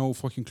 I have no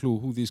fucking clue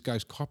who these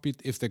guys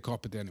copied, if they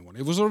copied anyone.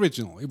 It was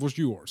original, it was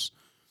yours,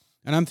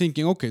 and I'm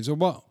thinking, okay, so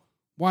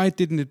why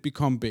didn't it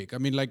become big? I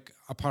mean, like,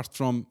 apart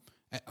from,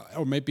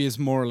 or maybe it's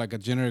more like a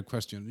generic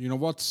question. You know,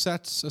 what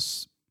sets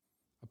us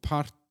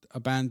apart? A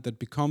band that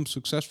becomes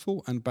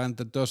successful and a band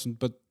that doesn't,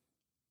 but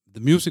the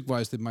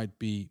music-wise, they might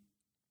be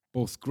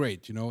both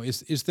great. You know,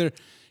 is there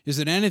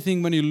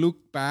anything when you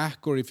look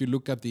back, or if you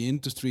look at the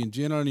industry in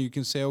general, and you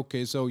can say,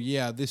 okay, so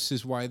yeah, this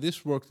is why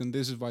this worked and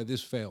this is why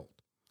this failed?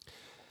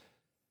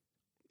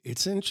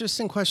 It's an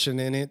interesting question,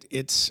 and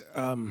it's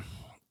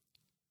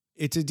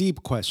a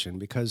deep question,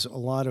 because a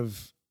lot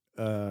of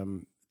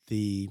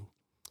the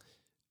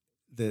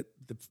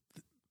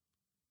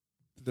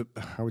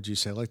how would you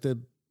say, like, the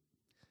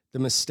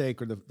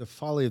mistake or the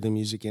folly of the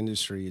music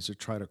industry is to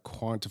try to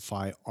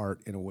quantify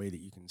art in a way that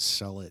you can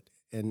sell it.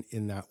 And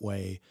in that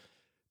way,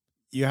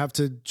 you have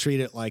to treat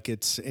it like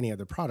it's any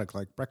other product,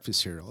 like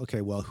breakfast cereal.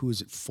 Okay, well, who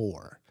is it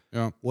for?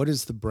 Yeah. What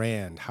is the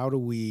brand? How do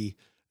we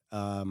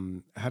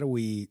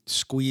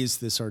squeeze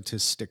this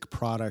artistic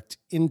product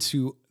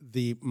into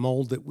the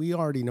mold that we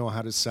already know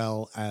how to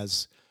sell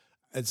as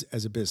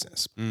a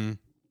business?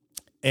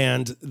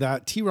 And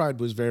that T-Ride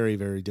was very,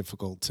 very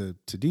difficult to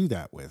do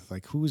that with.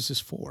 Like, who is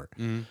this for?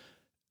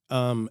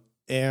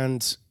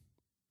 And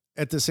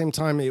at the same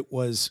time, it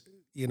was,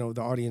 you know,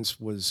 the audience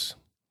was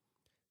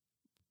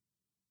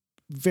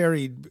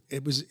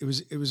it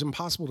was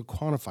impossible to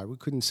quantify. We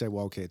couldn't say,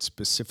 well, okay, it's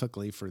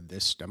specifically for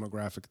this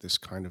demographic, this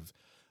kind of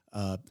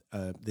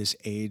this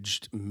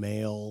aged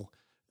male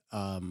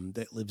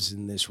that lives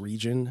in this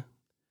region.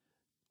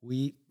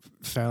 We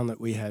found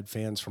that we had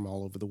fans from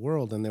all over the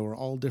world, and they were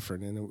all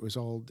different, and it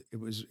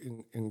was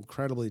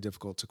incredibly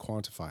difficult to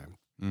quantify.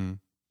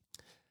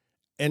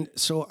 And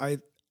so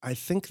I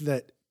think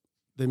that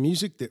the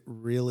music that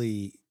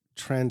really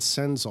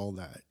transcends all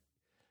that,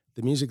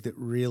 the music that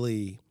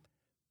really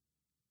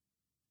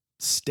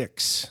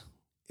sticks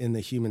in the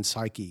human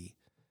psyche,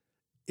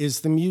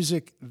 is the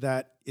music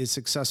that is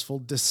successful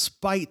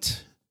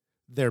despite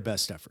their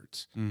best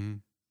efforts.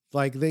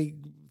 Like, they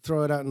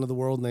throw it out into the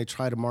world and they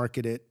try to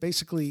market it.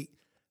 Basically,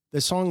 the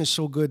song is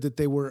so good that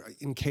they were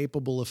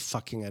incapable of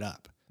fucking it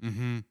up.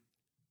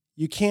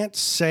 You can't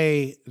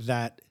say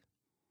that,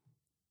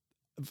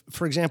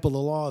 for example, the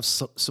law of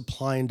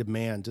supply and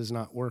demand does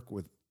not work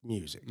with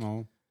music.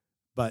 No.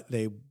 But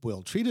they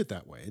will treat it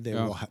that way. They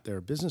will have,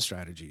 their business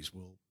strategies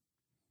will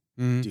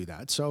do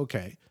that. So,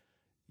 okay,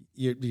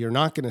 you're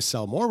not going to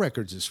sell more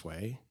records this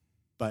way,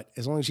 but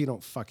as long as you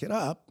don't fuck it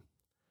up,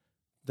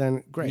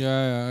 then great.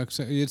 Yeah,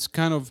 exactly. It's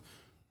kind of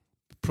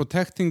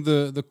protecting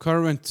the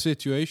current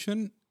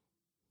situation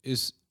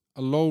is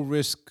a low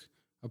risk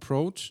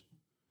approach.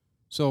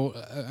 So,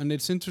 and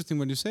it's interesting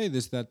when you say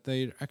this, that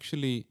they're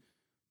actually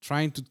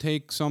trying to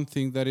take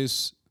something that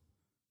is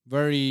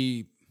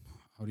very,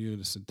 how do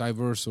you say,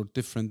 diverse or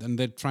different, and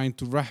they're trying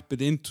to wrap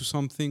it into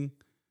something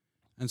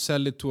and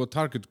sell it to a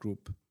target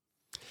group.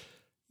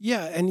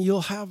 Yeah, and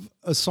you'll have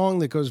a song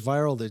that goes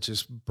viral that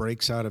just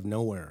breaks out of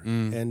nowhere,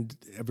 and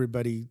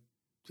everybody,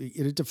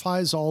 it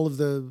defies all of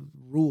the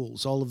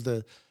rules, all of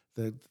the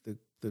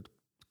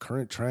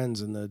current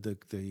trends and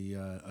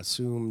the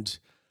assumed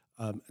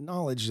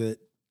knowledge that,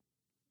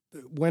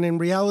 when in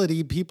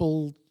reality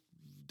people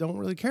don't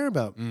really care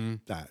about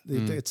that.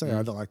 It's like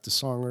either like the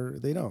song or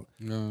they don't.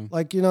 No.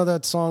 Like, you know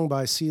that song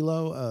by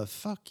CeeLo,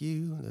 "Fuck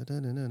You."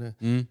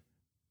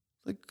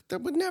 Like,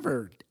 that would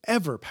never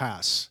ever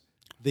pass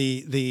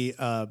the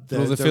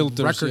filters,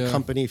 record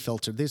company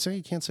filter. They say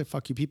you can't say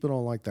 "fuck you." People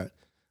don't like that.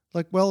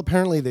 Like, well,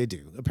 apparently they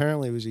do.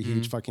 Apparently it was a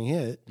huge fucking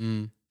hit,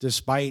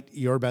 despite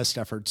your best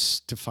efforts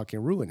to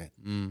fucking ruin it.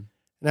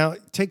 Now,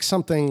 take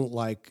something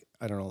like,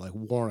 I don't know, like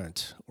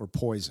Warrant or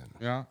Poison.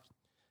 Yeah,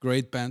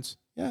 great bands.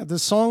 Yeah, the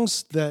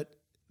songs that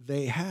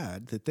they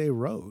had, that they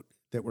wrote,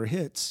 that were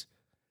hits,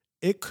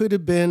 it could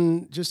have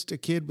been just a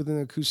kid with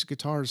an acoustic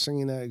guitar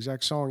singing that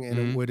exact song, and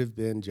it would have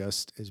been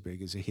just as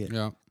big as a hit.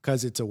 Yeah.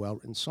 Because it's a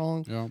well-written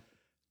song. Yeah.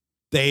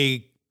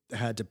 They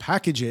had to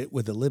package it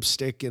with the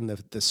lipstick and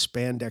the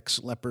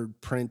spandex leopard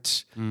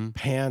print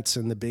pants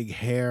and the big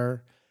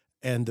hair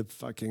and the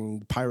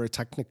fucking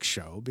pyrotechnic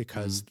show,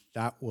 because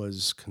that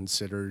was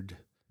considered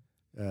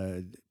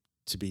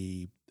to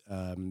be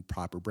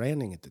proper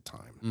branding at the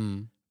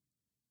time.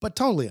 But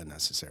totally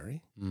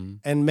unnecessary,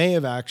 and may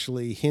have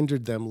actually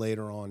hindered them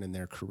later on in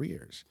their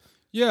careers.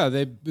 Yeah,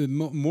 they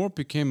more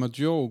became a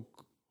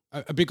joke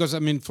because, I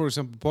mean, for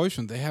example,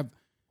 Poison, they have,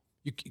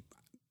 you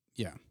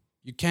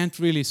can't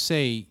really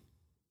say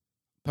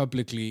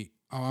publicly,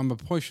 "Oh, I'm a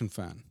Poison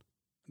fan,"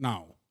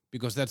 now,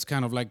 because that's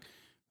kind of like,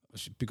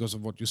 because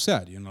of what you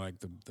said, you know, like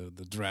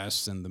the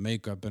dress and the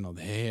makeup and all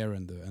the hair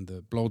and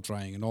the blow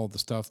drying and all the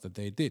stuff that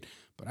they did.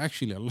 But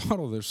actually, a lot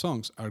of their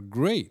songs are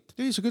great.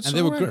 Yeah, he's a good and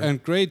songwriter. they were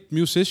and great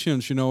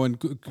musicians, you know, and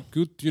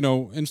good you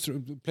know,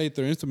 played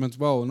their instruments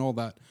well and all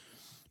that.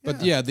 But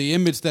the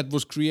image that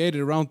was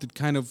created around it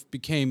kind of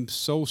became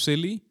so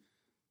silly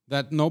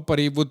that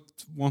nobody would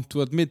want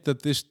to admit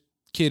that this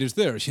kid is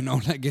theirs, you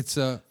know, like it's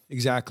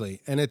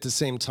Exactly. And at the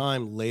same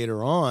time,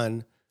 later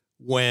on,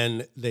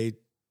 when they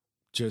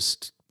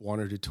just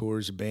wanted to tour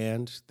as a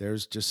band,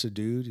 there's just a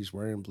dude, he's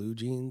wearing blue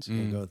jeans,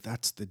 and you go,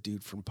 that's the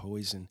dude from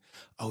Poison.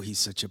 Oh, he's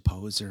such a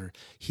poser.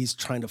 He's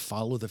trying to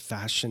follow the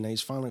fashion.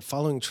 He's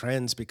following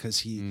trends because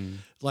he,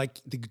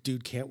 like, the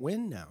dude can't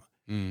win now.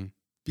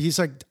 He's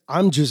like,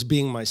 I'm just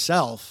being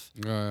myself,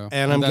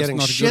 and I'm getting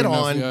shit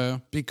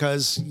on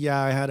because,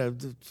 I had a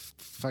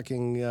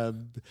fucking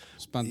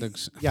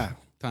spandex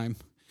time.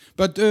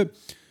 But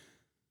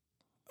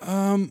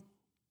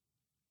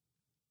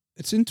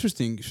it's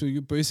interesting. So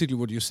you basically,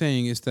 what you're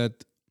saying is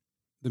that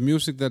the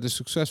music that is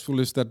successful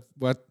is that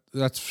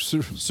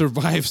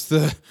survives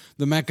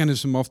the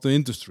mechanism of the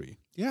industry.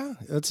 Yeah,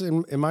 that's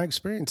in my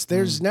experience.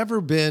 There's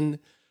never been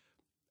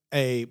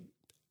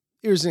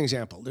here's an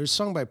example. There's a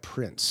song by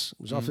Prince.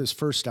 It was off his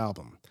first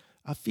album.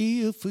 I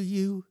feel for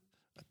you.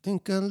 I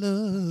think I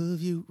love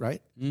you.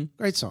 Right?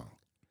 Great song.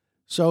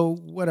 So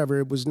whatever,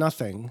 it was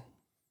nothing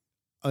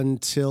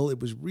until it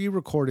was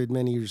re-recorded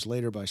many years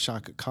later by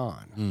Shaka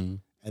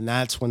Khan. And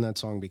that's when that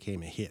song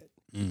became a hit.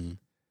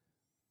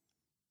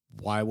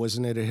 Why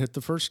wasn't it a hit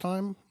the first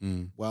time?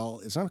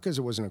 Well, it's not because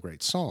it wasn't a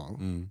great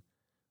song.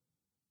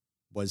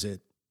 Was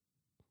it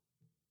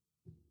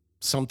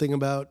something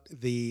about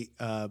the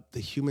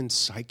human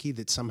psyche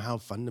that somehow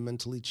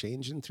fundamentally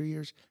changed in 3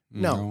 years?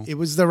 No, it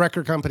was the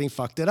record company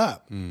fucked it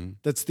up.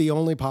 That's the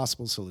only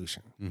possible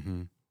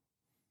solution.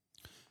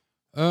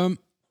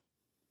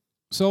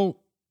 So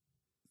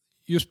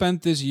you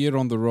spent this year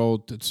on the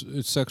road.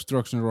 It's sex,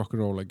 drugs, and rock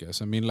and roll, I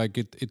guess. I mean, like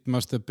it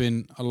must have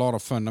been a lot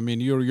of fun. I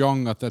mean, you're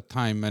young at that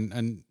time,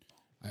 and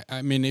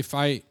I mean, if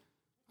I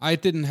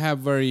didn't have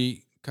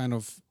very kind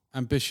of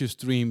ambitious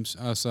dreams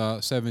as a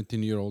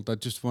 17-year-old. I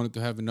just wanted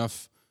to have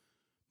enough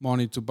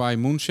money to buy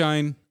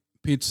moonshine,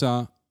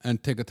 pizza,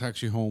 and take a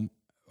taxi home,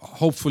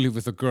 hopefully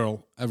with a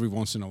girl every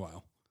once in a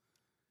while.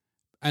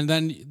 And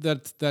then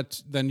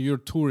then you're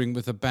touring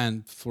with a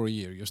band for a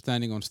year. You're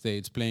standing on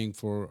stage playing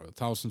for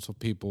thousands of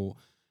people,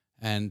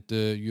 and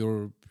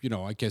you're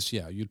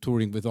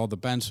touring with all the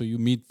bands, so you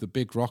meet the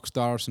big rock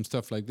stars and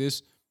stuff like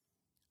this.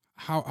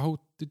 How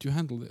did you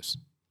handle this?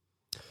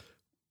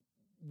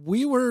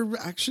 We were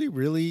actually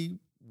really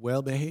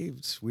well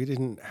behaved. We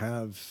didn't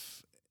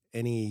have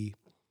any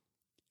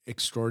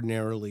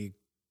extraordinarily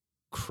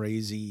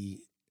crazy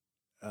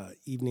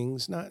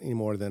evenings, not any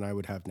more than I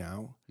would have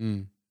now.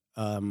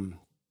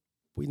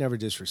 We never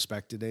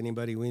disrespected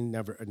anybody. We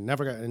never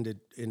got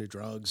into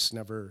drugs,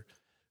 never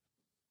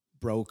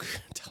broke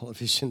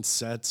television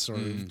sets or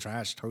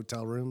trashed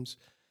hotel rooms.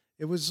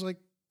 It was like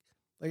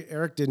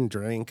Eric didn't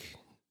drink.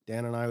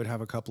 Dan and I would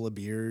have a couple of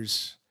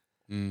beers.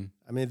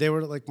 I mean, they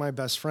were like my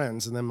best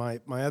friends. And then my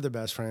other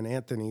best friend,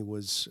 Anthony,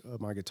 was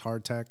my guitar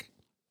tech.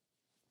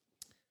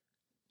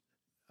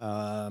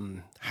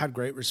 Had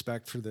great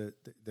respect for the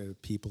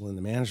people in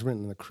the management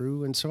and the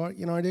crew. And so,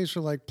 our days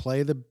were like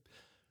play the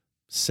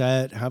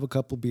set, have a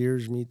couple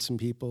beers, meet some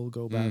people,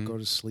 go back, go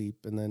to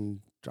sleep, and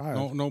then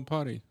drive. No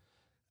party.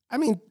 I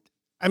mean,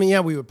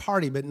 yeah, we would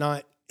party, but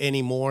not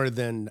any more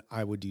than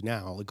I would do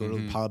now. Like go to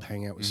the pub,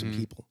 hang out with some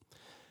people.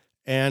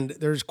 And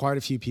there's quite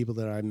a few people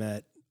that I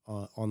met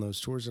on those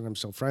tours that I'm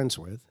still friends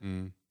with.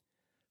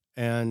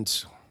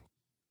 And,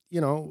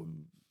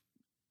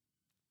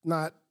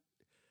 not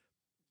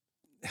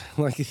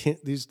like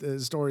these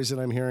stories that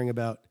I'm hearing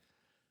about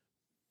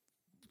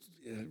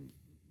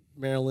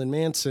Marilyn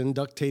Manson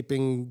duct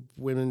taping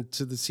women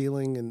to the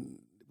ceiling, and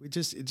it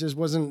just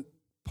wasn't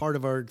part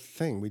of our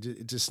thing.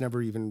 It just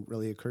never even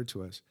really occurred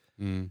to us.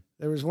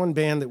 There was one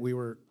band that we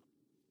were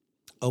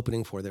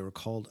opening for. They were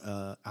called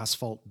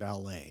Asphalt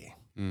Ballet.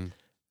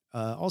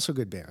 Also a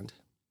good band.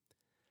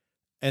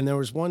 And there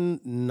was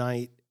one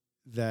night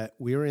that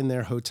we were in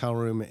their hotel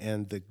room,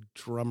 and the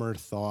drummer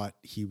thought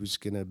he was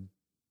going to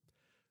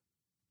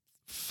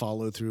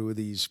follow through with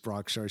these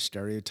rock star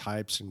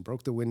stereotypes and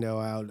broke the window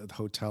out of the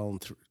hotel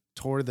and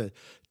tore the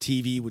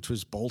TV, which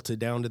was bolted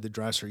down to the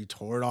dresser. He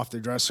tore it off the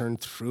dresser and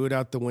threw it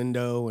out the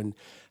window and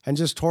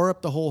just tore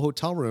up the whole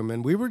hotel room.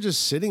 And we were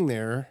just sitting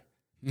there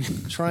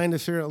trying to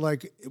figure out,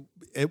 like,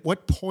 at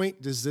what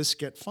point does this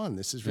get fun?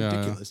 This is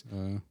ridiculous.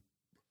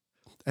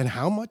 And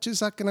how much is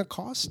that going to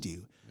cost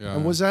you?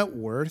 And was that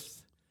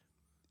worth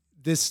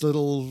this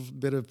little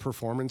bit of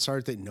performance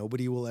art that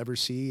nobody will ever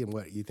see? And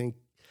what you think,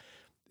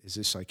 is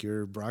this like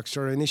your rock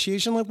star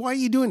initiation? Like, why are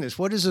you doing this?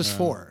 What is this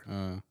for?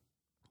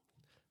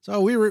 So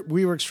we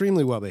were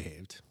extremely well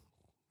behaved,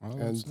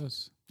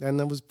 and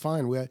that was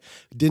fine. We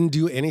didn't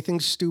do anything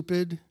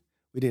stupid.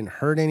 We didn't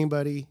hurt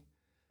anybody,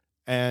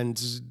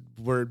 and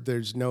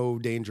there's no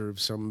danger of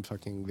some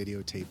fucking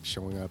videotape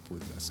showing up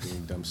with us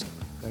doing dumb stuff.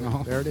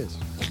 And there it is.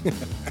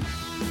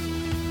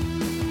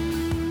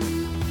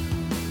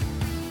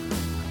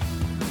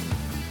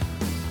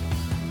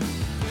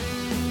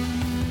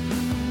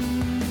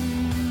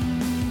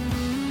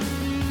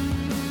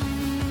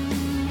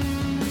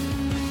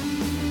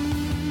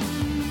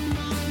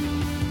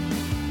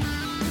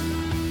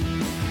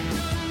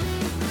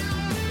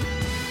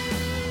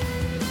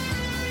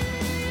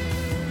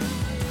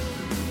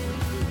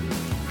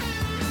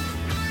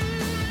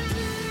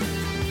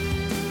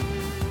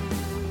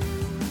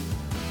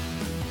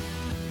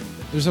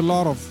 There's a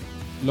lot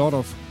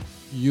of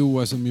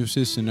you as a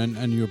musician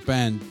and your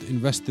band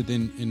invested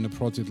in a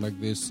project like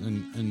this,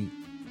 and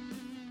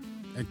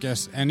I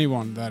guess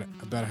anyone that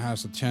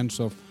has a chance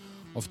of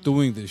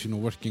doing this,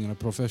 working in a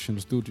professional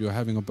studio,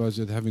 having a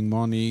budget, having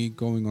money,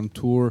 going on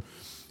tour,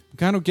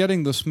 kind of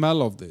getting the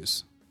smell of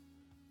this.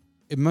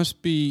 It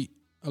must be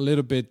a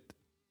little bit,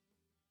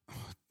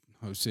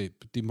 how to say,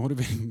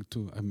 demotivating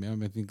to.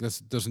 I think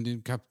that doesn't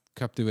even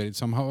captivate it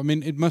somehow. I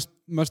mean, it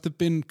must have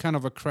been kind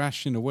of a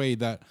crash in a way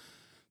that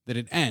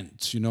it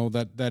ends,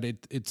 that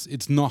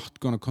it's not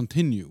going to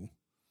continue.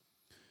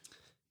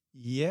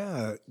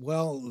 Yeah,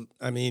 well,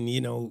 I mean,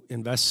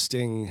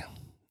 investing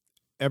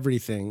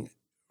everything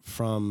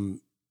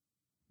from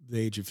the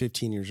age of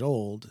 15 years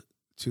old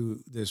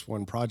to this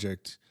one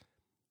project,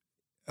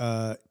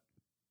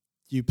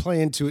 you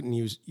play into it and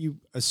you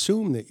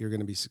assume that you're going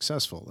to be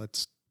successful.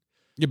 That's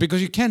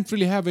because you can't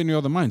really have any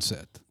other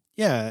mindset.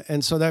 Yeah,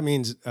 and so that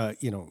means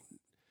no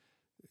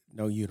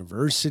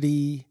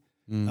university,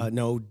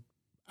 no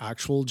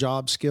actual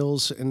job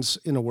skills. And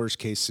in a worst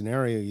case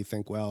scenario, you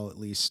think, well, at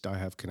least I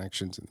have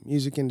connections in the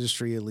music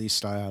industry. At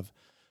least I have,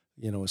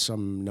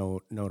 some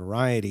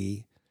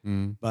notoriety.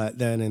 But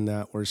then in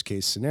that worst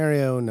case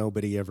scenario,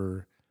 nobody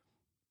ever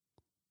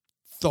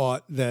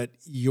thought that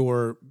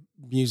your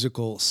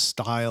musical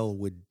style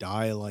would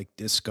die like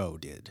disco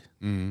did.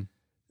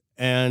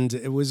 And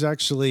it was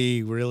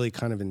actually really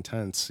kind of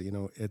intense,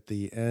 at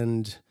the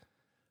end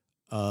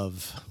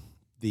of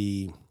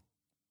the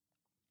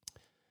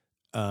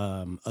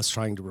us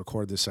trying to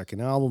record the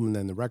second album, and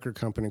then the record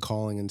company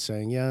calling and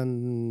saying,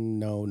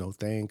 no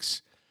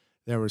thanks.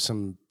 There was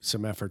some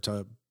effort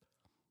to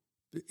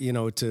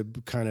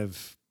kind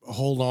of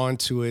hold on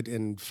to it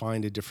and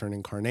find a different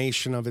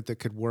incarnation of it that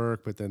could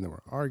work. But then there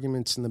were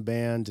arguments in the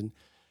band, and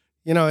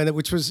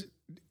which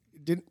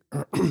didn't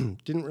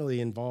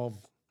really involve.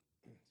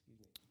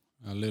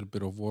 A little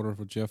bit of water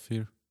for Geoff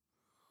here.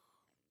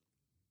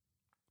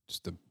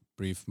 Just a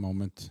brief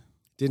moment.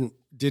 Didn't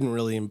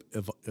really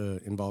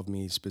involve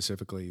me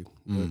specifically.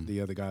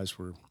 The other guys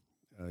were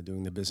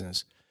doing the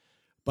business.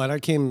 But I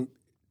came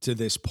to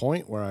this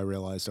point where I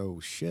realized, oh,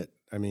 shit.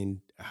 I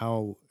mean,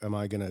 how am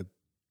I going to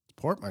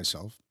support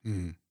myself?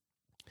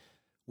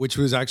 Which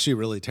was actually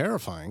really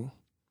terrifying.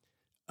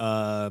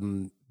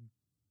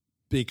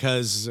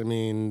 Because, I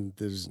mean,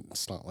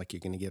 it's not like you're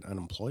going to get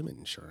unemployment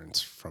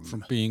insurance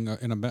from being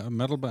in a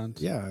metal band.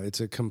 Yeah, it's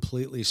a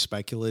completely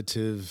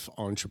speculative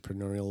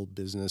entrepreneurial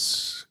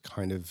business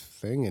kind of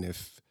thing. And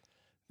if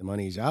the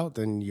money's out,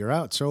 then you're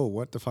out. So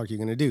what the fuck are you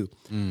going to do?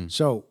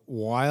 So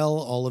while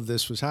all of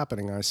this was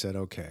happening, I said,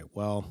 okay,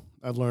 well,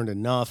 I've learned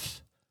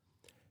enough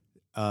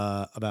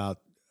about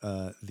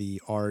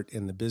the art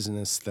and the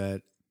business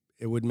that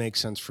it would make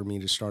sense for me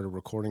to start a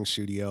recording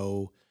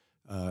studio,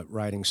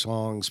 writing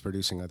songs,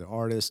 producing other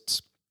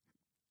artists,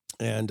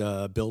 and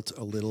built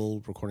a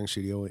little recording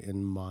studio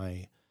in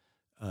my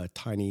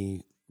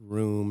tiny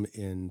room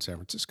in San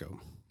Francisco.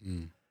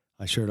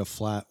 I shared a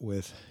flat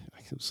with, I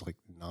think it was like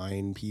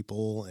 9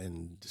 people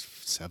and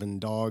 7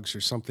 dogs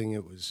or something.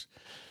 It was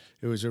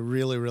a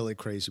really, really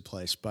crazy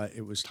place, but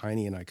it was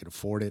tiny and I could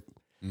afford it.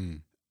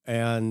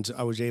 And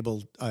I was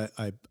able,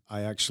 I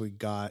actually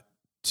got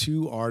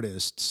 2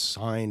 artists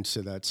signed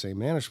to that same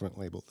management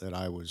label that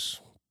I was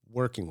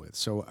working with.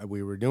 So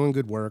we were doing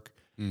good work.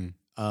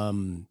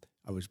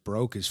 I was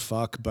broke as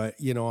fuck, but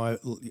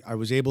I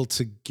was able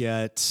to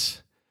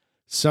get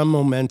some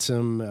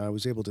momentum. I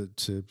was able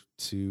to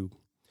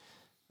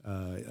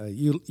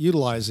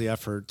utilize the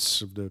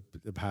efforts of the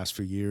past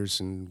few years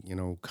and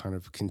kind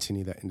of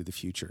continue that into the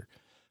future.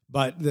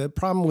 But the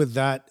problem with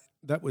that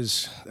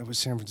was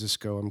San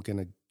Francisco. I'm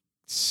gonna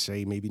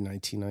say maybe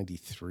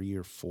 1993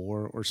 or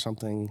 4 or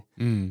something.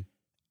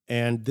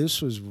 And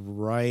this was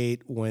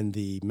right when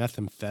the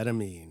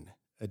methamphetamine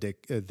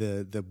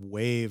the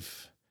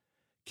wave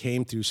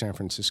came through San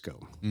Francisco,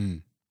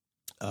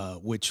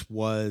 which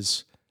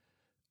was,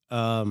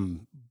 I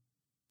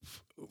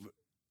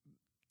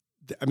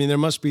mean, there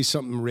must be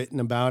something written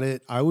about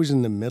it. I was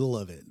in the middle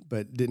of it,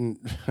 but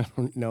I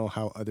don't know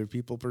how other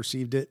people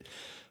perceived it.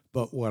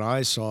 But what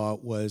I saw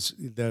was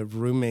the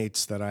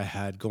roommates that I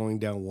had going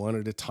down one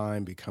at a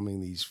time,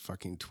 becoming these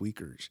fucking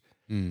tweakers.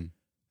 And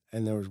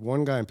there was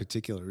one guy in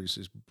particular who's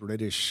this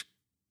British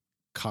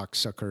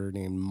cocksucker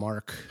named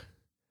Mark.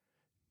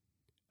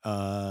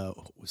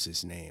 What was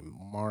his name?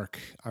 Mark.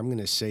 I'm going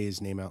to say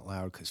his name out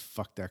loud because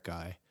fuck that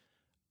guy.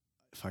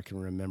 If I can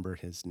remember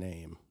his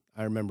name.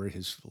 I remember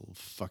his little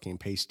fucking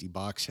pasty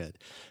box head.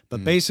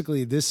 But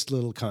basically, this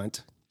little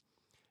cunt,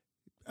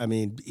 I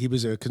mean, he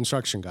was a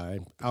construction guy,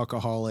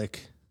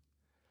 alcoholic.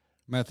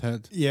 Meth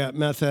head. Yeah,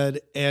 meth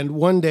head. And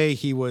one day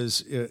he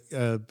was,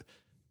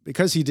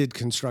 because he did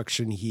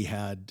construction, he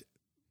had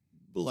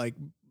like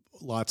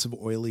lots of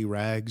oily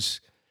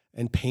rags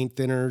and paint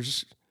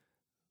thinners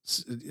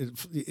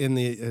in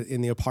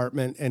the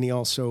apartment. And he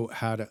also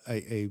had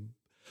a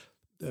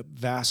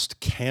vast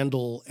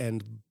candle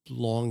and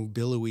long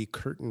billowy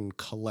curtain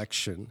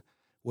collection,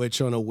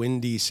 which on a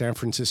windy San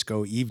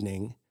Francisco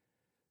evening,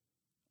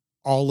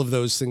 all of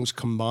those things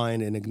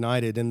combined and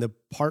ignited, and the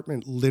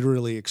apartment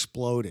literally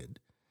exploded.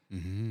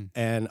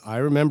 And I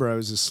remember I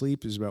was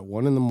asleep. It was about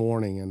 1 a.m,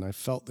 and I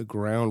felt the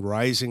ground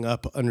rising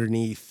up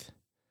underneath,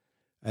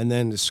 and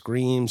then the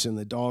screams and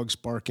the dogs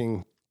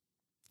barking,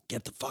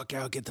 "Get the fuck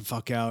out, get the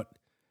fuck out."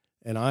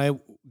 And I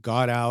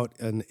got out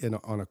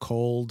on a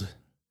cold,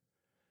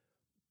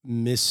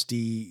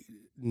 misty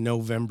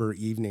November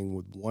evening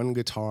with one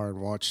guitar and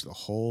watched the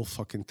whole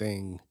fucking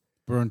thing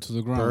burn to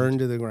the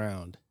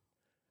ground.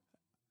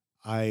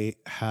 I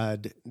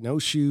had no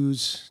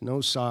shoes, no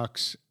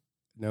socks,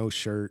 no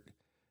shirt,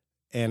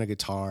 and a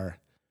guitar.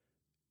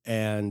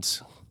 And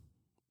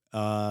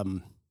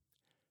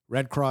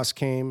Red Cross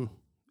came,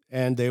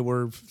 and they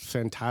were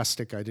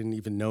fantastic. I didn't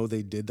even know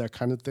they did that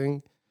kind of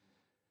thing.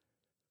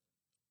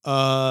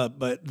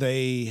 But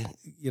they,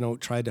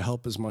 tried to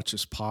help as much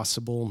as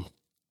possible.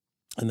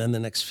 And then the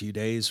next few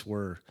days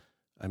were,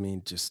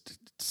 just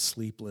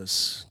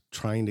sleepless,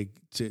 trying to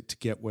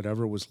get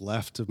whatever was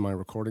left of my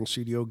recording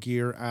studio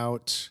gear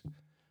out.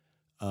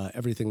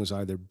 Everything was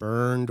either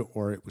burned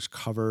or it was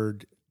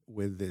covered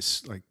with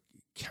this like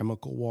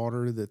chemical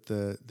water that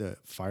the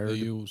fire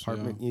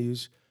department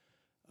used.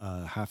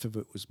 Half of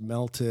it was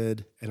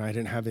melted, and I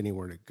didn't have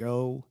anywhere to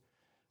go.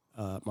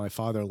 My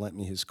father lent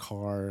me his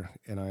car,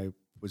 and I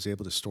was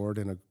able to store it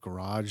in a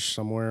garage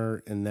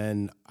somewhere, and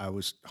then I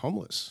was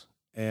homeless.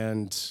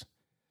 And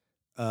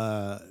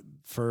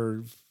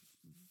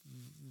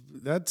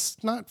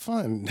that's not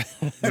fun.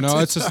 No,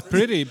 it's just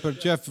pretty, but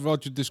Geoff,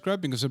 what you're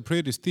describing is a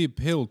pretty steep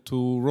hill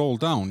to roll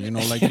down.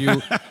 Like you're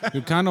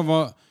kind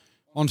of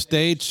on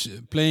stage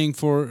playing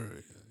for,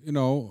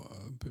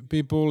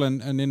 people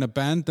and in a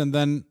band, and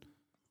then,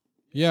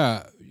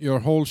 your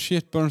whole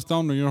shit burns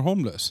down and you're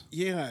homeless.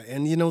 Yeah,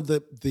 and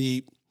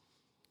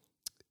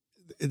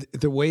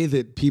the way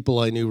that people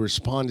I knew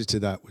responded to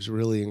that was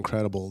really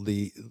incredible.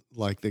 The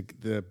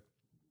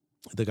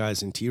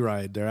guys in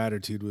T-Ride, their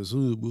attitude was,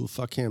 "Ooh, well,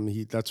 fuck him.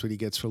 That's what he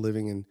gets for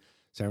living in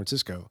San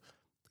Francisco,"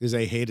 because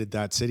they hated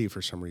that city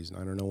for some reason.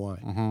 I don't know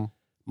why.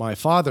 My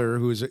father,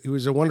 who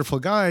was a wonderful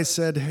guy,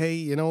 said,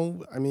 "Hey, I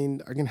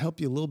can help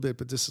you a little bit,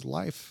 but this is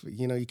life.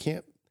 You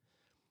can't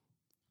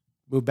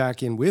move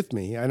back in with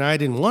me." And I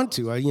didn't want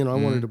to. I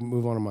wanted to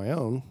move on my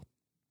own.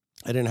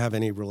 I didn't have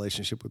any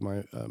relationship with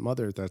my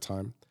mother at that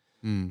time.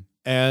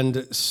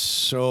 And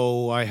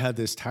so I had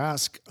this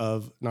task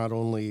of not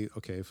only,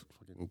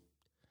 fucking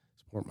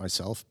support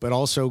myself, but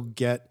also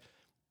get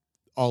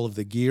all of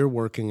the gear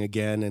working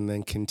again, and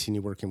then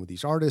continue working with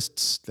these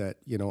artists that,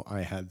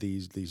 I had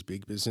these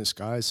big business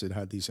guys that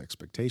had these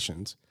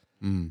expectations.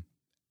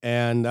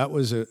 And that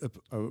was a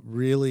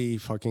really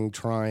fucking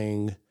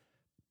trying,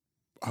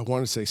 I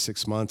want to say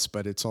 6 months,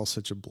 but it's all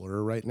such a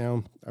blur right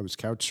now. I was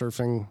couch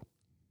surfing.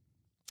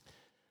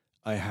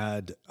 I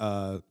had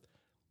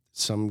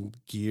some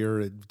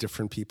gear at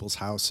different people's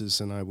houses,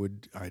 and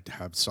I'd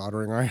have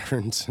soldering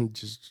irons and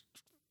just,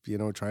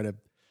 try to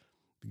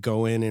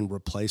go in and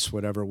replace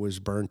whatever was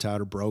burnt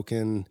out or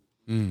broken.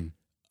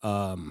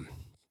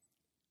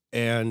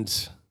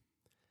 And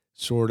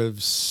sort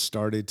of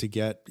started to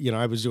get,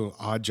 I was doing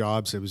odd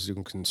jobs. I was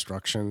doing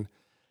construction.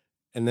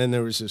 And then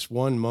there was this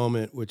one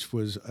moment, which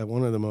was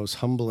one of the most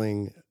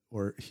humbling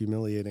or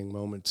humiliating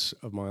moments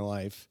of my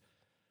life,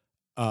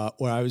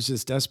 where I was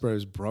just desperate. I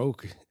was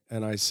broke.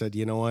 And I said,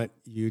 "You know what?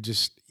 You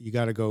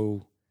got to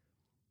go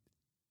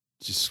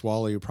just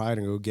swallow your pride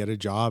and go get a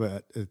job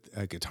at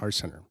a Guitar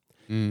Center."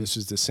 This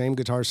is the same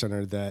Guitar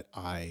Center that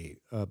I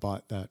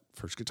bought that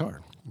first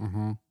guitar.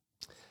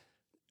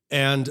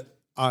 And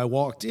I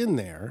walked in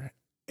there,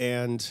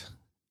 and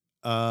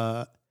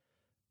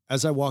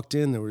as I walked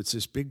in, there was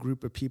this big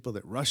group of people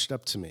that rushed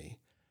up to me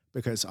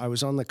because I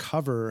was on the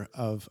cover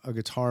of a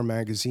guitar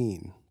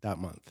magazine that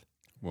month.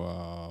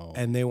 Wow.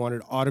 And they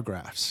wanted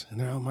autographs. And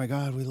they're, oh my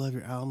God, we love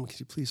your album. Could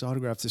you please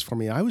autograph this for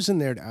me? I was in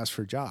there to ask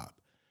for a job.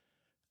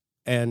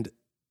 And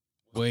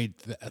wait,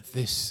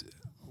 this,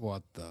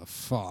 what the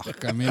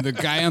fuck? I mean, the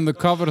guy on the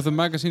cover of the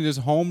magazine is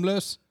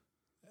homeless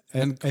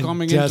and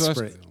coming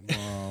desperate. into us.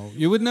 Wow.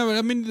 You would never,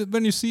 I mean,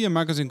 when you see a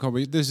magazine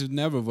cover, this is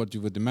never what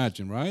you would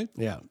imagine, right?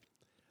 Yeah.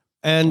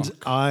 And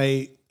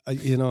I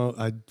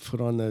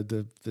put on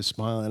the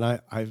smile, and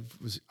I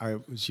was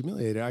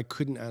humiliated. I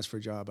couldn't ask for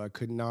a job. I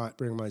could not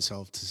bring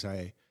myself to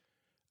say.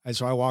 And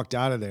so I walked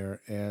out of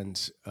there,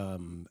 and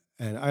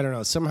I don't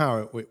know,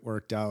 somehow it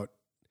worked out.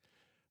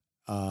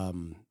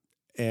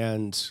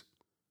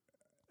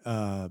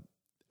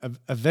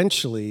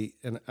 Eventually,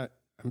 and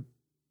I'm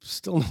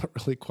still not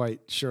really quite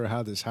sure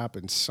how this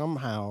happened.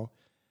 Somehow,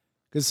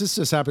 because this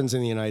just happens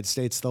in the United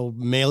States, they'll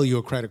mail you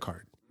a credit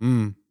card.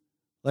 Mm.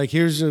 Like,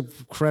 here's a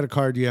credit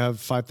card, you have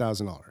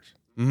 $5,000.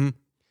 Mm-hmm.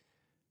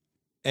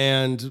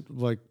 And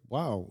like,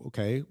 wow,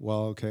 okay,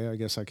 I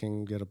guess I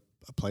can get a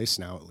place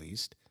now at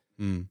least.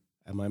 Mm.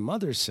 And my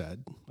mother is a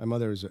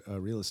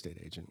real estate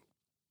agent.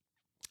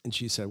 And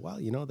she said, well,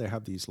 they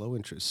have these low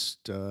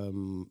interest,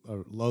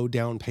 low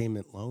down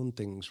payment loan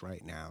things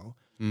right now.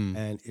 Mm.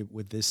 And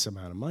with this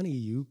amount of money,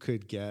 you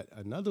could get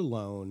another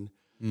loan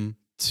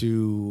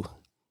to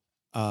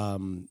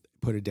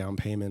put a down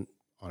payment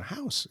on a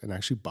house and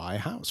actually buy a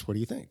house. What do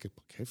you think?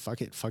 Okay,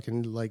 fuck it.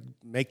 Fucking like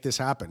make this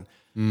happen.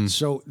 Mm.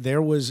 So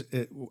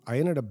I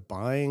ended up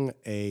buying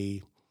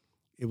it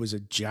was a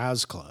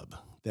jazz club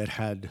that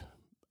had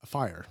a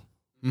fire.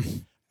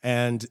 Mm.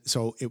 And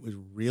so it was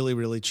really,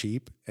 really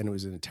cheap, and it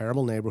was in a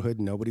terrible neighborhood.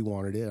 Nobody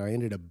wanted it. I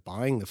ended up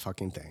buying the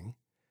fucking thing.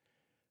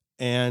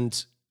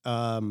 And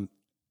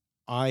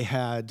I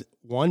had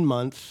 1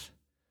 month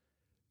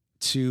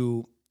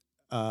to,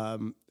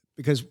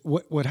 because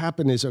what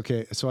happened is,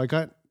 okay, so I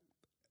got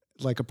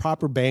like a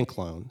proper bank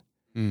loan,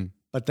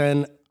 but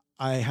then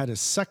I had a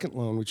second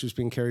loan, which was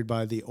being carried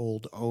by the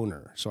old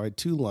owner. So I had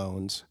 2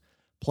 loans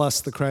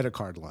plus the credit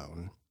card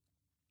loan.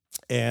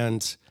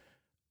 And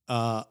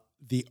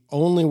the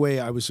only way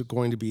I was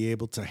going to be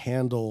able to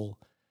handle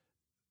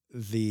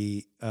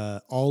the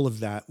all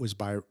of that was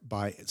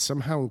by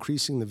somehow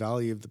increasing the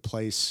value of the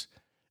place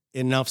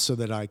enough so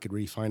that I could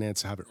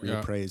refinance, have it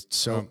reappraised.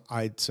 So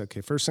I said,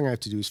 okay, first thing I have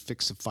to do is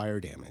fix the fire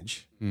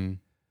damage. Mm.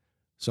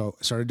 So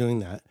I started doing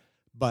that.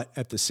 But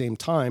at the same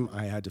time,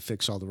 I had to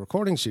fix all the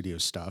recording studio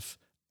stuff.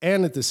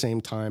 And at the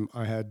same time,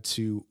 I had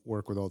to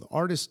work with all the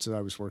artists that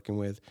I was working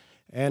with.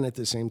 And at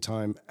the same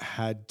time,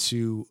 had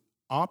to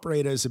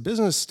operate as a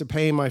business to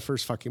pay my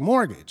first fucking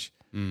mortgage.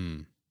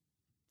 Mm.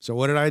 So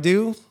what did I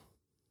do?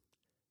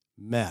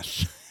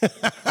 Meth.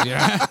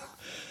 Yeah.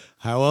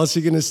 How else are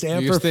you going to stay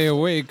up? You stay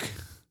awake.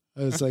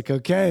 I was like,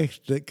 okay,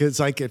 because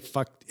like it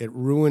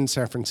ruined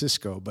San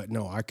Francisco, but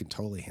no, I can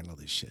totally handle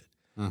this shit.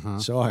 Uh-huh.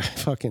 So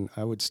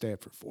I would stay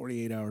up for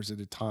 48 hours at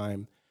a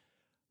time,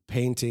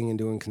 painting and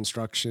doing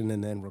construction,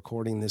 and then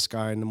recording this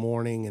guy in the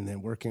morning, and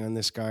then working on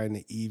this guy in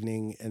the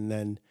evening, and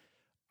then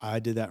I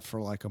did that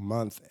for like a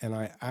month, and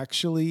I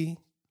actually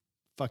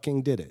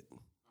fucking did it.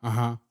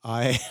 Uh-huh.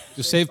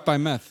 You're saved by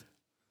meth.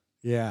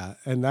 Yeah,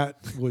 and it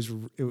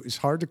was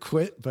hard to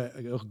quit, but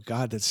oh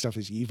God, that stuff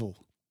is evil.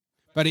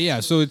 But yeah,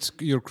 so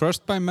you're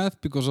crushed by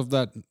meth because of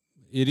that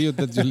idiot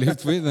that you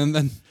lived with, and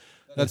then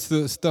that's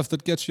the stuff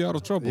that gets you out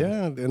of trouble.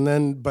 Yeah, and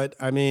then, but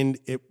I mean,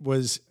 it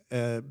was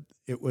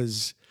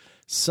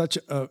such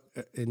a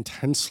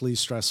intensely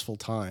stressful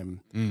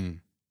time. Mm.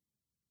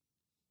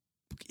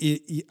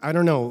 I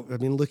don't know. I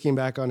mean, looking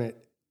back on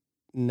it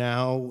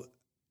now,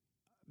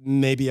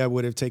 maybe I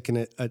would have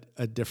taken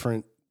a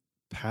different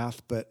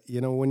path. But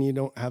when you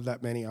don't have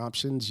that many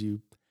options,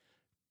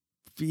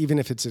 even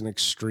if it's an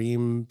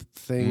extreme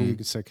thing, you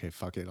can say, "Okay,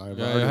 fuck it. I've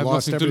already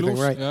lost everything."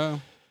 Right? Yeah.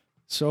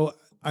 So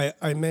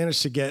I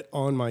managed to get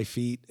on my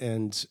feet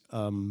and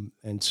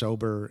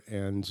sober,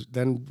 and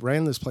then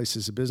ran this place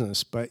as a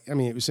business. But I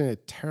mean, it was in a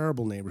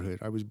terrible neighborhood.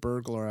 I was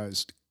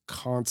burglarized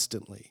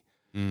constantly.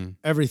 Mm.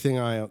 Everything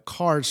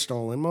cars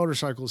stolen,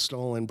 motorcycles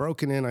stolen,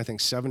 broken in, I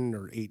think 7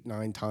 or 8,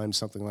 9 times,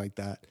 something like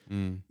that.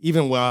 Mm.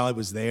 Even while I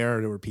was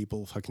there were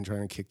people fucking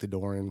trying to kick the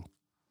door in,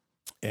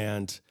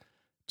 and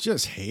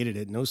just hated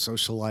it. No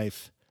social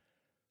life.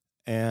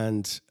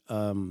 And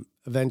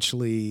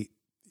eventually,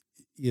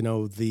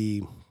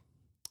 the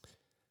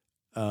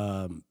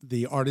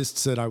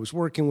artists that I was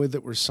working with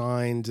that were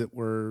signed,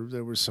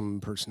 there were some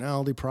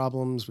personality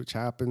problems, which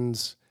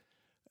happens.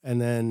 And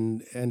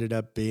then ended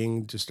up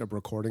being just a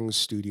recording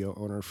studio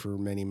owner for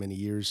many, many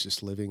years,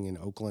 just living in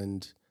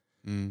Oakland,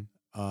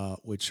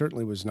 which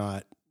certainly was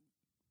not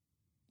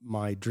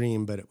my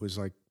dream, but it was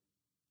like,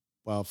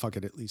 well, fuck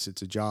it, at least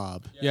it's a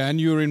job. Yeah, and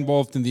you're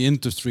involved in the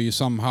industry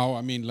somehow.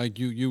 I mean, like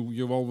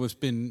you've always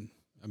been,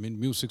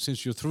 music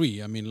since you're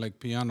 3. I mean, like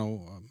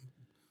piano,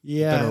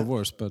 better or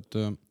worse, but...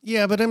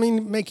 Yeah, but I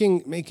mean,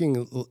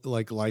 making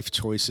like life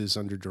choices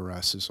under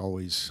duress is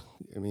always,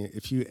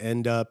 if you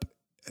end up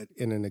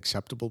in an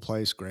acceptable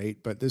place,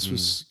 great. But this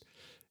was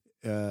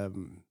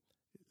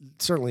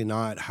certainly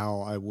not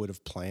how I would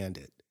have planned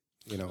it.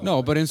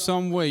 No, but in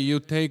some way you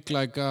take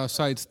like a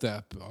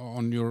sidestep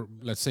on your,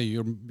 let's say,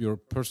 your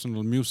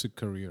personal music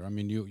career. I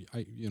mean,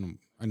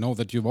 I know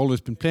that you've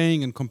always been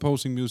playing and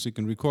composing music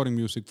and recording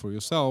music for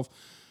yourself,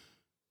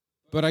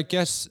 but I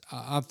guess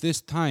at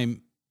this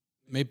time,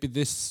 maybe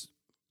this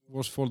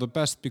was for the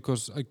best,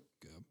 because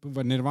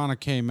when Nirvana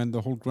came and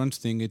the whole grunge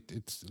thing,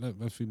 it's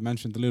as we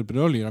mentioned a little bit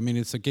earlier. I mean,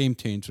 it's a game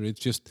changer. It's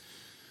just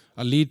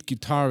a lead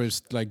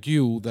guitarist like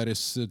you that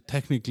is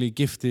technically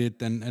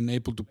gifted and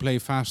able to play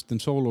fast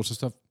and solos and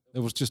stuff.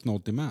 There was just no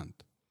demand.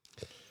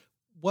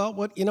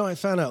 Well, I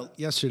found out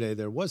yesterday,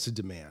 there was a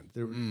demand.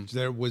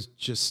 There was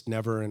just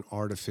never an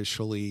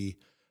artificially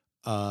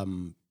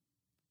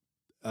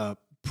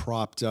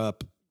propped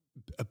up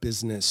a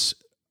business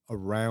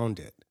around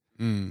it.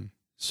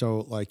 So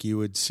like you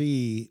would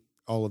see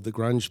all of the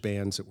grunge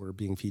bands that were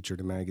being featured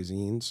in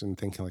magazines and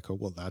thinking like, oh,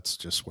 well, that's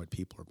just what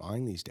people are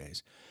buying these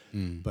days.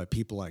 But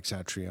people like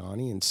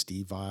Satriani and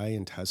Steve Vai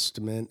and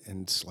Testament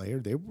and Slayer,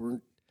 they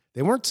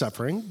weren't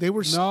suffering. They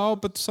were no,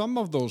 but some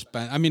of those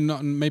bands. I mean,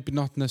 maybe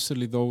not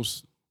necessarily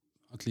those,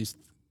 at least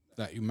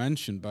that you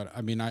mentioned. But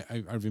I mean, I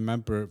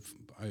remember.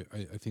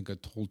 I think I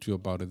told you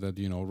about it, that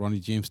Ronnie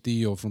James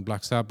Dio from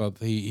Black Sabbath.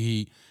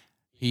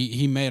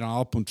 He made an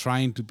album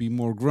trying to be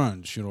more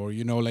grunge.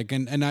 Like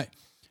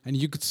and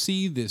you could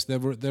see this. There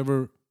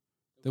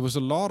was a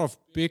lot of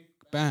big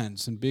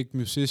bands and big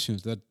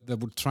musicians that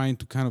were trying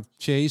to kind of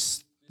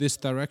chase this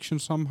direction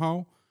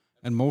somehow,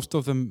 and most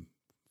of them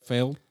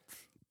failed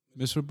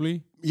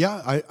miserably.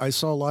 Yeah, I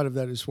saw a lot of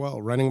that as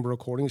well. Running a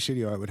recording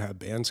studio, I would have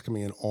bands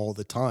coming in all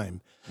the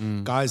time.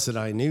 Guys that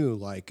I knew,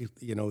 like,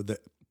 the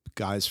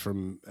guys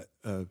from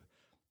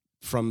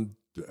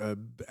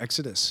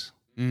Exodus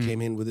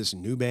came in with this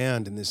new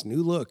band and this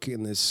new look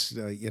and this,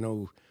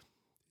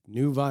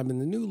 new vibe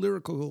and the new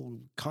lyrical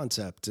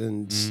concept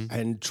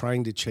and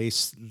trying to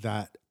chase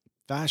that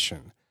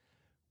fashion,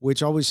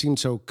 which always seemed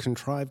so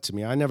contrived to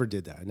me. I never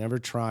did that. I never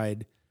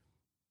tried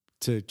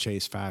to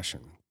chase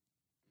fashion.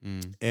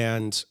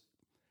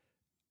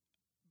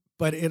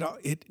 But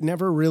it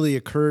never really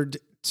occurred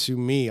to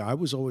me. I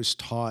was always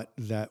taught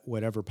that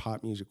whatever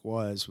pop music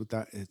was, with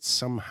that, it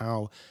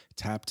somehow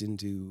tapped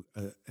into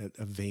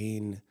a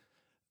vein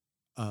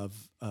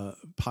of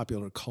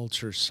popular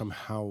culture,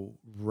 somehow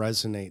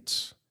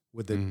resonates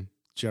with the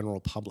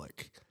general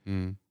public.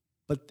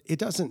 But it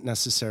doesn't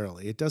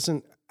necessarily. It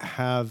doesn't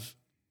have,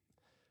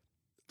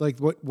 like,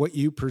 what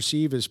you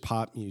perceive as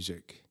pop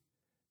music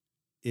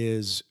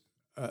is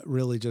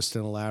really just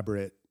an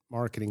elaborate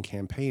marketing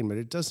campaign, but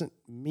it doesn't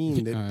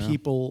mean that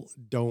people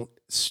don't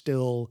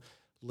still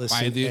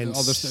listen and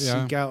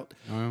seek out.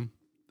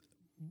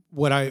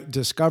 What I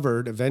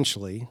discovered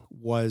eventually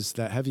was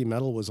that heavy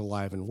metal was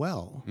alive and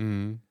well,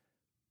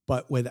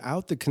 but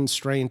without the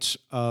constraints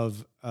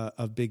of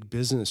big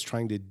business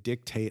trying to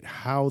dictate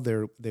how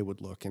they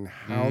would look and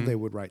how they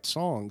would write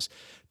songs,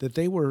 that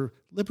they were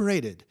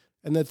liberated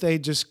and that they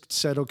just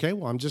said, okay,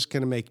 well, I'm just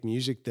going to make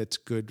music that's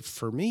good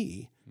for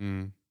me.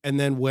 And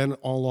then went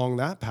along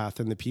that path,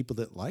 and the people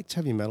that liked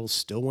heavy metal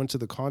still went to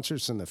the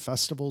concerts, and the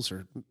festivals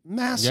are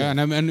massive. Yeah,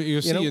 and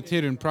you see it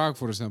here in Prague,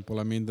 for example.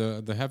 I mean,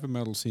 the heavy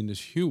metal scene is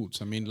huge.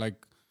 I mean,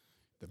 like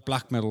the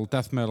black metal,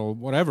 death metal,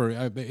 whatever,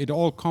 it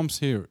all comes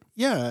here.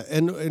 Yeah,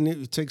 and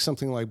it takes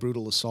something like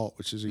Brutal Assault,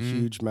 which is a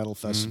huge metal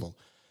festival.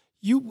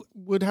 You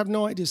would have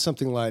no idea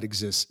something like that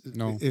exists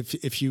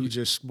if you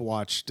just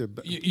watched.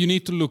 You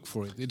need to look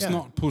for it. It's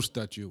not pushed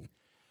at you.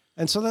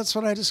 And so that's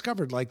what I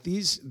discovered. Like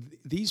these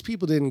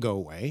people didn't go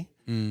away.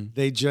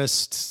 They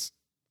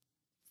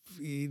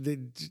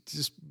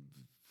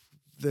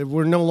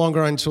were no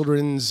longer on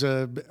children's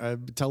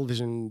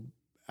television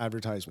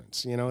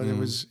advertisements.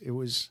 It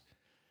was.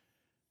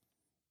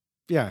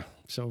 Yeah.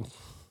 So.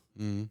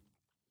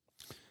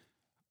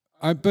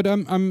 But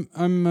I'm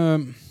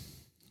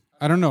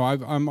I don't know.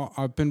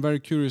 I've been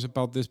very curious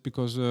about this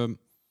because.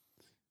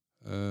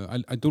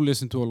 I do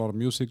listen to a lot of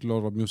music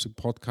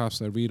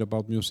podcasts. I read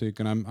about music,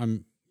 and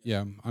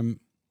I've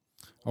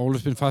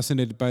always been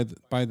fascinated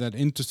by that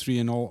industry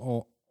and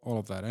all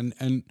of that.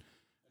 And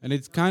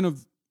it's kind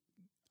of,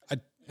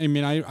 I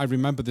mean, I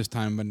remember this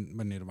time when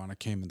Nirvana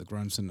came and the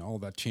grunge and all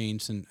that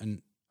changed,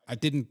 and I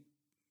didn't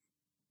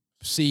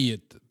see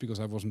it because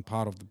I wasn't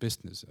part of the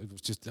business. It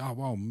was just, oh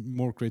wow,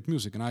 more great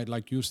music. And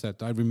like you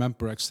said, I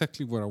remember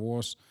exactly where I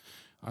was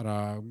at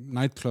a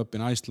nightclub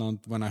in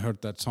Iceland when I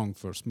heard that song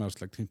first, Smells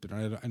Like Teen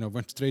Spirit. And I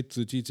went straight to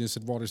the DJ and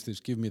said, what is this?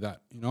 Give me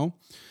that, But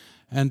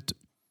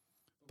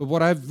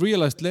what I've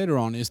realized later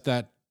on is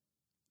that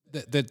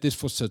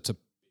this was such a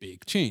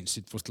big change.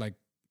 It was like,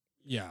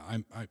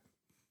 I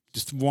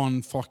just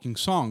one fucking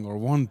song or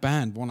one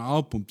band, one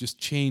album just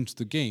changed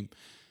the game.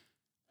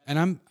 And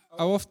I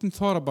often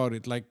thought about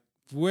it, like,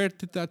 where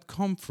did that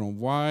come from?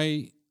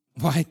 Why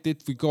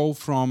did we go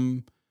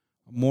from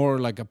more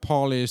like a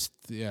polished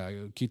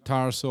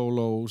guitar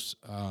solos,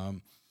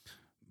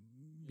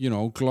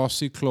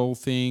 glossy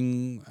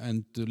clothing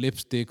and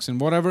lipsticks and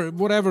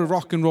whatever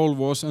rock and roll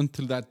was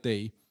until that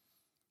day,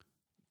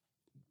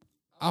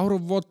 out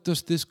of what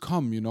does this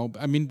come, you know?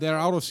 I mean, they're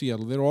out of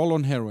Seattle. They're all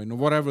on heroin or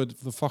whatever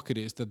the fuck it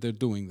is that they're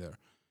doing there.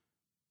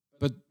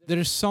 But there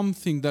is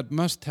something that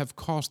must have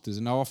caused this.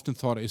 And I often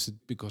thought, is it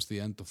because the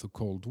end of the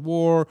Cold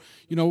War?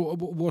 You know,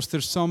 was there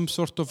some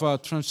sort of a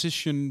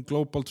transition,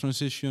 global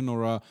transition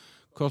or a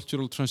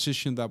cultural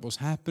transition that was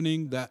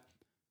happening that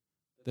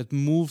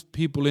moved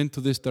people into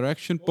this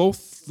direction?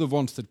 Both the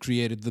ones that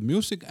created the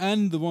music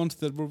and the ones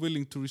that were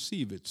willing to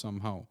receive it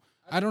somehow.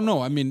 I don't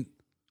know. I mean,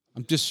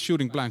 I'm just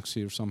shooting blanks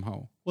here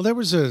somehow. Well, there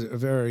was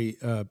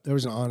there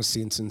was an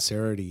honesty and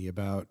sincerity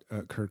about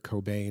Kurt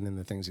Cobain and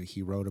the things that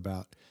he wrote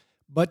about.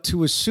 But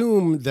to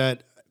assume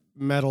that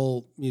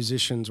metal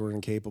musicians were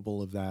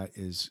incapable of that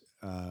is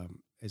a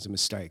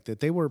mistake. That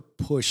they were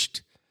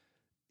pushed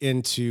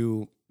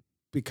into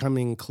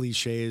becoming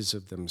cliches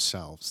of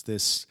themselves.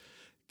 This,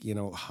 you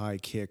know, high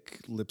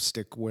kick,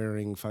 lipstick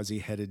wearing, fuzzy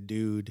headed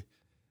dude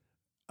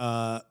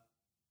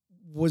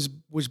was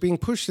being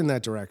pushed in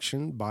that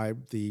direction by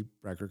the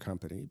record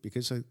company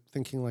because they're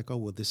thinking like, oh,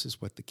 well, this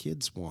is what the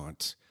kids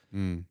want.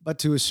 But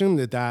to assume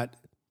that that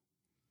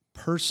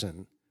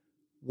person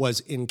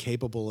was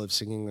incapable of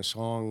singing a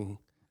song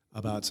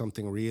about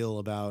something real,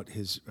 about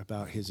his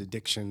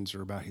addictions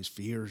or about his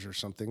fears or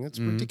something, that's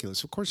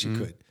ridiculous. Of course he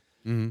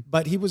could.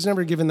 But he was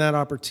never given that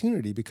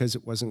opportunity because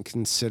it wasn't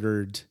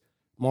considered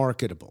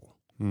marketable.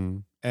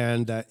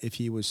 And if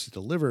he was to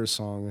deliver a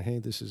song, hey,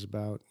 this is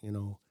about, you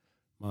know,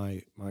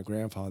 my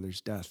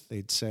grandfather's death,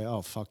 they'd say,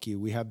 oh, fuck you.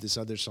 We have this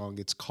other song.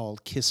 It's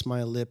called Kiss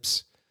My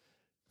Lips.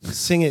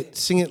 Sing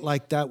it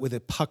like that with a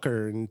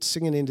pucker and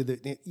sing it into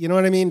the, you know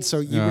what I mean? So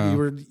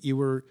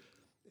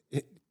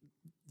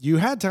you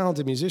had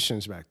talented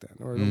musicians back then,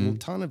 or a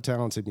ton of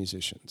talented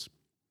musicians.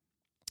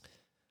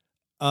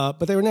 But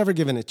they were never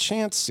given a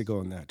chance to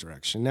go in that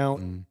direction. Now,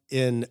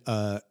 in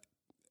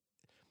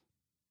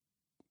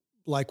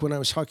like when I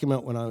was talking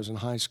about when I was in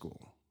high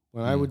school,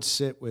 when I would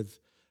sit with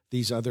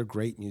these other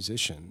great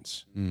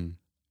musicians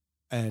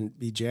and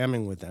be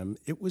jamming with them,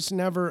 it was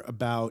never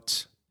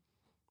about,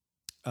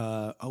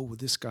 oh,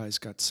 this guy's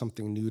got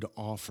something new to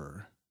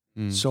offer,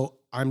 so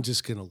I'm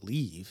just going to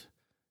leave.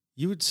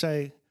 You would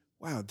say,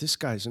 wow, this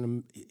guy's,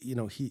 you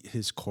know,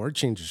 his chord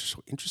changes are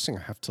so interesting.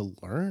 I have to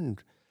learn.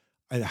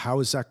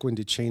 How is that going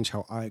to change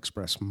how I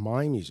express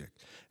my music?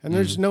 And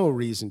there's no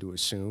reason to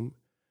assume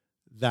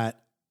that,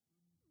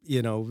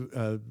 you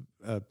know,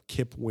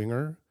 Kip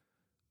Winger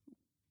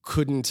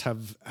couldn't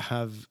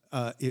have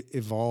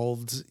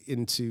evolved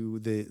into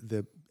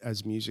the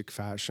as music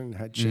fashion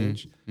had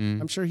changed.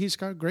 I'm sure he's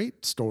got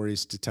great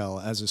stories to tell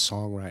as a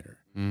songwriter.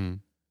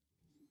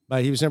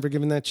 But he was never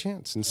given that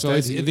chance. Instead, so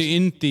it's the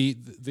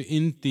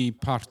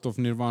indie part of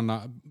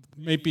Nirvana,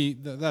 maybe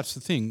that's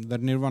the thing,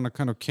 that Nirvana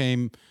kind of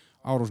came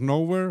out of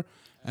nowhere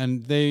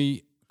and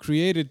they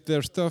created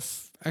their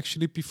stuff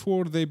actually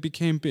before they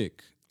became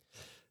big.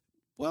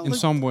 Well, in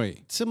some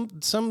way,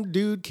 some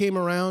dude came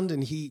around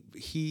and he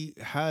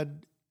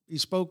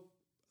spoke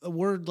a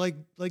word like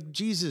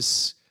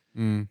Jesus.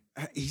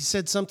 He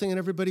said something and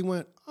everybody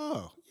went,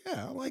 "Oh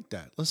yeah, I like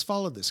that. Let's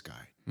follow this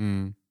guy."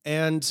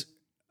 And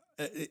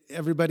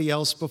everybody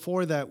else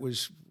before that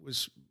was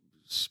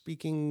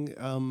speaking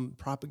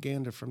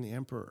propaganda from the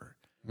emperor.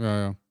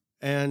 Yeah.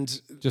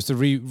 And just a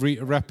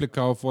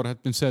replica of what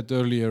had been said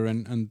earlier,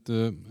 and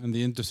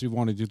the industry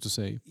wanted you to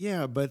say.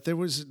 Yeah, but there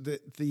was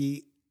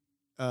the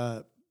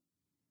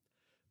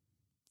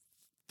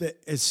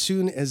as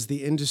soon as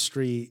the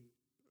industry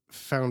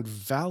found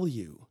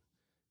value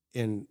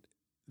in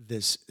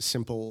this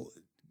simple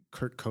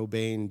Kurt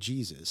Cobain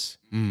Jesus,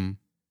 then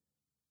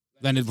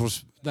it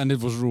was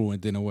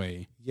ruined in a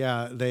way.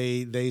 Yeah,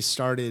 they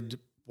started.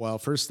 Well,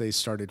 first they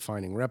started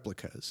finding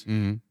replicas,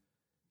 and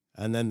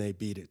then they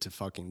beat it to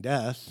fucking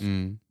death.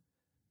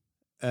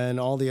 And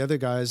all the other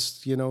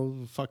guys, you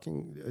know,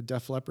 fucking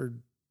Def Leppard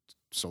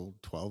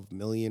sold 12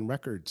 million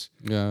records.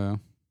 Yeah.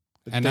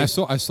 And I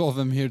saw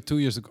them here 2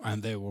 years ago,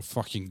 and they were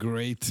fucking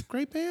great.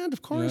 Great band,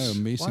 of course. Yeah,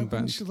 amazing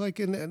band.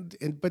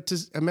 But to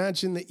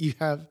imagine that you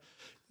have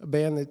a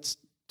band that's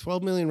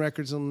 12 million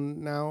records,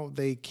 and now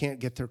they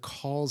can't get their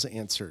calls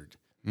answered.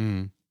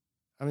 I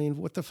mean,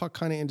 what the fuck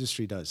kind of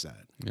industry does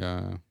that?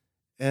 Yeah.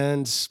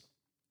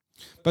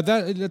 But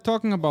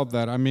talking about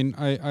that, I mean,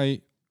 I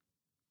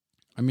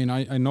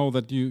know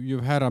that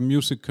you've had a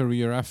music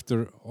career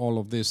after all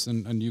of this,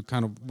 and you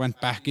kind of went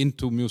back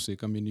into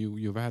music. I mean,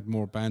 you've had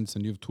more bands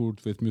and you've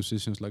toured with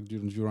musicians like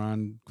Duran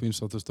Duran,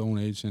 Queens of the Stone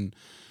Age, and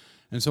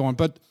so on.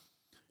 But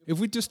if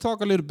we just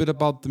talk a little bit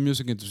about the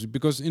music industry,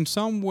 because in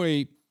some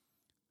way,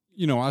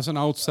 you know, as an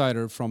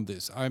outsider from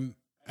this, and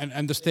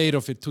the state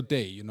of it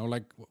today, you know,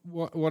 like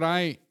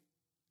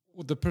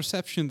the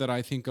perception that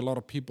I think a lot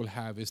of people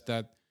have is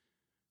that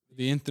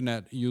the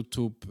internet,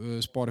 YouTube,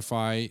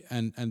 Spotify,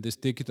 and this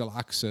digital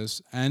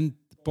access, and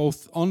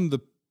both on the,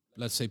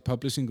 let's say,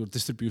 publishing or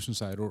distribution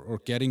side, or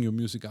getting your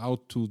music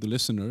out to the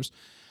listeners,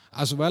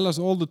 as well as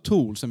all the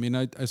tools. I mean,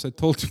 as I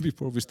told you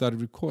before we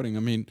started recording, I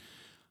mean,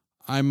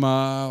 I'm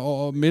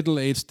a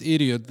middle-aged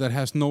idiot that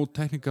has no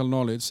technical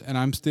knowledge, and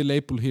I'm still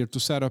able here to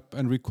set up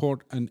and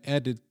record and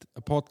edit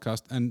a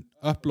podcast and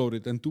upload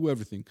it and do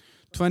everything.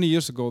 20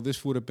 years ago,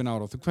 this would have been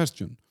out of the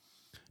question.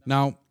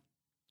 Now,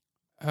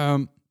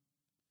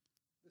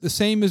 the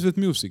same is with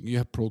music. You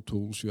have Pro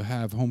Tools, you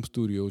have home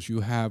studios,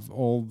 you have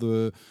all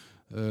the,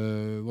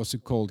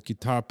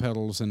 guitar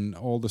pedals and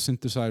all the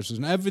synthesizers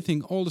and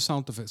everything, all the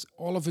sound effects,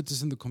 all of it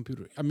is in the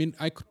computer. I mean,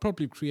 I could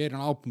probably create an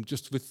album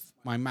just with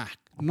my Mac,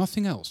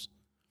 nothing else.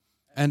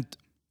 And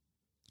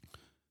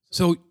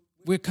so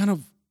we're kind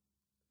of,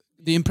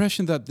 the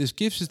impression that this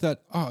gives is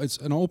that, it's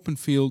an open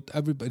field,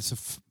 everybody, it's a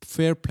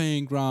fair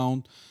playing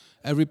ground,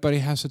 everybody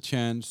has a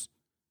chance.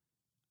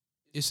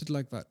 Is it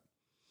like that?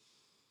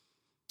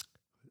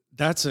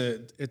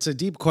 It's a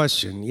deep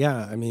question.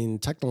 Yeah, I mean,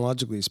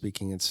 technologically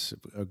speaking, it's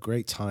a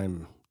great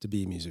time to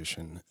be a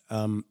musician.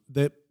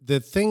 The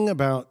thing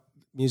about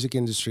music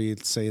industry,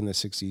 let's say in the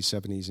 60s,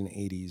 70s, and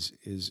 80s,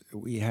 is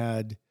we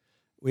had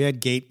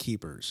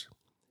gatekeepers.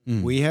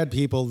 We had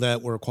people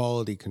that were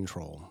quality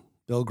control.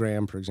 Bill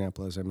Graham, for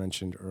example, as I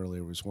mentioned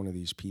earlier, was one of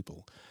these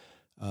people.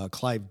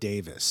 Clive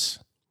Davis,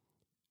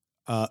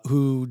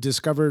 who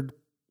discovered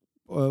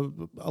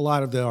a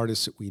lot of the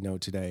artists that we know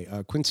today.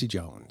 Quincy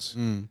Jones.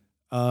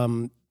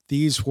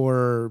 These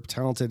were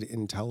talented,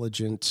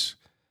 intelligent,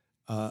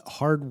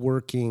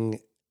 hardworking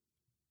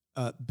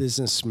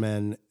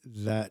businessmen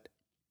that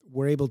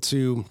were able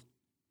to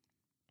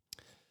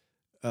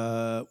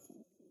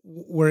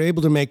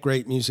make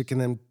great music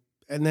and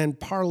then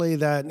parlay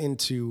that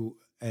into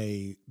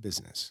a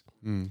business.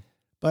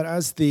 But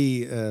as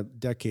the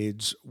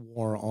decades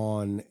wore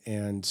on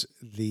and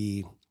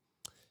the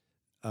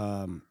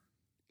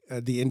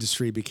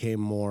industry became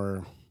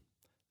more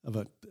of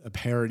a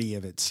parody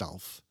of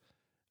itself,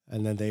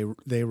 and then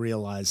they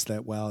realized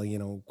that, well,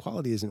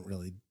 quality isn't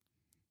really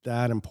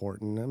that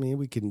important. I mean,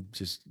 we can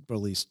just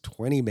release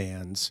 20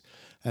 bands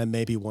and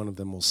maybe one of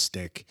them will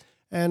stick,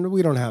 and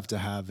we don't have to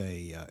have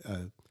a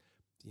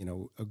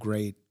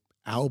great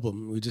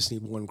album. We just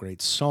need one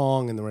great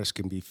song and the rest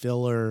can be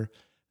filler.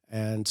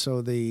 And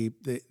so the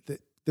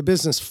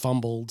business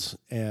fumbled,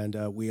 and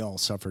we all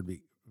suffered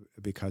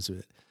because of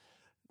it.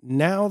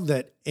 Now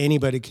that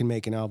anybody can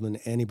make an album,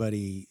 and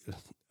anybody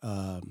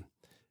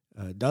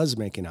does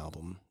make an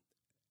album,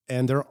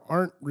 and there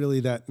aren't really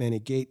that many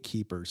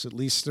gatekeepers. At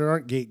least there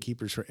aren't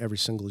gatekeepers for every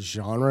single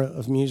genre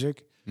of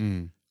music.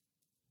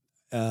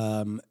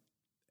 That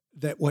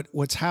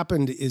what's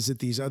happened is that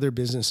these other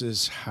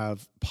businesses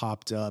have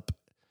popped up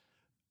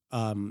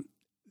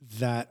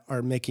that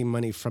are making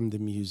money from the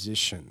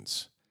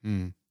musicians.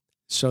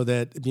 So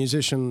that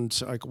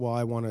musicians like, well,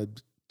 I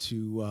wanted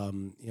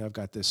to, I've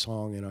got this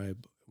song and I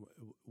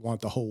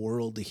want the whole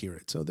world to hear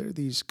it. So there are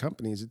these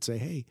companies that say,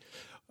 hey,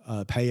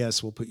 pay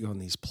us, we'll put you on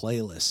these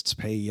playlists,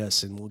 pay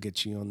us and we'll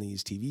get you on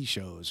these TV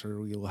shows,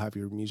 or you'll have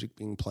your music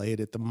being played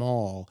at the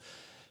mall.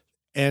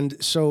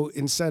 And so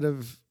instead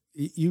of,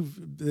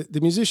 the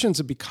musicians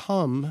have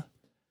become,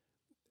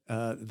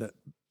 they're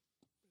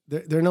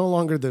no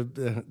longer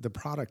the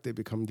product, they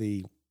become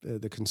the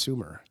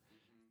consumer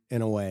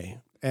in a way.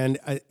 And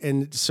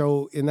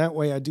so in that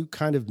way, I do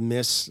kind of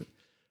miss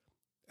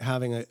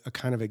having a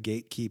kind of a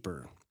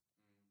gatekeeper.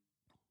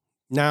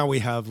 Now we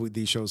have with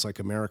these shows like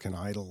American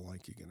Idol,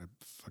 like you're gonna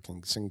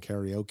fucking sing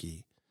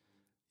karaoke.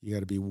 You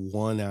got to be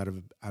one out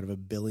of a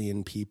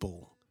billion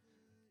people.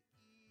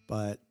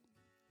 But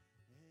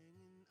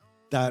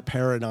that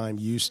paradigm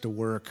used to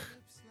work,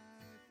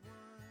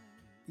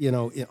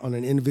 on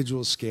an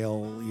individual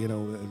scale,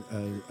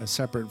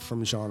 separate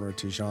from genre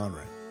to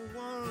genre.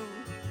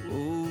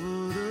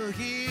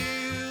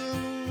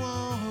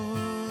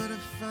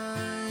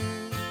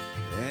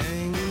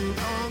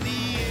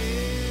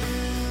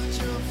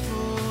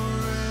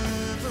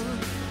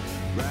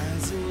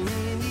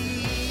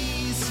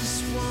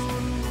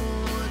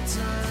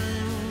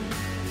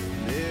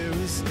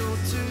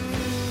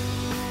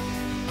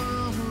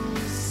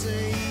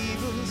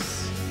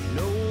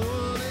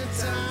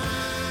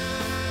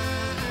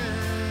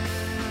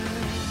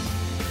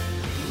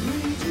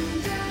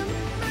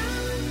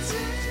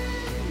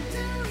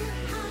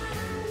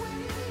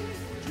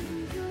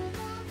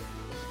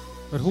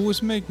 But who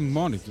is making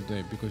money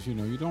today? Because,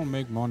 you don't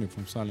make money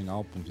from selling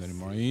albums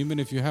anymore. Even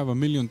if you have 1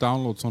 million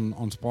downloads on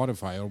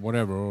Spotify or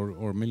whatever, or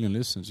 1 million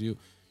listens, you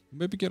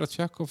maybe get a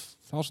check of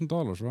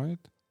 $1,000, right?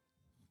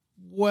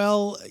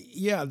 Well,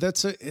 yeah,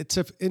 it's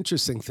an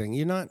interesting thing.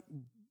 You're not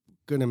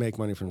going to make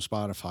money from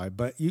Spotify,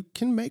 but you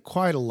can make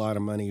quite a lot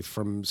of money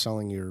from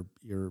selling your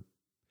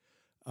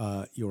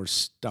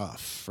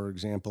stuff. For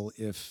example,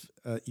 if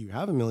you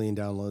have 1 million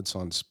downloads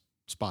on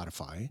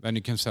Spotify, then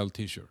you can sell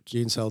T-shirts.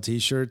 You can sell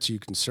T-shirts. You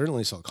can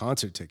certainly sell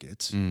concert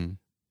tickets.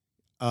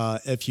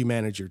 If you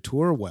manage your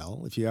tour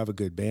well, if you have a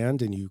good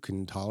band and you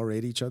can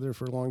tolerate each other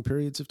for long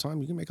periods of time,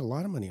 you can make a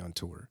lot of money on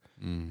tour.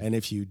 And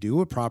if you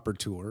do a proper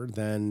tour,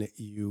 then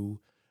you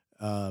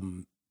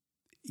don't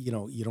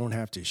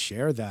have to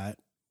share that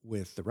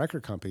with the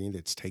record company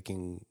that's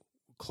taking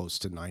close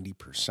to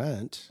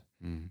 90%.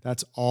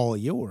 That's all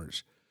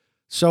yours.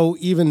 So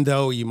even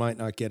though you might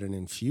not get an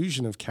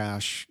infusion of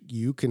cash,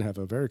 you can have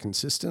a very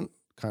consistent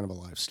kind of a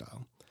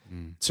lifestyle.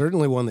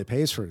 Certainly one that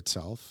pays for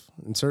itself,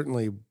 and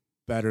certainly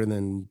better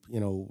than,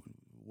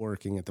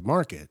 working at the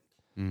market.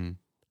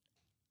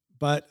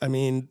 But I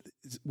mean,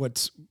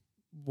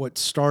 what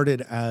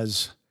started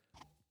as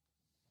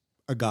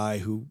a guy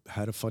who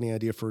had a funny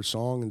idea for a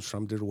song and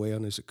strummed it away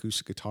on his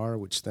acoustic guitar,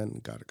 which then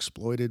got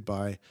exploited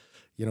by,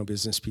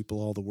 business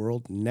people all the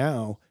world.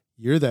 Now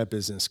you're that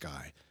business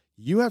guy.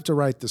 You have to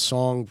write the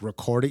song,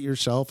 record it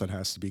yourself. It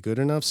has to be good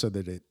enough so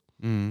that it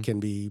can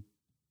be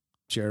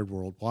shared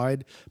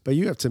worldwide, but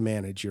you have to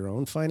manage your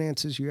own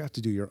finances. You have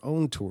to do your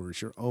own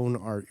tours, your own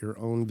art, your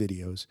own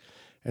videos.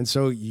 And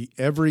so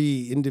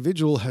every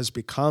individual has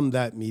become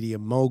that media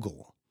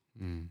mogul.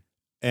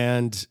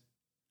 And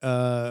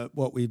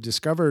what we've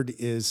discovered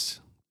is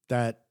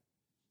that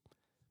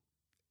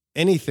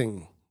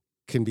anything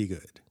can be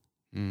good.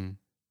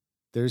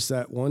 There's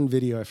that one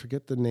video, I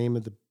forget the name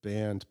of the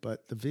band,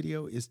 but the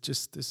video is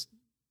just this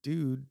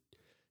dude.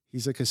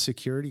 He's like a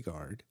security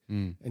guard,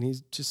 and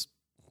he's just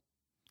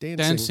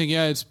dancing.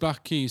 Yeah, it's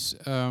Black Keys.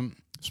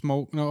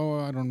 Smoke. No,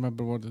 I don't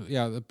remember what.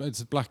 Yeah,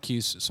 it's Black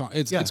Keys song.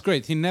 It's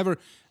great. He never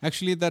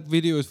actually. That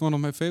video is one of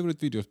my favorite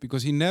videos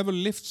because he never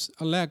lifts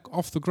a leg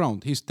off the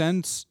ground. He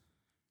stands.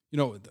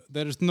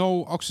 There is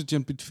no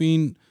oxygen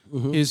between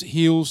his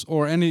heels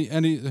or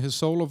his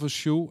sole of a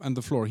shoe and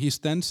the floor. He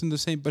stands in the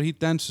same, but he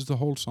dances the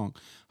whole song.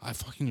 I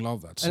fucking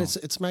love that song. And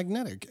it's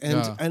magnetic.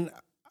 And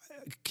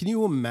can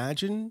you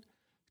imagine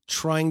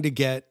trying to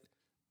get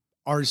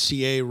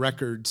RCA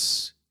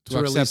Records to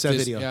release that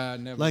video? Yeah,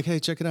 never. Like, hey,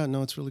 check it out.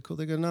 No, it's really cool.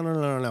 They go,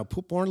 no.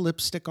 Put more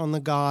lipstick on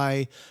the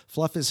guy.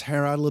 Fluff his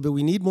hair out a little bit.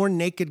 We need more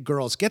naked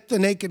girls. Get the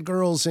naked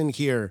girls in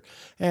here.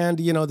 And,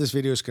 this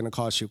video is going to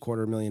cost you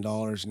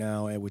 $250,000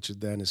 now, which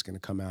then is going to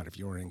come out of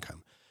your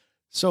income.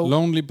 So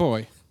Lonely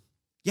Boy.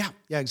 Yeah,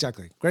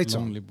 exactly. Great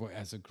song. Lonely Boy.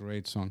 That's a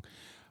great song.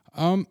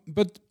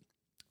 But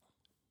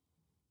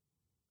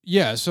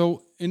yeah,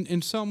 so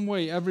in some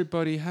way,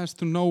 everybody has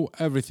to know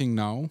everything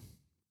now.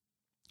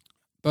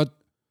 But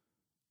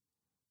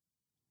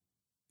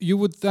you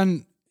would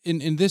then,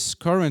 in this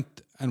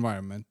current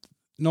environment,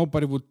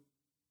 nobody would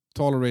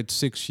tolerate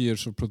 6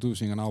 years of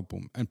producing an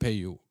album and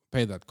pay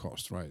that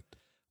cost, right?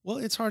 Well,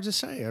 it's hard to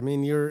say. I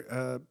mean, you're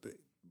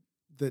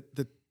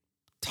the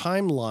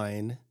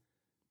timeline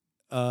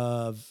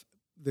of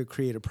the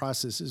creative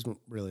process isn't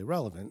really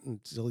relevant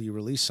until you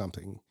release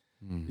something.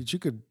 But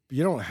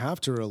you don't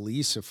have to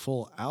release a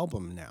full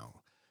album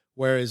now.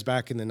 Whereas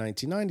back in the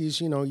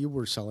 1990s, you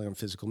were selling on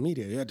physical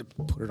media. You had to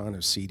put it on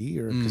a CD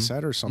or a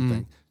cassette or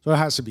something. So it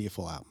has to be a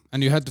full album.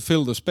 And you had to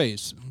fill the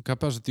space,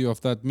 capacity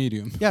of that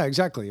medium. Yeah,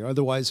 exactly.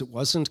 Otherwise, it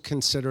wasn't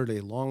considered a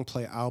long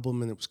play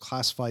album, and it was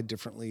classified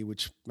differently,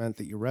 which meant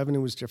that your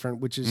revenue was different,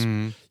 which is,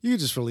 you could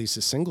just release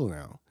a single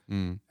now.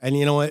 And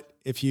you know what?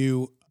 If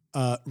you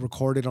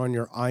record it on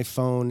your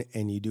iPhone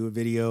and you do a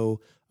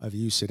video of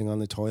you sitting on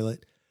the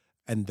toilet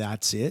and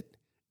that's it,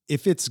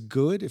 if it's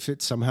good, if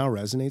it somehow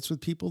resonates with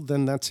people,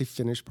 then that's a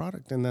finished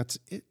product and that's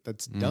it.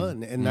 That's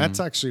done. And that's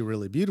actually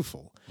really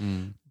beautiful.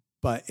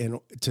 But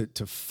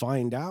to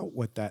find out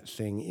what that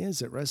thing is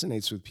that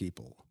resonates with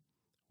people,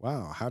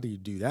 wow, how do you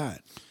do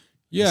that?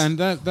 Yeah, and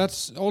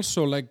that's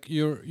also like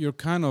you're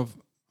kind of,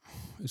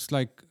 it's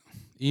like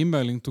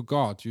emailing to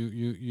God.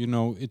 You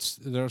know,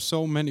 there are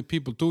so many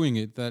people doing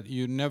it that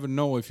you never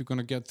know if you're going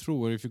to get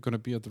through or if you're going to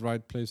be at the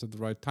right place at the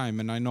right time.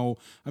 And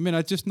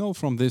I just know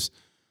from this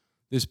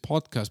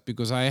podcast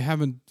because I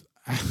haven't,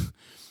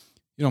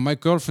 my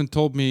girlfriend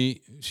told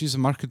me, she's a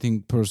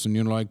marketing person,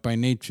 like by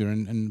nature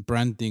and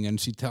branding, and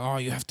she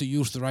you have to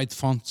use the right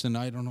fonts, and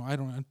I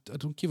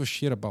don't give a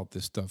shit about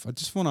this stuff. I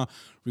just want to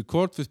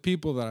record with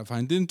people that I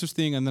find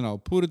interesting, and then I'll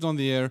put it on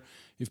the air.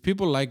 If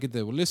people like it,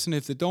 they will listen.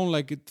 If they don't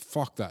like it,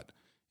 fuck that.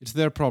 It's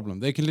their problem.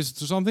 They can listen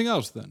to something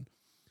else then.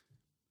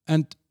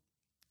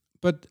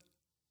 But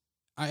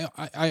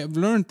I have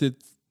learned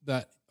it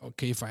that,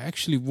 okay, if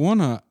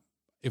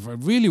I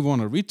really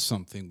want to reach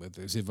something with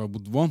this, if I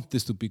would want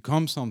this to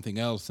become something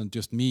else than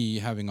just me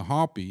having a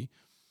hobby,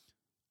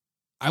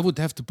 I would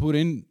have to put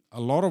in a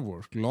lot of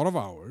work, a lot of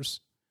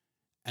hours,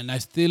 and I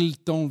still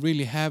don't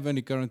really have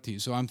any guarantee.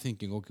 So I'm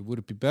thinking, okay, would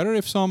it be better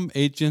if some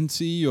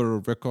agency or a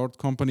record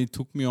company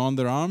took me on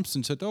their arms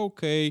and said,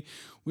 okay,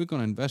 we're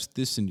going to invest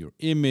this in your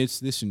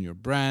image, this in your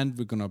brand,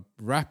 we're going to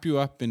wrap you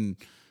up in...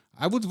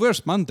 I would wear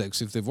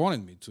spandex if they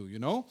wanted me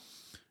to,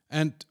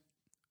 and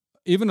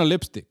even a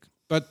lipstick.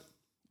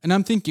 And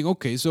I'm thinking,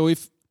 okay, so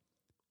is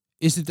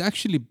it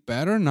actually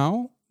better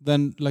now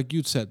than, like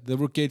you said, there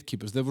were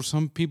gatekeepers. There were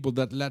some people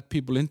that let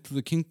people into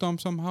the kingdom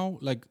somehow.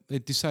 Like they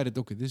decided,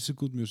 okay, this is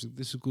good music,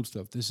 this is good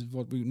stuff, this is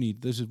what we need,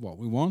 this is what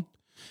we want.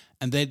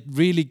 And they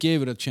really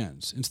gave it a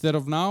chance. Instead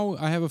of now,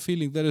 I have a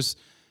feeling there is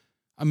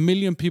 1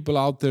 million people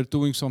out there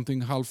doing something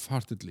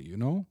half-heartedly,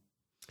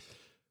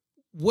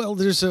 Well,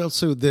 there's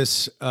also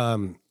this,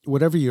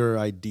 whatever your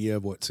idea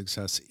of what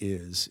success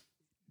is,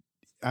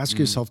 ask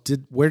yourself,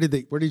 where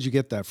did you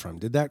get that from?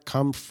 Did that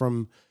come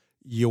from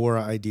your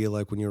idea,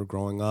 like when you were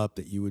growing up,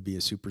 that you would be a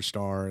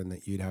superstar and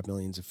that you'd have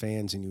millions of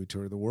fans and you would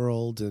tour the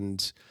world.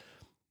 And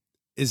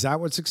is that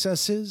what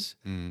success is?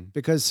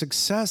 Because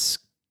success,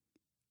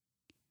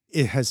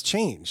 it has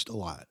changed a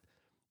lot.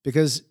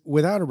 Because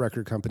without a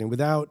record company,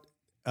 without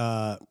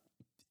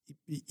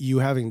you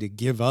having to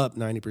give up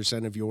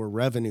 90% of your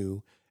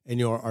revenue and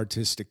your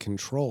artistic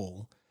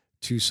control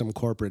to some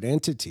corporate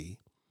entity,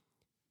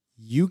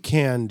 you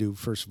can do,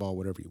 first of all,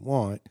 whatever you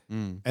want.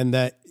 And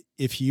that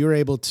if you're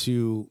able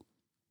to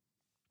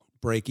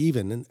break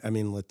even, and I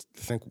mean, let's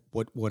think,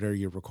 what are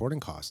your recording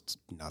costs?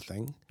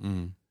 Nothing.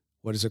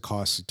 What does it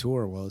cost to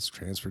tour? Well, it's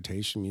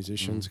transportation,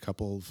 musicians, a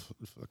couple of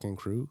fucking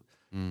crew.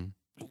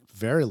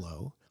 Very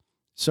low.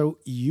 So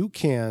you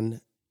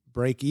can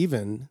break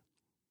even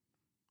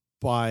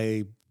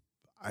by,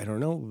 I don't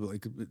know,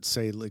 like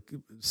say, like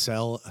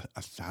sell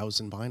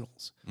 1,000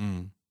 vinyls.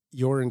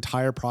 Your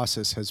entire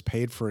process has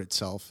paid for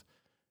itself,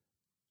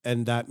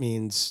 and that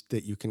means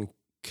that you can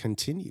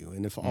continue.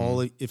 And if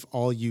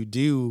all you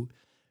do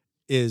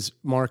is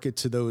market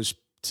to those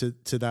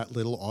to that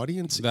little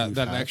audience that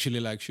actually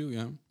likes you,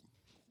 yeah,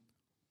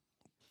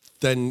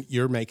 then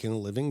you're making a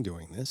living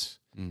doing this.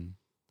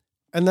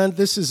 And then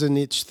this is a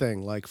niche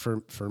thing. Like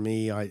for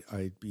me,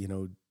 I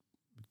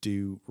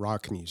do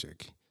rock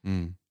music.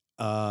 And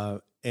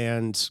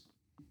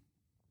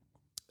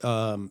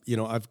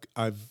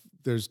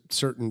there's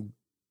certain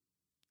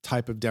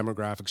type of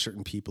demographic,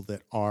 certain people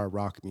that are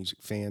rock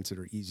music fans that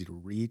are easy to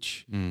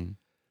reach.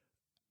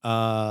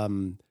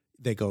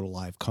 They go to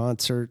live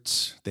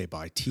concerts, they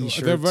buy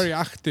T-shirts. They're a very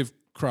active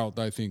crowd,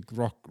 I think.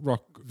 Rock.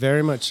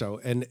 Very much so.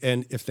 And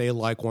if they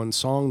like one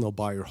song, they'll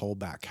buy your whole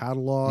back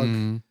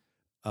catalog.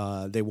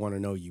 They want to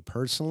know you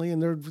personally,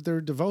 and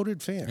they're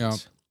devoted fans. Yeah.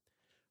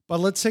 But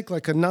let's take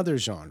like another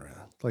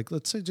genre, like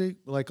let's say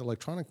like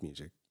electronic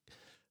music,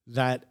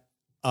 that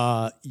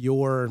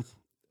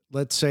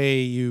let's say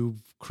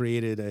you've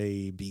created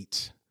a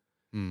beat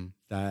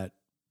that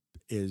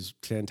is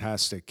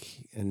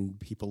fantastic and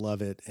people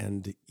love it,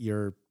 and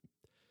you're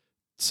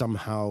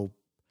somehow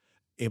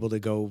able to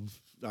go,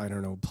 I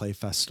don't know, play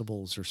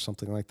festivals or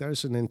something like that.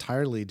 It's an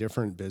entirely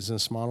different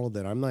business model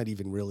that I'm not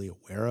even really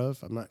aware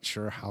of. I'm not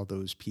sure how it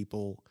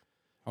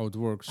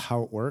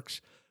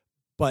works.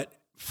 But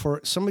for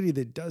somebody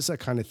that does that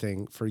kind of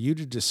thing, for you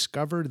to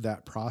discover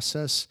that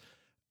process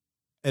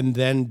and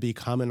then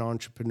become an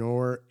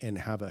entrepreneur and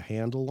have a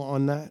handle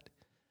on that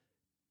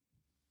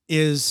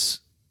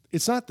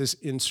it's not this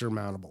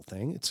insurmountable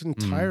thing. It's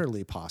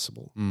entirely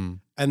possible.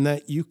 And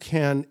that you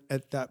can,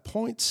 at that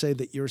point, say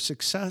that your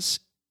success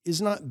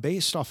is not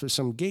based off of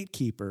some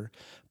gatekeeper,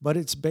 but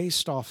it's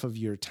based off of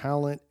your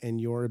talent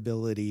and your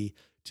ability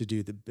to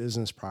do the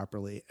business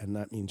properly. And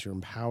that means you're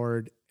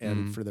empowered.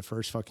 And for the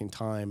first fucking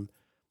time,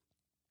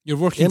 you're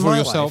working for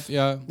yourself.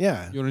 Life,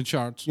 yeah. You're in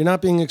charge. You're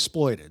not being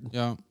exploited.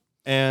 Yeah.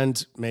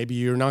 And maybe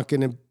you're not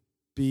going to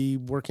be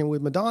working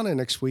with Madonna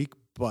next week,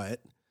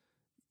 but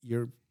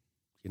you're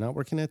not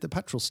working at the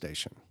petrol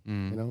station,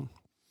 you know?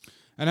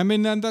 And I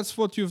mean, and that's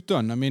what you've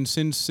done. I mean,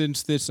 since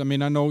this, I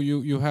mean, I know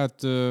you had,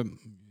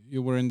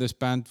 you were in this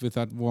band with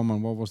that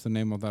woman. What was the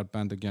name of that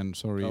band again?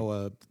 Sorry.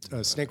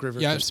 Snake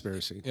River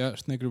Conspiracy. Yeah,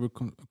 Snake River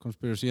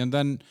Conspiracy.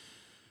 And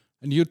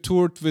you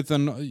toured with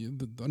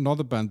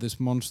another band, this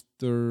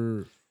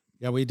Monster.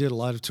 Yeah, we did a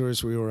lot of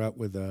tours. We were out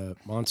with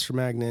Monster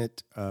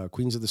Magnet,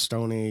 Queens of the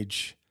Stone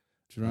Age.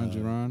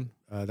 Duran.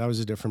 That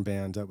was a different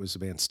band. That was the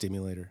band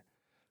Stimulator.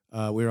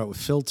 We were out with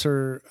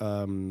Filter,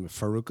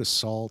 Farouk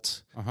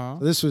Assault. So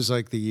this was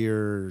like the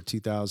year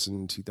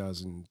 2000,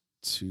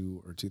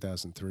 2002 or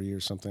 2003 or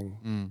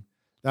something.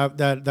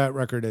 That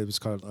record, it was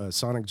called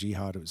Sonic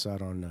Jihad. It was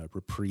out on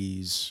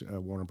Reprise,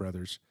 Warner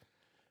Brothers.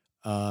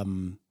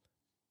 And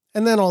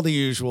then all the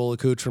usual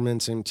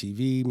accoutrements,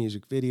 MTV,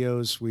 music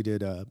videos. We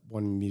did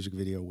one music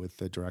video with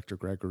the director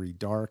Gregory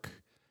Dark,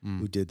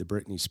 who did the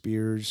Britney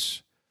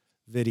Spears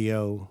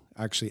video,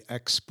 actually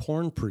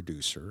ex-porn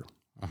producer,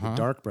 the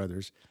Dark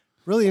Brothers.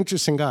 Really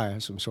interesting guy. I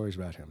have some stories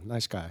about him.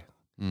 Nice guy.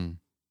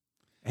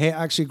 Hey,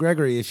 actually,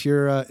 Gregory, if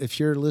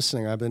you're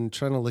listening, I've been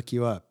trying to look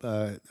you up.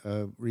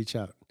 Reach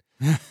out.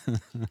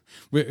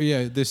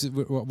 This is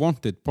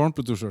wanted porn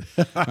producer.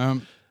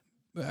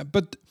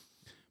 But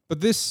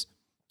this,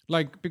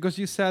 like, because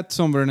you said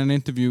somewhere in an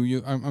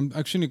interview, I'm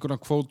actually gonna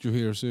quote you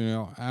here.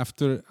 So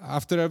after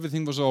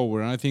everything was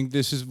over, and I think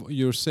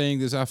you're saying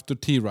this after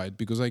T-Ride,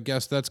 because I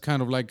guess that's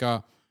kind of like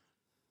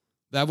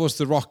that was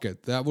the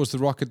rocket. That was the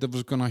rocket that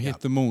was gonna hit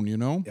the moon. You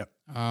know. Yep.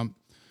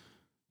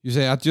 You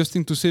say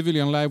adjusting to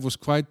civilian life was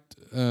quite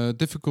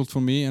difficult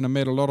for me, and I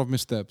made a lot of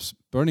missteps.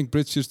 Burning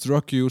bridges,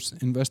 drug use,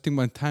 investing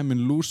my time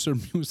in loser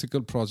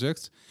musical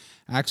projects,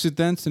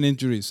 accidents and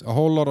injuries. A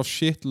whole lot of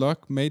shit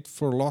luck made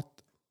for a lot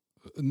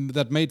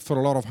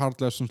of hard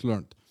lessons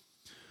learned.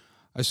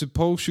 I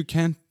suppose you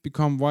can't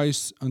become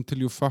wise until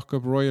you fuck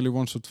up royally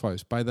once or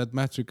twice. By that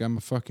metric, I'm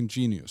a fucking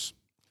genius.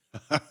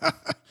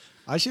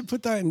 I should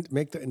put that and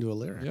make that into a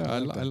lyric. Yeah, I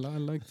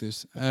like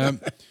this.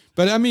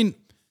 But I mean,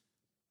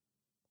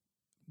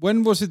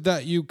 when was it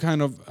that you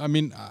kind of, I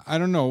mean, I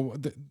don't know,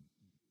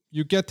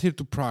 you get here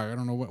to Prague. I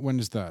don't know, when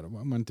is that?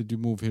 When did you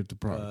move here to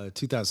Prague?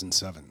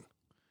 2007.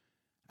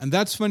 And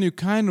that's when you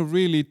kind of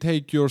really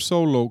take your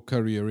solo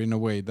career in a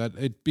way that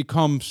it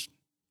becomes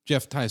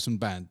Geoff Tyson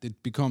Band.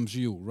 It becomes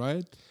you,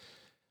 right?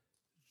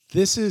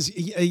 This is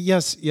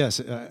yes,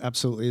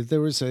 absolutely. There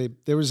was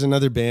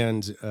another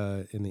band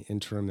in the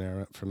interim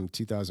there from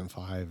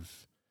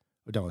 2005.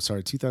 No,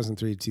 sorry,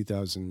 2003 to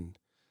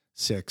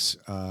 2006.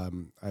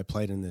 I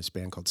played in this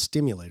band called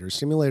Stimulator.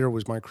 Stimulator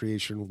was my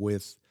creation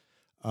with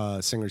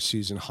singer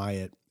Susan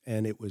Hyatt,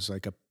 and it was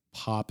like a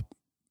pop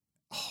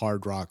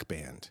hard rock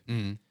band.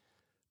 Mm.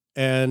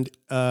 And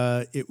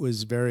it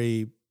was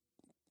I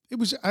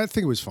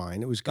think it was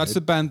fine. It was good. That's the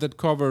band that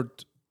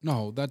covered.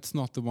 No, that's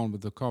not the one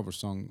with the cover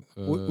song.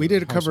 We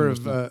did a cover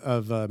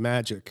of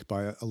Magic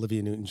by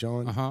Olivia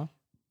Newton-John. Uh-huh.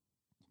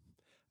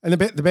 And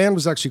the band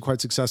was actually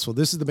quite successful.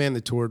 This is the band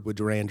that toured with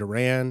Duran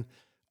Duran,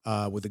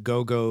 with the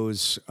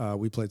Go-Go's.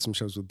 We played some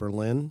shows with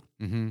Berlin.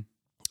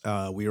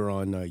 Mm-hmm. We were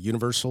on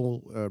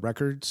Universal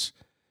Records.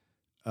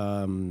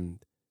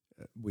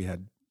 We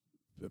had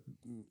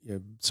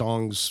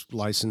songs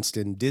licensed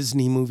in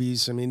Disney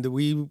movies. I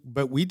mean,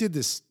 but we did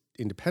this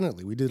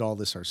independently. We did all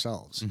this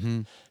ourselves.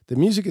 Mm-hmm. The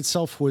music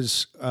itself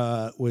was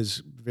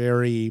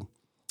very,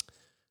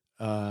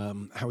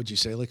 how would you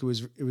say? Like it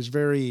was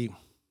very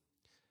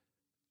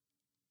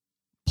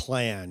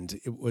planned.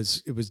 It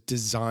was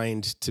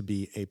designed to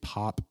be a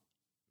pop,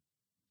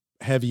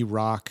 heavy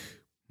rock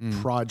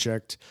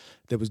project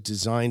that was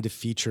designed to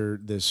feature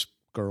this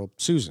girl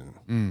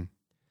Susan,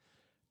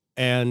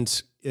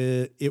 and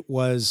it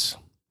was.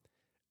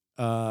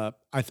 I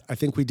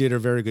think we did a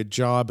very good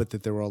job, but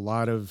that there were a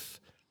lot of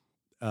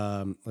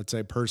let's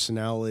say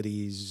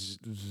personalities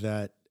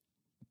that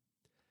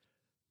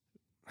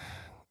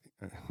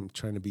I'm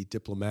trying to be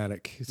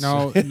diplomatic.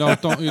 No, you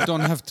don't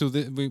have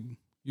to.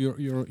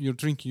 You're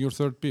drinking your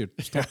third beer.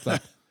 Stop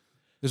that.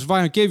 This is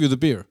why I gave you the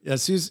beer. Yeah,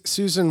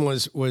 Susan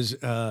was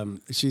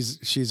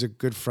she's a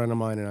good friend of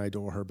mine and I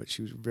adore her, but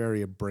she was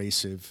very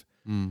abrasive.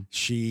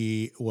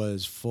 She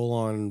was full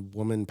on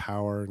woman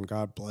power and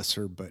God bless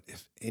her. But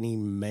if any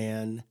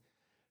man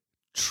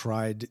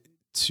tried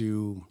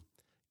to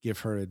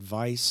give her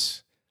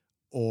advice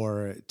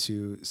or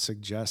to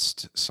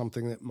suggest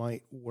something that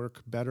might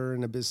work better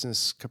in a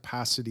business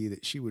capacity,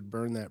 that she would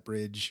burn that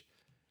bridge.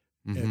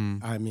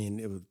 I mean,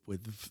 it was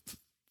with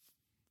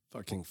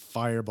fucking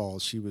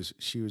fireballs. She was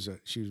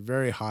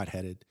very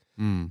hot-headed.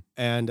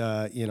 And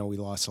we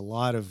lost a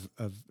lot of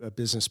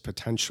business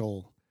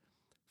potential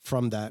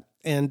from that.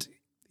 And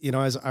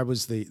as I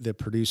was the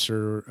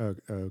producer,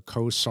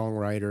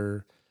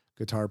 co-songwriter,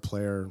 guitar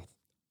player,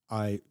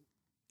 I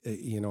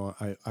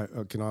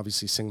can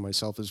obviously sing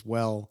myself as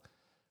well.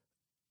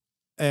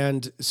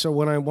 And so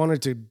when I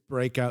wanted to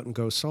break out and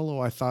go solo,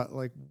 I thought,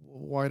 like,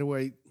 why do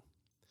I,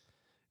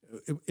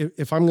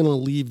 if I'm going to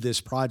leave this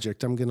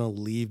project, I'm going to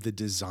leave the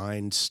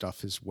design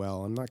stuff as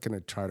well. I'm not going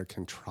to try to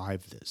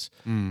contrive this.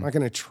 I'm not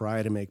going to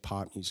try to make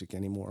pop music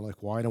anymore.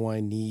 Like, why do I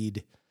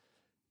need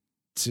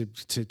to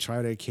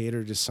try to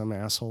cater to some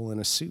asshole in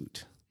a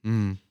suit?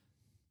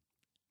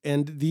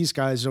 And these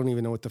guys don't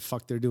even know what the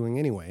fuck they're doing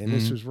anyway. And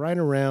this was right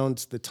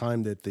around the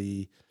time that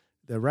the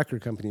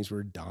record companies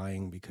were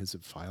dying because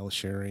of file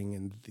sharing,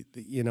 and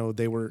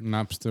they were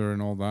Napster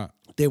and all that.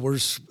 They were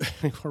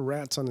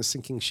rats on a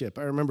sinking ship.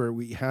 I remember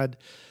we had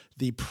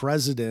the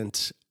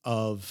president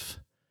of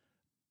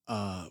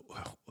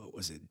what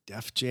was it,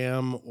 Def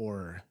Jam,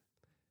 or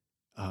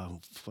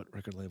what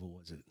record label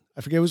was it?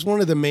 I forget. It was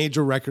one of the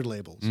major record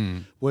labels.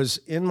 Was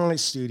in my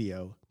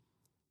studio,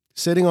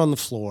 sitting on the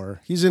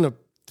floor. He's in a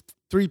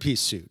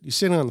 3-piece suit. He's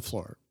sitting on the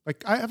floor.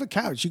 Like, I have a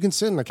couch. You can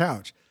sit on the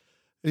couch.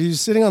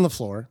 He's sitting on the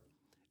floor,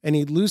 and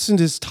he loosened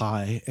his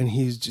tie, and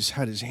he's just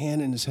had his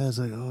hand in his head,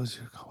 like,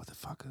 what the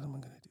fuck am I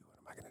going to do? What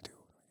am I going to do?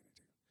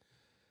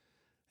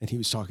 And he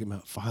was talking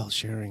about file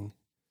sharing.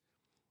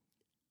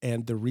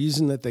 And the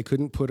reason that they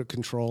couldn't put a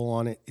control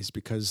on it is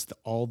because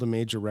all the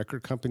major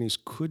record companies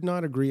could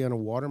not agree on a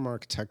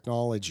watermark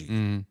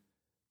technology.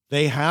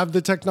 They have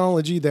the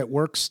technology that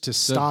works to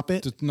stop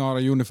it. It's not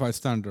a unified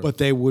standard. But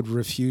they would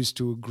refuse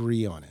to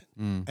agree on it.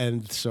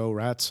 And so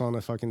rats on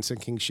a fucking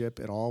sinking ship,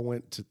 it all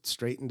went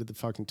straight into the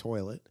fucking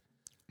toilet.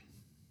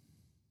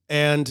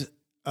 And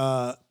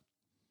so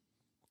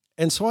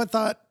I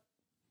thought,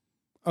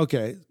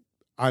 okay,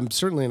 I'm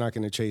certainly not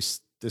going to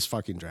chase this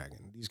fucking dragon.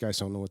 These guys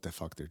don't know what the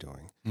fuck they're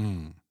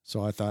doing.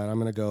 So I thought, I'm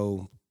going to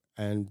go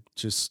and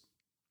just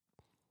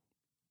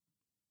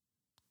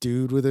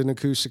dude with an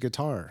acoustic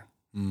guitar.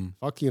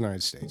 Fuck the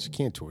United States. You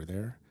can't tour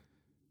there.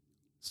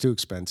 It's too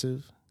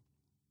expensive.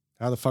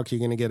 How the fuck are you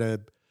going to get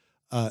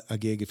a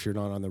gig if you're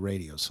not on the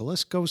radio? So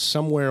let's go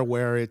somewhere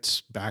where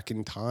it's back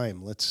in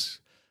time. Let's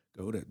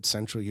go to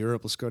Central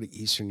Europe. Let's go to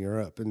Eastern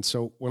Europe. And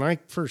so when I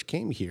first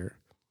came here,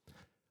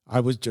 I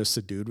was just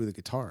a dude with a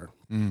guitar.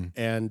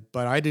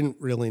 But I didn't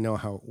really know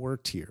how it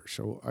worked here.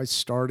 So I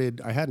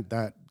had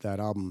that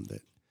album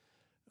that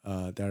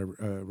I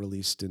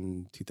released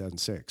in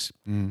 2006.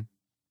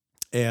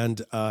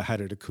 And had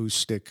an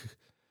acoustic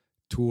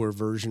tour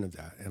version of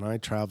that. And I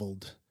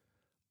traveled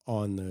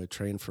on the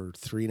train for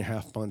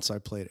 3.5 months. I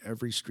played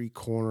every street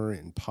corner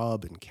and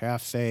pub and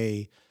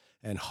cafe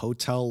and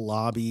hotel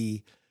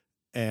lobby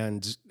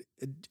and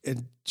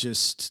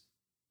just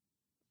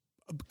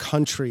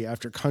country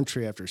after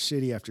country after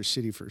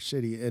city for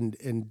city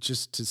and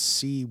just to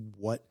see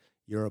what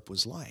Europe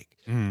was like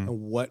and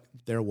what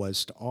there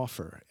was to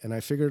offer. And I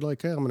figured,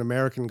 like, hey, I'm an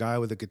American guy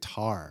with a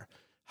guitar.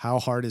 How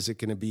hard is it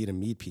going to be to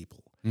meet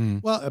people?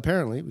 Well,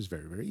 apparently it was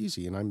very, very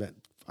easy. And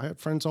I have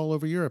friends all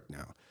over Europe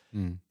now.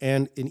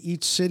 And in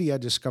each city, I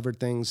discovered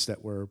things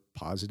that were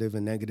positive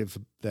and negative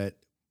that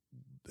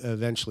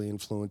eventually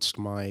influenced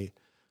my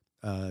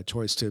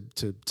choice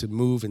to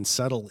move and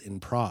settle in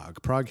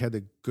Prague. Prague had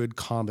a good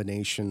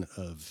combination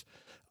of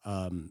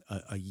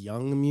a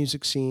young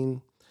music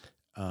scene,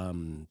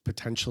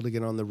 potential to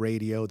get on the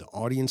radio. The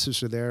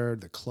audiences are there.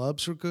 The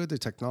clubs are good. The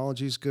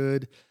technology's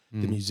good.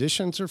 The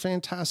musicians are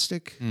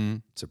fantastic.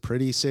 It's a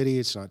pretty city.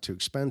 It's not too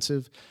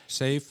expensive.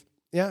 Safe.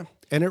 Yeah.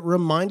 And it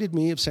reminded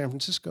me of San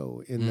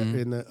Francisco in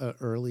the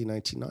early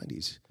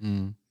 1990s.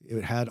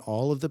 It had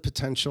all of the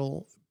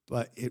potential,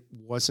 but it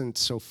wasn't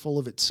so full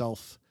of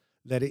itself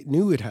that it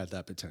knew it had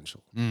that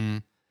potential.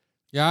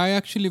 Yeah, I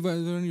actually,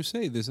 when you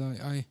say this,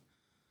 I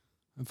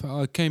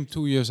came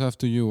 2 years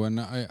after you, and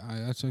I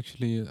that's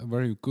actually a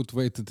very good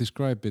way to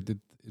describe it.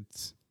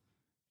 It's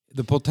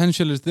the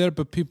potential is there,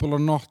 but people are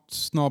not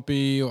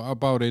snobby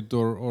about it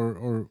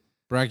or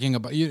bragging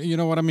about. You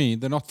know what I mean?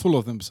 They're not full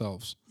of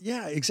themselves.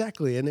 Yeah,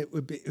 exactly. And it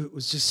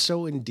was just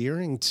so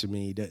endearing to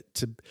me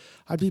to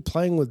I'd be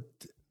playing with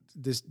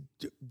this.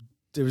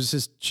 There was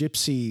this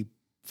gypsy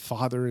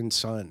father and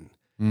son.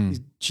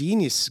 These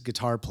genius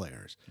guitar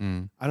players.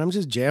 And I'm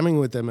just jamming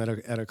with them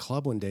at a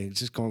club one day,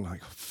 just going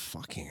like,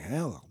 fucking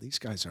hell, these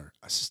guys are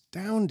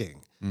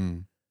astounding.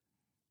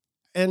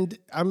 And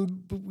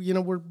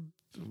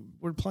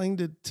we're playing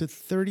to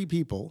 30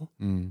 people.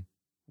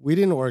 We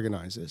didn't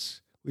organize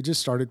this. We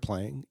just started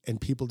playing and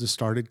people just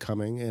started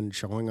coming and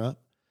showing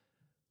up.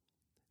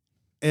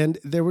 And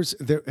it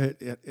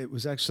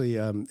was actually,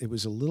 it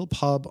was a little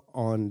pub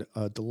on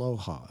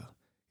Deloha.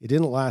 It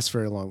didn't last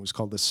very long. It was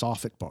called the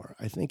Soffit Bar.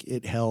 I think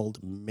it held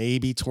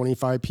maybe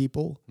 25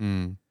 people.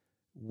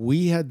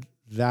 We had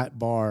that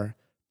bar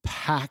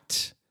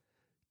packed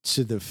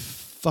to the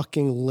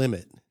fucking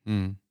limit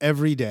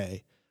every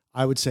day.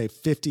 I would say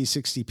 50,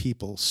 60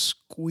 people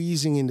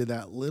squeezing into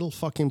that little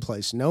fucking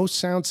place. No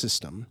sound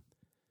system.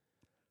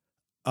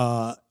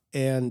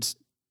 And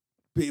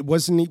it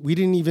wasn't, we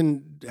didn't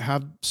even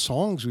have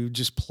songs. We would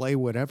just play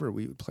whatever.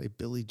 We would play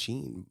Billie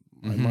Jean,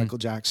 Michael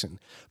Jackson,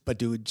 but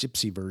do a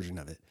gypsy version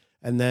of it.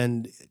 And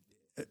then,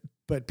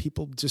 but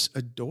people just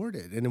adored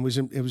it. And it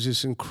was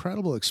this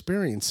incredible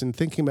experience. And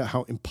thinking about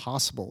how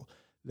impossible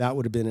that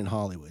would have been in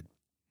Hollywood,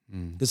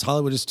 because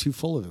Hollywood is too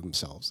full of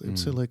themselves. They'd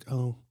say like,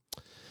 oh,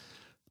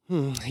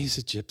 he's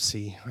a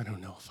gypsy. I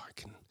don't know if I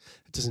can,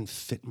 it doesn't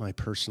fit my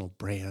personal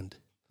brand.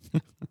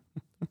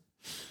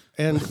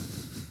 And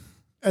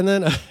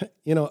then,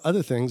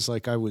 other things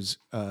like I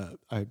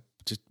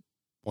just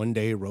one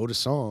day wrote a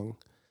song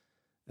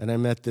and I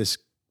met this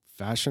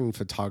fashion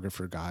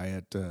photographer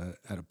guy at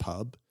a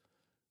pub.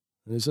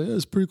 And he's like,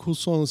 it's a pretty cool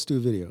song. Let's do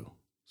a video.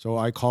 So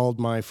I called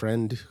my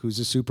friend who's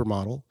a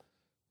supermodel.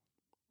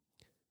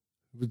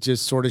 We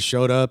just sort of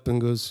showed up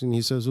and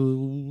he says,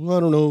 well, I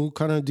don't know,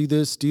 kind of do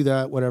this, do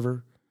that,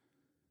 whatever.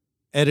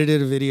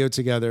 Edited a video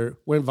together,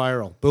 went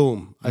viral.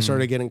 Boom. I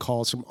started getting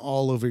calls from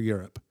all over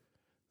Europe.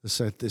 They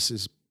said, this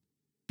is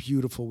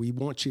beautiful. We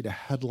want you to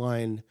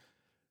headline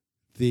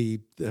the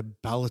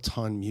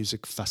Balaton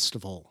Music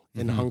Festival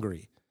in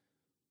Hungary.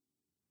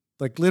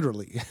 Like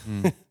literally.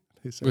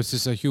 Which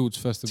is a huge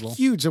festival. It's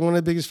huge. And one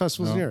of the biggest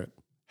festivals in Europe.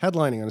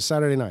 Headlining on a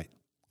Saturday night.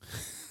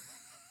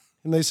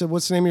 And they said,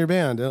 what's the name of your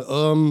band?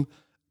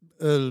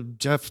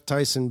 Geoff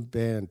Tyson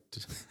Band.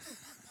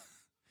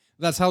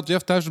 That's how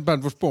Geoff Tyson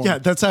Band was born. Yeah,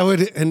 that's how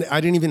it, and I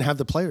didn't even have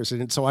the players.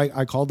 And so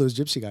I called those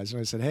gypsy guys and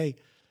I said, hey,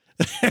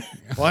 you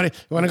want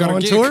to go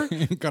on tour?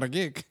 Got a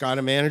gig. Got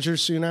a manager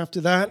soon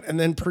after that. And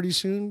then pretty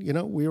soon,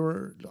 we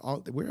were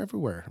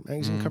everywhere.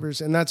 Magazine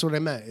covers. And that's what I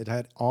meant. It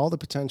had all the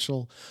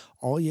potential.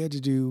 All you had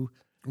to do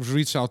was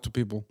reach out to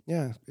people.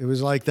 Yeah. It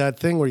was like that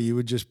thing where you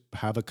would just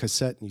have a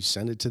cassette and you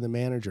send it to the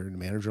manager and the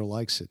manager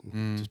likes it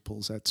and just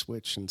pulls that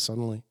switch and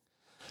suddenly,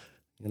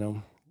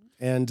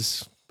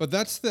 and... But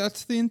that's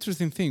the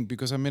interesting thing,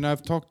 because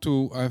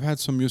I've had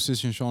some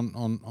musicians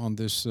on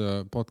this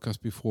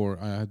podcast before.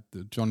 I had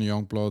Johnny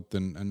Youngblood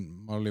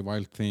and Marley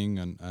Wild Thing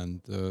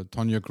and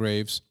Tonya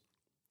Graves,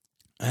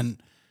 and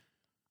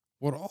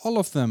what all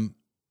of them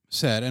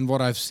said, and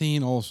what I've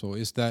seen also,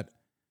 is that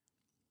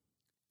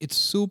it's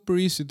super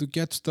easy to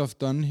get stuff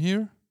done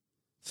here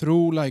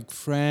through like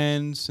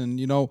friends and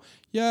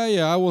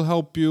I will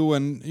help you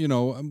and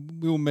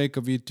we'll make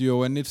a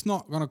video and it's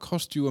not gonna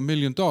cost you $1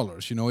 million.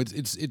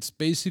 It's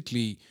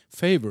basically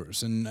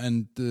favors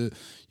and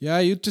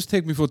you just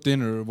take me for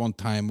dinner one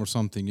time or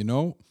something,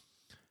 and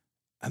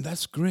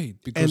that's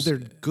great because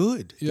and they're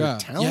good. They're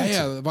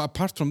talented. But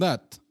apart from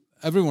that,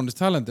 everyone is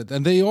talented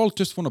and they all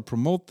just want to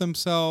promote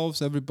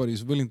themselves.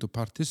 Everybody's willing to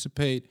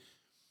participate.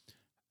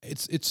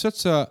 it's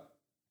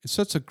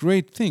such a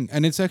great thing,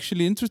 and it's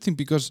actually interesting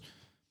because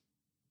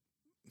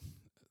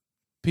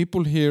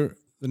people here,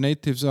 the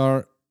natives,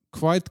 are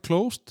quite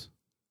closed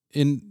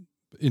in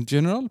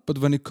general, but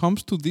when it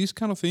comes to these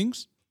kind of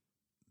things,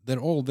 they're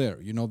all there.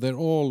 They're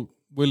all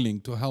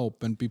willing to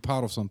help and be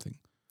part of something.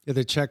 Yeah,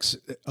 the Czechs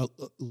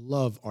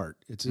love art.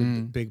 It's a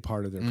big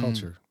part of their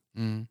culture.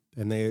 And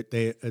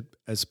they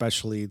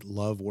especially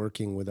love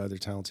working with other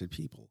talented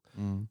people.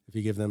 If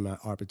you give them an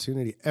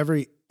opportunity,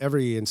 every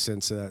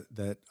instance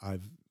that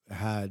I've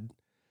had,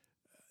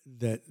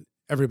 that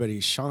everybody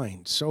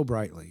shined so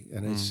brightly,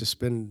 and it's just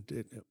been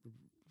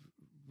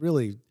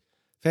really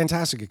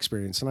fantastic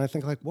experience. And I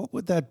think, like, what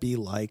would that be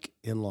like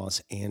in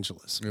Los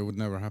Angeles? It would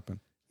never happen.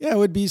 Yeah, it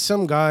would be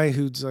some guy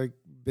who's like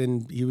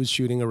he was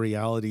shooting a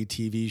reality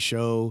TV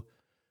show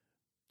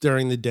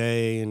during the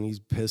day, and he's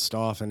pissed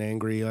off and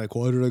angry, like,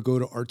 why did I go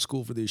to art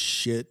school for this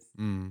shit?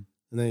 And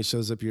then he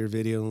shows up your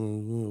video,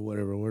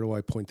 whatever, where do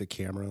I point the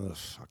camera? Oh,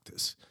 fuck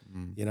this,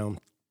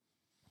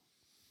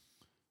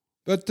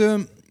 But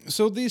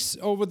so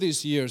over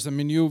these years, I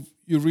mean, you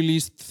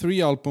released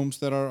 3 albums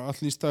that are,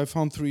 at least I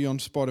found 3 on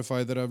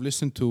Spotify that I've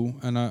listened to,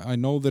 and I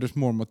know there is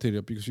more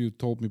material because you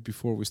told me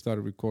before we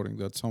started recording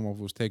that some of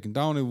it was taken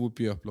down, it would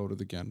be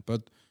uploaded again.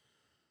 But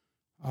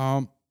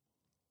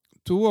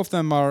 2 of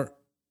them are,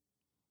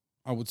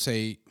 I would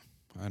say,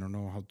 I don't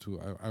know how to,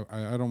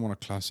 I don't want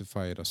to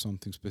classify it as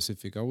something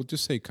specific. I would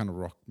just say kind of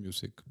rock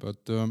music.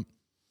 But the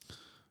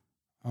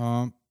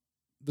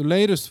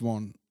latest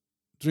one,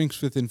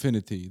 Drinks with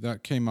Infinity,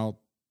 that came out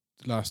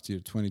last year,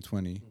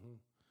 2020.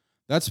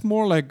 That's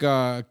more like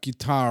a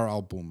guitar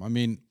album. I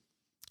mean,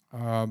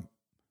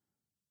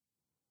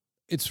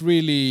 it's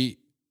really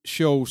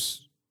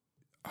shows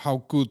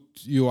how good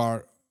you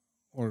are,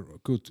 or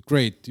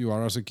great you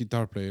are as a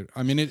guitar player.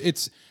 I mean,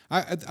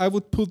 I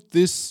would put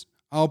this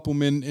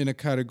album in a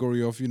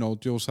category of,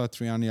 Joe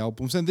Satriani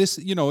albums, and this,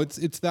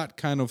 it's that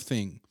kind of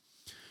thing.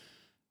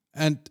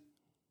 And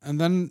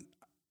then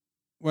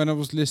when I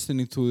was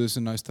listening to this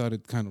and I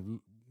started kind of,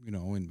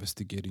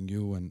 investigating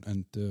you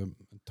and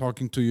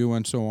talking to you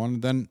and so on,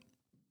 then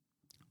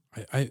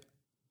I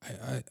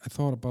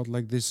thought about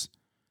like this.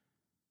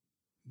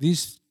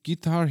 These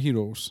guitar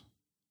heroes,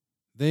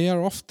 they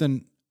are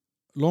often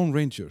lone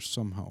rangers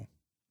somehow.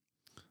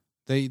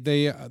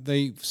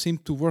 They seem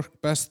to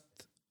work best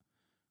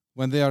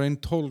when they are in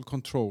total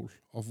control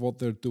of what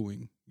they're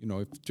doing.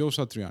 If Joe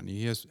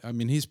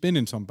Satriani, he's been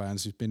in some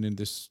bands. He's been in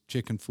this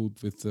Chicken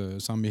Food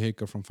with Sammy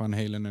Hagar from Van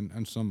Halen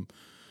and some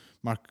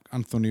Mark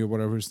Anthony or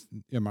whatever.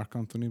 Mark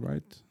Anthony,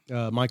 right?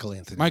 Michael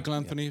Anthony. Michael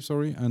Anthony, yeah.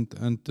 Sorry, and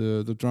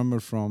the drummer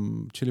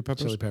from Chili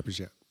Peppers. Chili Peppers,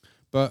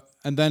 yeah.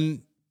 And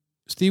then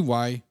Steve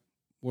Vai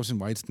was in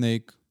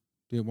Whitesnake.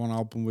 Did 1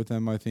 album with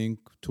them, I think.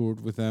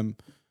 Toured with them.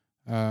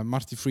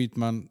 Marty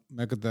Friedman,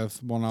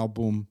 Megadeth, 1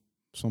 album,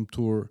 some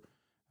tour.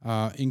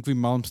 Yngwie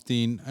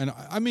Malmsteen, and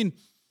I mean,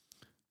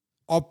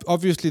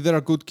 obviously there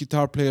are good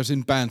guitar players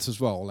in bands as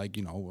well. Like,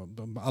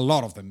 a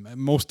lot of them,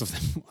 most of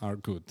them are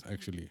good,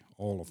 actually,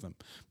 all of them.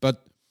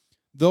 But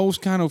those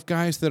kind of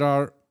guys that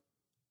are,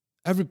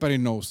 everybody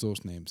knows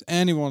those names.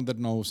 Anyone that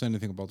knows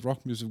anything about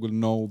rock music will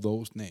know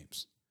those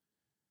names.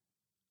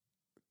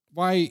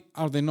 Why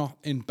are they not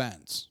in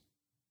bands?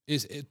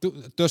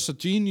 Does a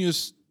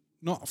genius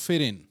not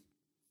fit in?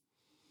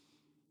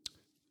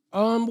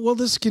 Well,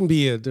 there can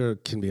be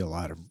a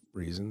lot of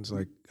reasons.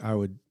 Like, I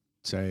would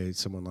say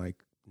someone like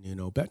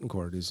Nuno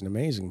Bettencourt is an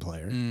amazing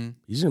player.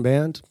 He's in a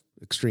band,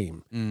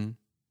 Extreme.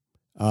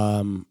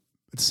 At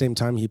the same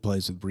time, he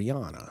plays with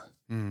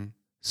Rihanna.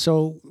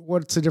 So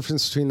what's the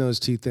difference between those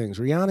two things?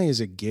 Rihanna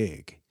is a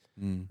gig.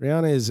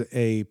 Rihanna is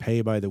a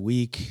pay by the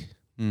week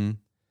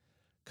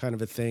kind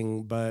of a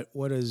thing. But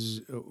what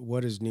does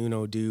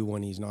Nuno do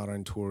when he's not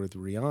on tour with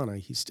Rihanna?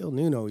 He's still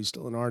Nuno. He's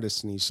still an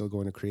artist, and he's still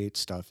going to create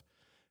stuff.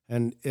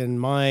 And in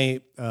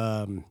my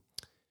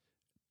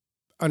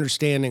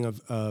understanding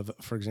of,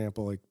 for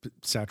example, like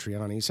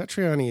Satriani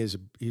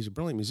he's a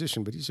brilliant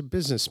musician, but he's a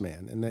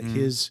businessman, and that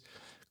his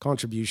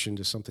contribution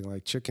to something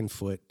like Chicken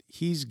Foot,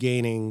 he's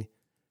gaining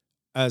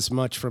as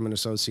much from an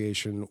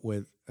association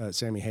with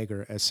Sammy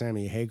Hagar as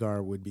Sammy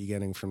Hagar would be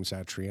getting from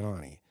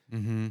Satriani.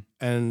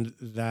 And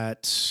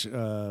that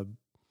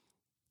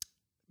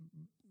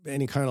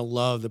any kind of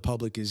love the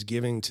public is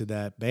giving to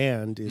that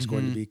band is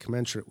going to be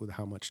commensurate with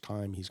how much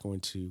time he's going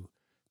to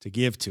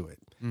give to it.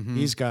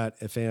 He's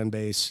got a fan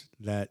base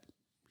that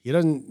he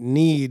doesn't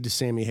need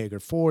Sammy Hagar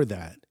for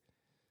that.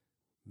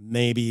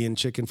 Maybe in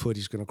Chicken Foot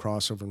he's going to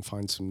cross over and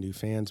find some new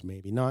fans.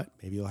 Maybe not.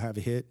 Maybe he'll have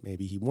a hit.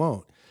 Maybe he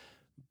won't.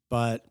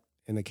 But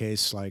in a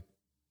case like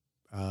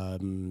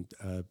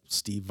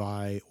Steve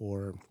Vai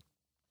or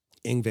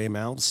Yngwie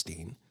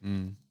Malmsteen,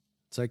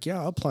 it's like,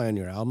 yeah, I'll play on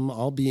your album.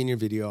 I'll be in your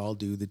video. I'll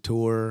do the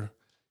tour.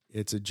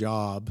 It's a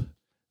job.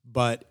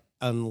 But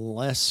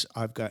unless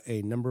I've got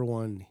a number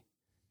 1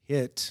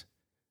 hit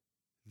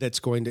that's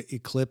going to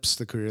eclipse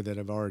the career that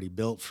I've already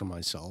built for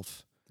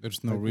myself,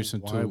 there's no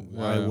reason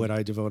why would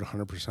I devote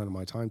 100% of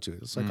my time to it?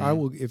 It's like, I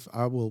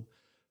will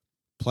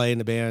play in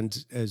the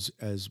band as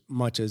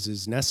much as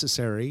is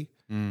necessary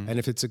And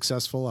if it's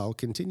successful, I'll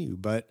continue.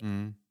 But,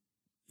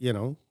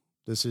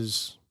 this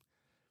is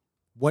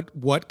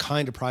what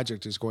kind of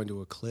project is going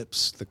to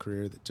eclipse the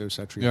career that Joe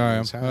Satriani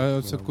has had?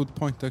 That's a good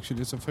point,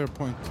 actually. It's a fair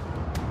point.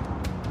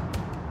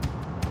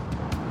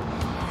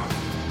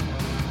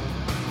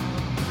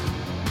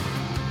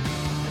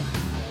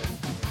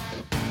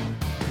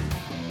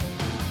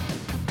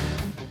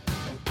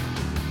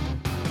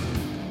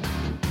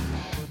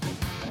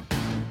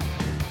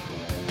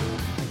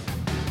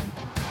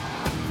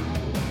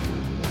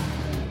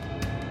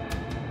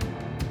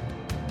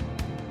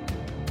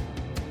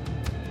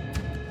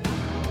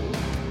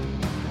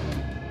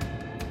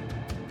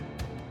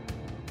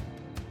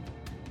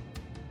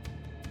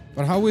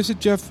 But how is it,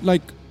 Geoff?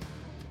 Like,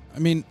 I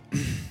mean,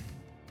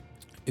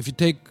 if you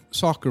take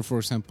soccer, for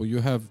example, you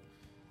have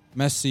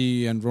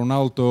Messi and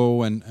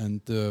Ronaldo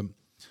and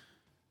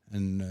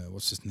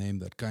what's his name?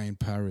 That guy in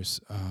Paris,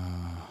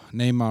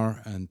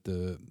 Neymar, and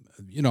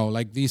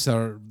like these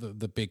are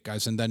the big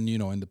guys. And then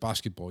in the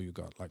basketball you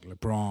got like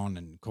LeBron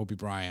and Kobe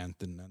Bryant,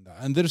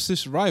 and there's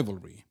this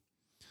rivalry.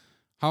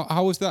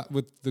 How is that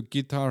with the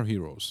guitar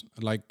heroes?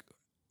 Like,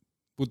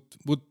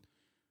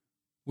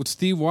 would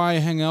Steve Vai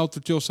hang out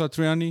with Joe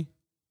Satriani?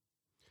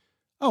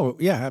 Oh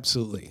yeah,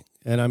 absolutely.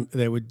 And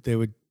they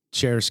would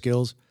share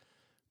skills.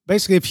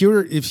 Basically,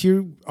 if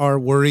you are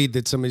worried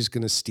that somebody's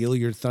going to steal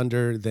your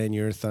thunder, then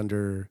your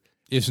thunder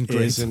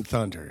isn't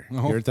thunder.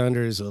 No. Your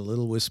thunder is a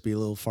little wispy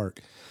little fart.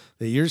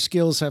 That your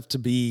skills have to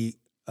be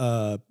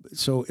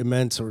so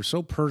immense or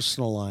so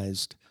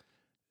personalized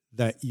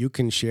that you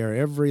can share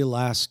every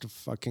last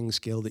fucking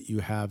skill that you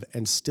have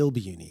and still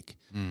be unique.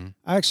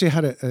 I actually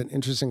had an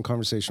interesting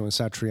conversation with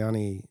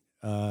Satriani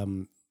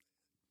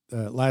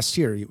last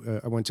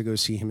year. I went to go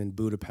see him in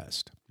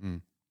Budapest.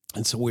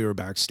 And so we were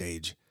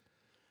backstage.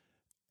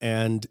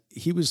 And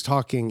he was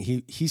talking,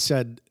 he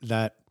said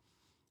that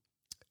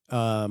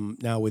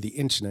now with the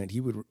internet,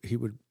 he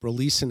would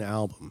release an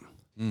album.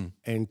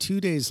 And 2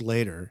 days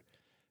later,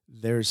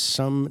 there's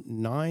some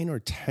 9 or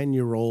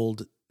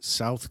 10-year-old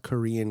South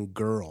Korean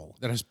girl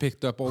that has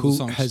picked up all the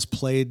songs, who has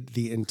played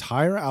the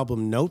entire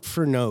album note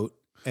for note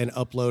and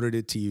uploaded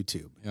it to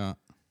YouTube. Yeah.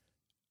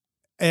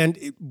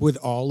 And with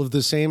all of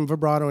the same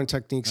vibrato and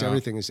techniques,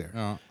 everything is there.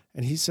 Yeah.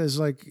 And he says,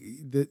 like,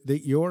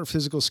 that your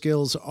physical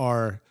skills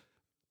are,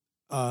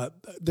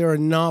 they're a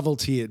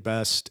novelty at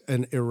best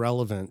and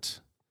irrelevant.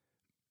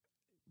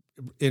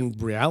 In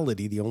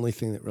reality, the only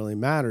thing that really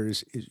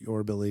matters is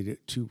your ability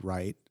to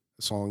write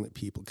a song that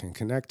people can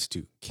connect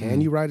to. Can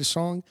you write a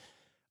song?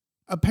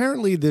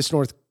 Apparently, this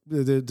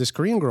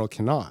Korean girl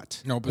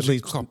cannot. No, but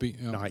she's copy.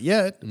 Yeah. Not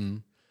yet.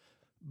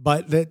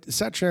 But that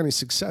Satriani's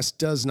success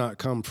does not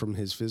come from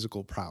his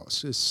physical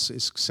prowess. His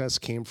success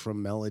came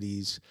from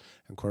melodies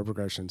and chord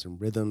progressions and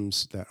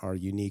rhythms that are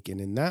unique.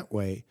 And in that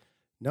way,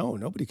 no,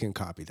 nobody can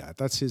copy that.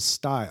 That's his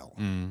style.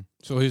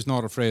 So he's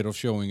not afraid of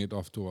showing it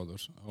off to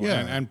others.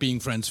 And being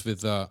friends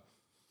with...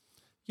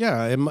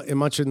 Yeah, and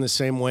much in the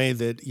same way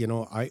that,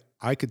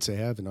 I could say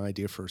I have an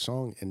idea for a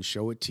song and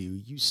show it to you.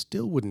 You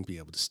still wouldn't be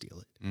able to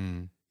steal it.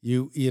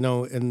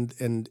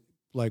 And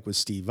like with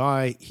Steve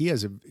Vai, he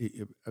has a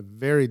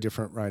very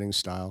different writing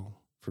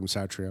style from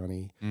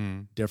Satriani,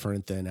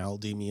 different than Al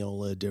Di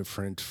Meola,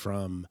 different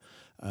from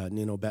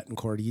Nino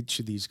Bettencourt. Each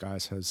of these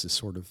guys has this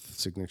sort of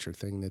signature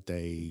thing that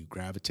they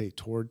gravitate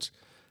towards.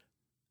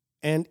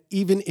 And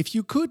even if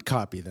you could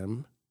copy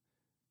them,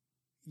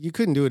 you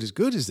couldn't do it as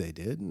good as they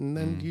did. And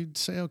then you'd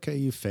say, okay,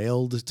 you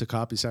failed to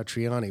copy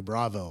Satriani.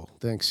 Bravo.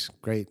 Thanks.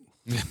 Great.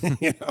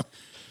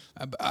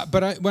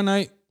 But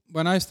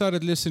when I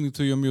started listening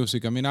to your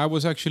music, I mean, I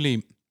was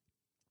actually...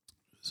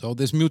 So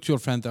this mutual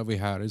friend that we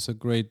had is a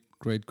great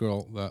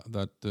girl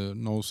that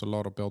knows a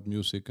lot about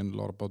music and a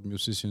lot about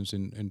musicians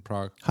in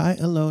Prague. Hi,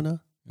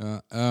 Alona.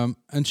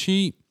 And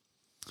she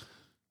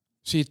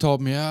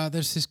told me,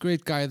 there's this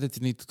great guy that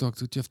you need to talk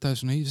to, Geoff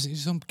Tyson.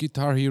 He's some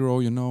guitar hero,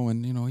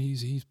 and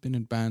he's been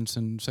in bands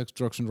and sex,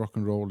 drugs, and rock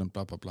and roll and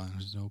blah blah blah. And I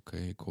said,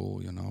 okay,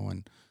 cool, and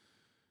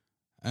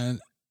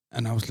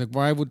I was like,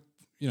 why would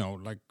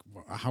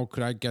how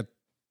could I get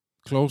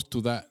close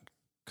to that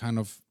kind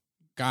of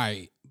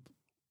guy?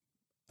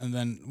 And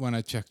then when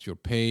I checked your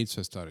page,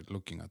 I started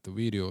looking at the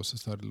videos, I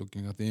started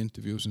looking at the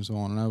interviews and so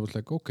on, and I was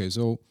like, okay,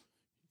 so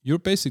you're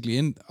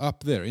basically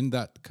up there in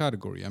that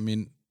category. I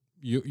mean,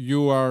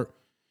 you're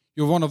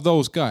one of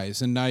those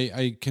guys, and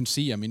I can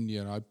see. I mean,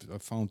 I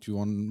found you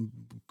on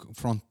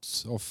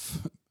fronts of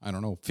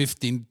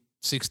 15,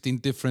 16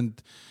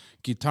 different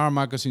guitar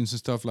magazines and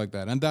stuff like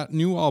that. And that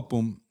new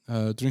album,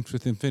 Drinks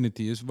with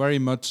Infinity, is very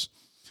much,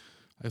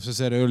 as I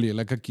said earlier,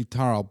 like a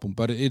guitar album,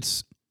 but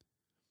it's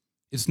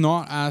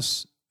not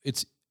as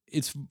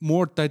it's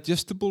more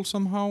digestible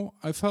somehow,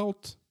 I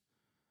felt.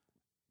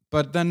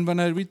 But then when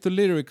I read the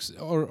lyrics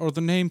or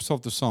the names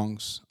of the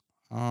songs,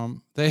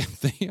 they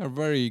are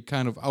very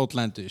kind of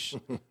outlandish,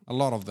 a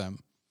lot of them.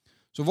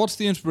 So what's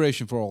the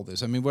inspiration for all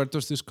this? I mean, where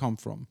does this come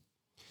from?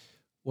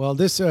 Well,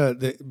 this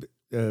the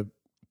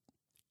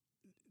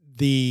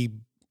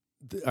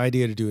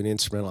idea to do an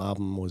instrumental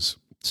album was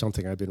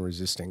something I've been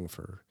resisting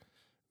for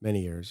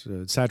many years.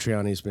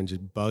 Satriani's been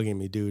just bugging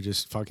me,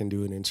 just fucking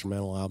do an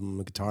instrumental album,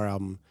 a guitar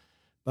album.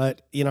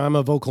 But, you know, I'm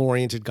a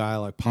vocal-oriented guy. I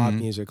like pop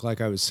music.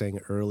 Like I was saying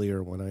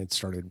earlier, when I had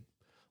started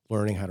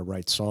learning how to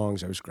write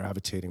songs, I was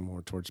gravitating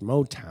more towards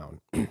Motown.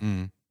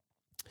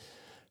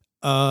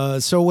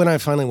 So when I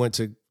finally went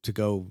to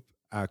go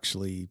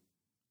actually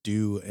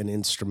do an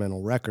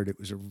instrumental record, it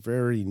was a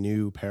very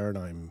new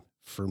paradigm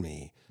for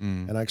me.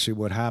 And actually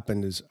what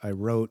happened is I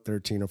wrote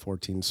 13 or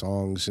 14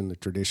 songs in the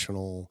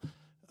traditional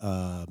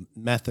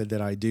method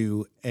that I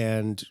do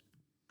and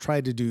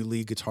tried to do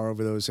lead guitar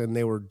over those, and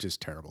they were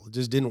just terrible. It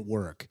just didn't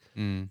work.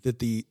 That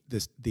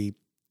the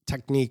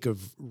technique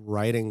of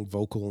writing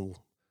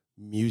vocal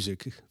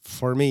music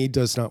for me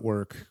does not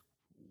work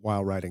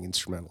while writing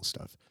instrumental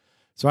stuff.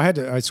 So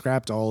I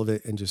scrapped all of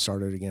it and just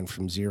started again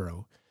from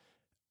zero.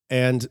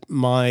 And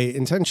my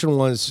intention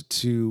was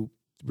to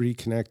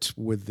reconnect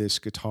with this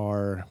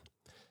guitar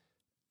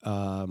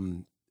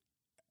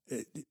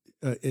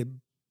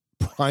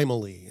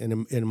primally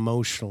and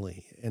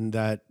emotionally, and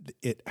that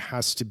it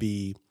has to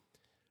be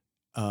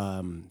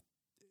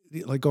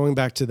like going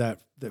back to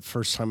that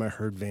first time I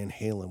heard Van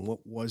Halen.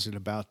 What was it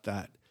about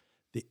that,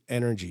 the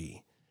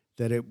energy,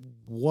 that it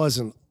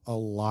wasn't a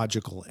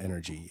logical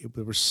energy?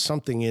 There was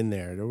something in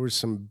there. There was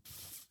some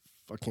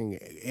fucking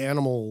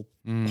animal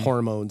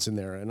hormones in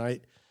there. And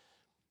I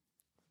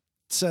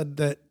said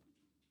that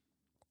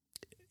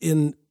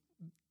in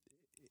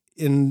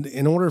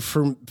order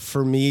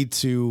for me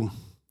to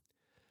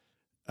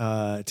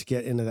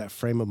get into that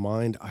frame of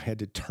mind, I had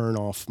to turn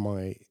off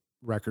my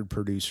record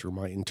producer,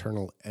 my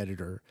internal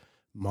editor,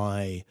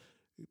 my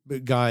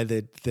guy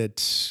that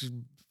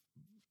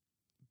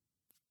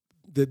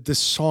the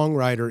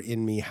songwriter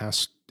in me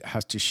has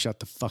to shut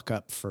the fuck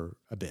up for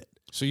a bit.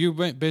 So you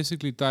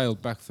basically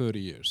dialed back 30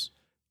 years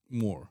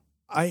more,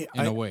 in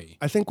a way.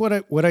 I think what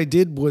I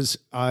did was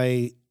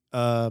I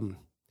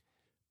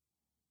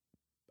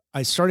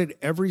started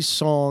every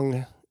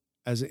song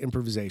as an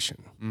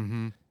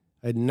improvisation.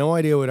 I had no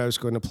idea what I was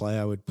going to play.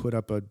 I would put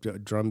up a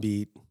drum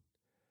beat,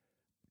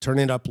 turn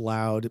it up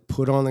loud,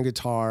 put on the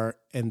guitar,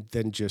 and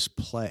then just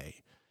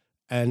play.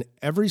 And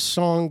every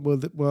song,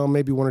 with, well,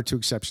 maybe one or two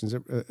exceptions,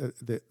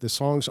 the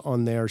songs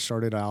on there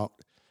started out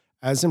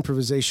as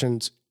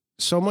improvisations,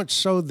 so much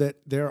so that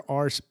there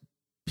are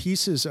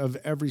pieces of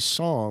every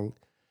song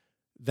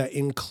that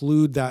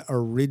include that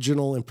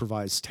original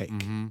improvised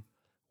take,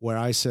 where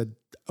I said,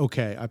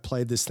 okay, I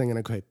played this thing and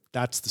okay,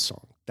 that's the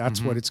song.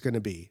 That's what it's going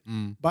to be.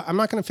 But I'm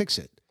not going to fix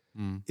it.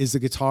 Is the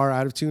guitar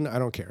out of tune? I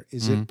don't care.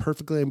 Is it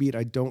perfectly on beat?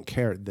 I don't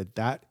care.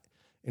 That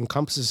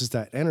encompasses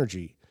that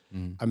energy.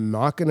 I'm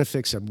not going to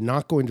fix it. I'm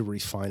not going to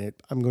refine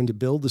it. I'm going to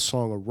build the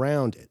song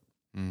around it.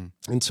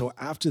 And so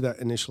after that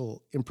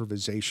initial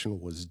improvisation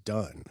was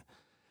done,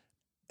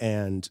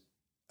 and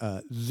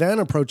then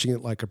approaching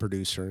it like a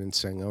producer and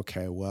saying,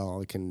 okay,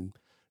 well, I can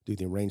do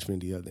the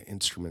arrangement of the other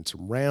instruments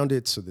around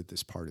it so that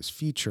this part is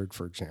featured,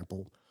 for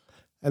example,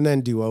 and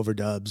then do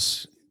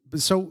overdubs.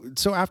 So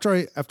after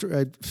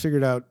I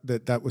figured out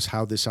that was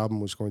how this album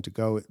was going to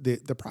go,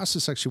 the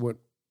process actually went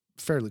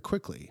fairly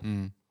quickly.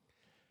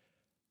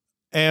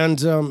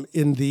 And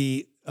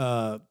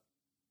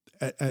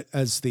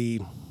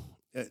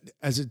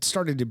as it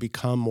started to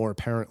become more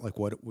apparent, like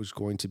what it was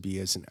going to be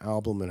as an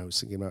album, and I was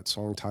thinking about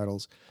song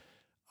titles,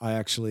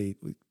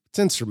 it's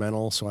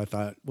instrumental, so I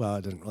thought, well,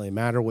 it doesn't really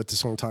matter what the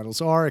song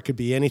titles are. It could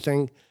be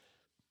anything.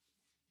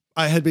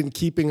 I had been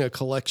keeping a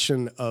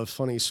collection of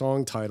funny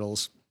song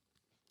titles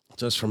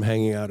just from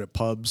hanging out at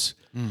pubs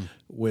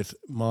with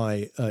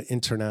my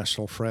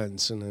international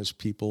friends, and as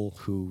people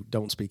who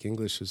don't speak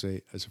English as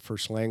a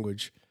first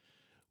language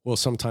will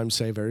sometimes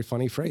say very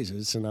funny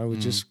phrases, and I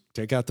would just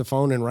take out the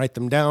phone and write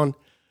them down.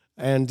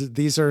 And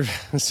these are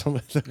some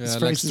of those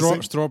phrases.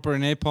 Like strawberry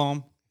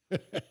napalm,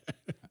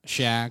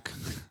 shag,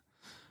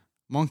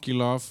 monkey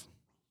love,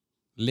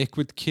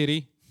 liquid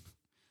kitty.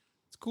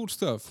 It's cool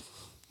stuff.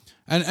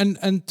 And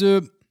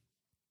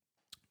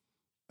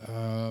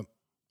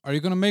are you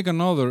gonna make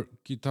another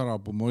guitar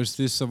album, or is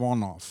this a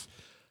one-off?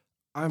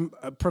 I'm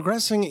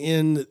progressing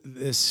in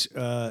this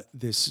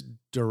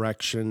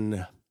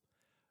direction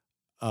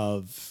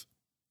of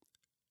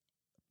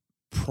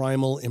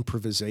primal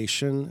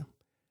improvisation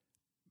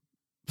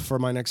for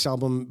my next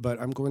album,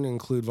 but I'm going to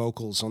include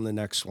vocals on the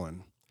next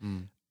one.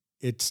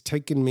 It's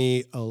taken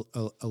me a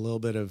little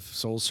bit of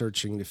soul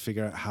searching to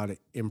figure out how to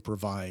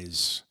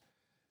improvise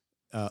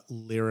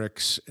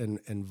lyrics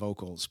and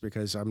vocals,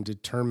 because I'm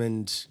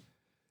determined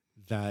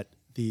that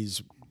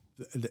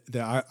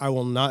I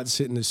will not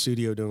sit in the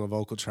studio doing a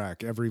vocal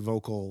track. Every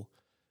vocal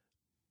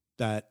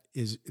that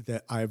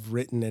I've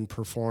written and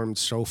performed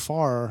so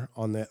far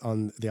on the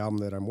album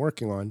that I'm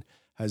working on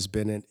has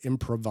been an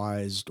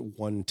improvised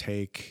one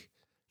take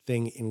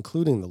thing,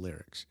 including the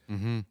lyrics.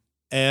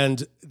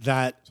 And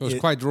that so it's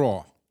quite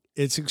raw.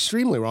 It's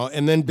extremely raw,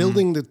 and then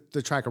building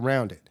the track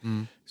around it.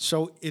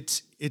 So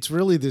it's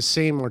really the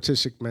same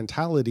artistic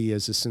mentality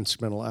as this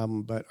instrumental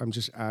album, but I'm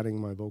just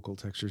adding my vocal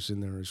textures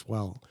in there as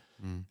well.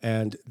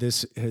 And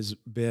this has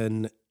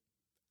been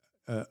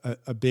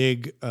a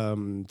big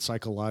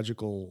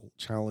psychological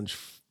challenge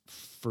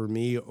for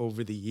me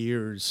over the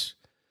years.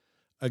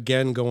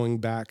 Again, going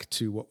back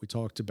to what we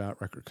talked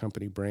about, record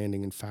company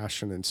branding and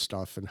fashion and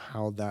stuff, and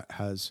how that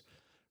has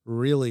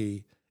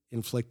really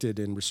inflicted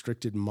and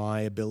restricted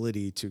my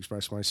ability to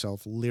express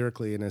myself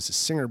lyrically and as a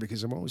singer,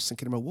 because I'm always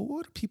thinking about, well,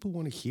 what do people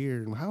want to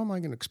hear? And how am I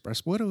going to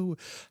express? How am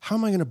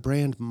I going to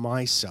brand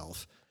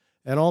myself?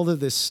 And all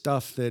of this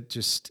stuff that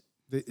just,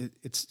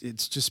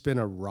 it's just been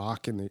a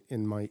rock in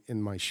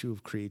my shoe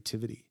of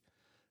creativity.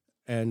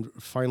 And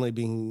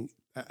finally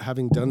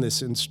having done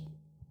this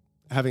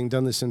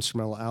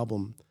instrumental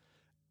album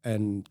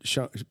and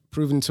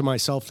proven to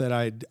myself that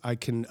I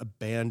can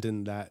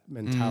abandon that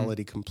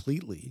mentality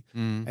completely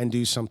and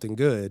do something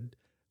good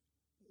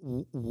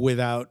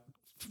without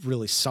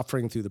really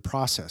suffering through the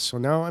process. So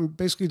now I'm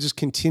basically just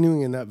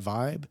continuing in that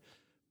vibe,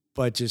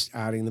 but just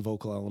adding the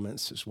vocal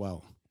elements as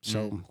well.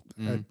 So,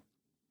 and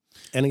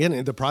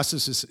again, the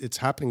process it's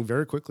happening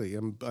very quickly.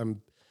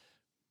 I'm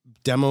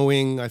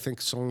demoing, I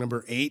think, song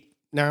number 8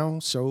 now,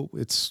 so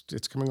it's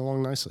coming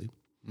along nicely.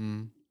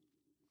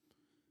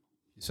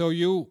 So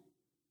you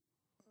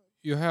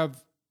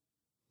have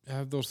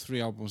those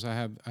 3 albums. I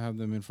have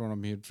them in front of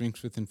me.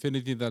 Drinks with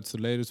Infinity, that's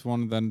the latest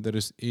one. Then there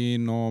is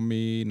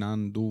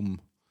Inominandum.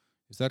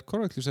 Is that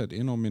correctly said?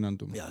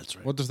 Inominandum. Yeah, that's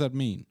right. What does that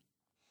mean?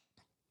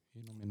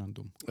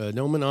 Inominandum.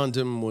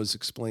 Nominandum was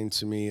explained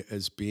to me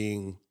as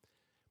being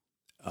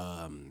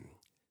the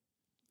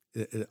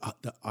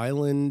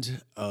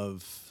island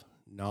of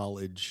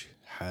knowledge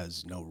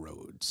has no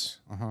roads.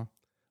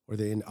 Or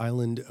the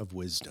island of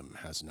wisdom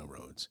has no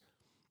roads.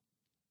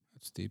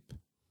 That's deep.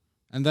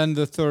 And then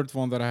the third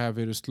one that I have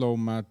here is Slow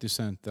Mad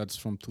Descent. That's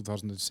from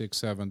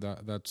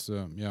 2006-07. That's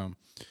yeah.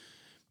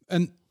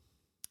 And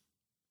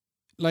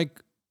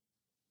like,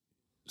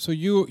 so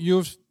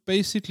you've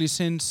basically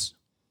since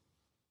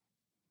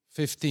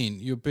 15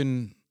 you've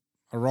been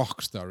a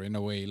rock star in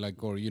a way,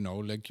 like, or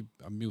like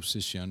a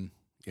musician.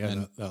 Yeah,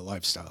 and that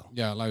lifestyle.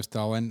 Yeah,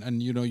 lifestyle,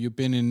 and you've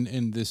been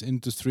in this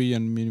industry,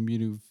 and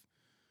you've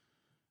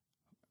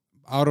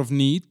out of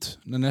need,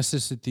 the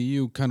necessity,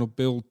 you kind of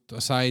built a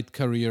side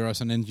career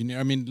as an engineer.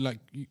 I mean, like,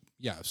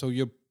 yeah, so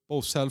you're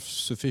both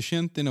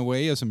self-sufficient in a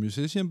way as a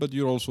musician, but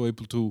you're also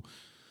able to,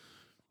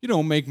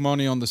 make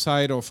money on the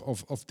side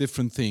of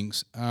different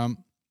things. And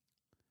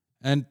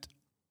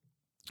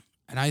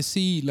I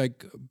see,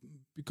 like,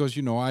 because,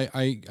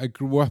 I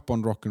grew up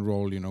on rock and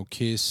roll,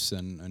 Kiss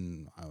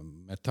and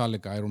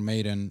Metallica, Iron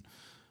Maiden,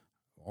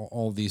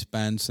 all these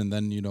bands, and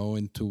then,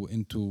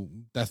 into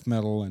death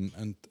metal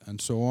and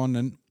so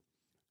on.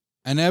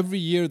 And every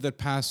year that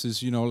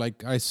passes,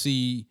 like, I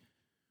see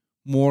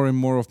more and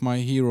more of my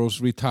heroes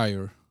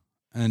retire,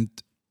 and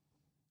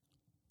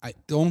I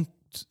don't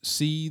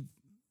see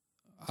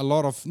a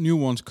lot of new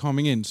ones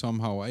coming in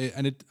somehow.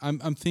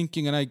 I'm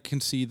thinking, and I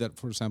can see that,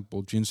 for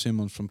example, Gene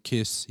Simmons from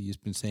Kiss, he's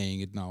been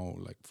saying it now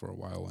like for a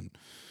while, and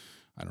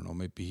I don't know,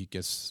 maybe he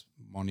gets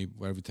money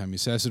every time he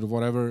says it or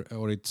whatever,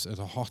 or it's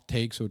a hot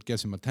take, so it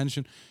gets him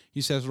attention.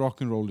 He says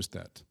rock and roll is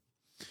dead.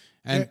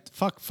 And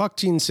fuck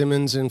Gene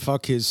Simmons and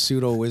fuck his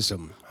pseudo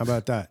wisdom. How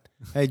about that?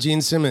 Hey,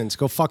 Gene Simmons,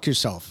 go fuck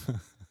yourself.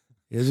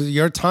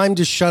 Your time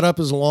to shut up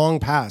is long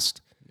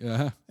past.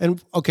 Yeah.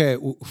 And okay,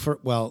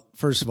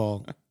 first of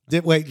all,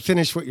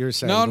 finish what you're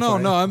saying.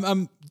 No.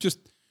 I'm just.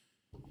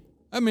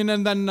 I mean,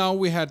 and then now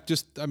we had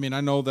just. I mean,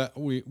 I know that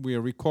we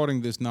are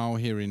recording this now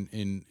here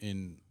in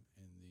the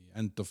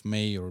end of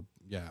May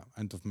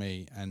end of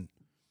May, and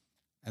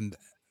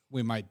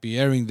we might be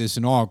airing this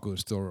in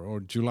August or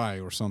July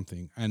or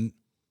something, and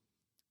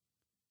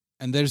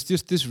there's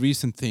just this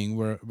recent thing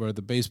where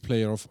the bass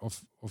player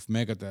of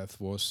Megadeth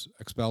was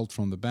expelled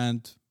from the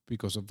band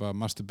because of a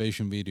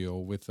masturbation video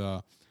with,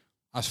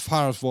 as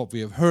far as what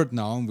we have heard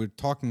now, and we're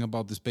talking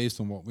about this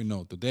based on what we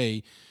know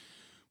today,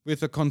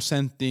 with a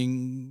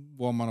consenting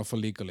woman of a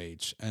legal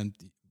age, and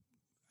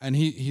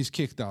he's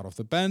kicked out of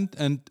the band,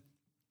 and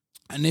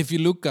if you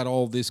look at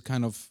all this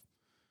kind of,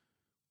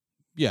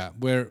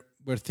 where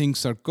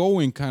things are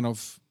going kind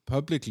of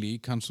publicly,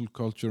 cancel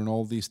culture and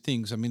all these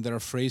things. I mean, there are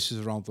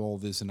phrases around all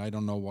this, and I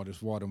don't know what is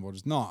what and what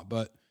is not.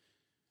 But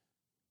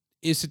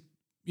is it,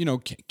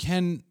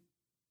 can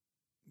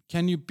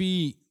you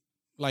be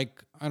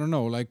like, I don't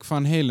know, like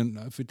Van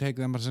Halen, if we take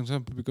them as an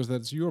example, because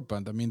that's your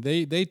band. I mean,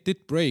 they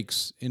did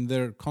breaks in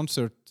their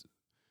concert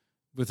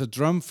with a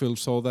drum fill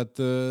so that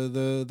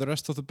the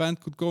rest of the band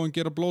could go and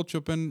get a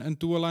blowjob and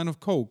do a line of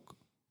coke.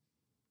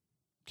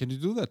 Can you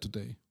do that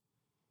today?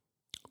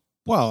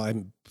 Well,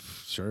 I'm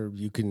sure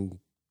you can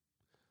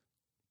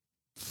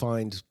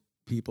find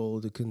people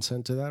to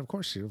consent to that. Of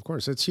course,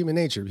 it's human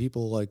nature.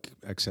 People like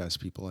excess.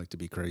 People like to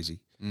be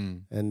crazy,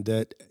 and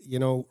that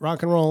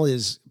rock and roll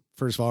is,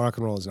 first of all, rock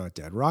and roll is not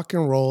dead. Rock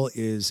and roll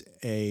is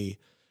the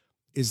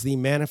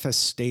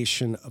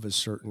manifestation of a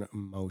certain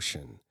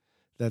emotion.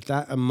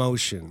 That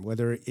emotion,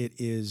 whether it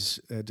is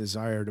a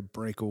desire to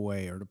break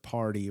away or to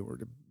party or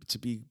to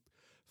be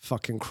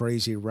fucking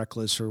crazy,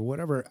 reckless, or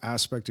whatever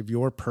aspect of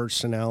your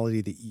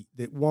personality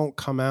that won't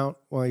come out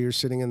while you're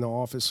sitting in the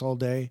office all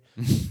day,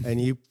 and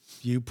you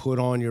put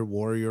on your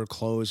warrior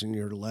clothes and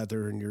your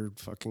leather and your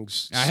fucking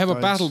studs. I have a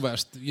battle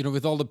vest,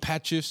 with all the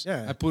patches.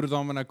 Yeah. I put it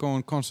on when I go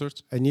on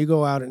concerts. And you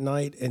go out at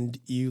night and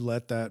you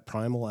let that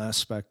primal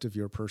aspect of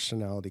your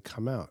personality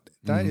come out.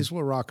 That is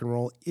what rock and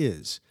roll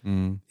is.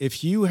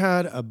 If you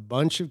had a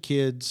bunch of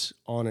kids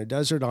on a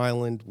desert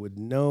island with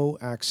no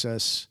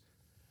access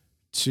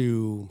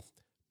to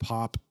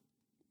pop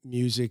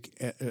music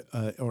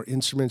or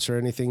instruments or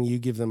anything, you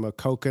give them a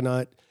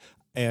coconut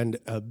and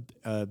a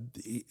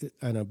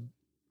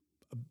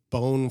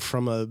bone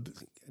from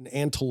an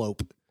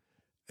antelope,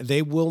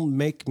 they will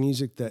make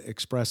music that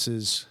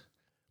expresses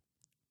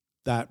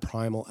that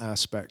primal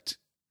aspect,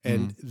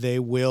 and they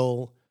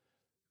will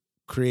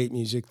create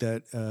music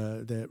that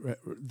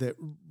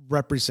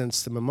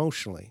represents them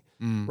emotionally.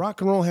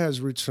 Rock and roll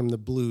has roots from the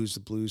blues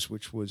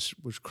which was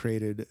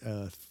created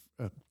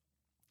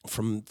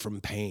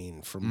from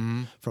pain,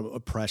 from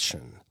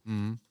oppression.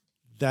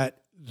 That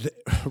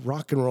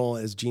rock and roll,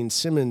 as Gene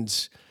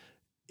Simmons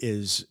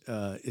is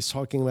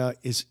talking about,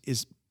 is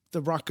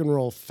the rock and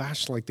roll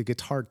fashion, like the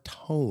guitar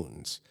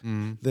tones,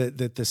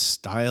 the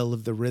style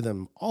of the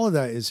rhythm, all of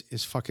that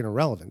is fucking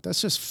irrelevant.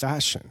 That's just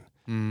fashion.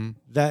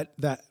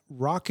 That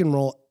rock and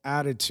roll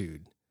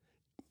attitude,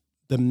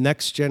 the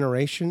next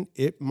generation,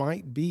 it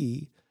might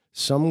be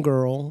some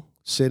girl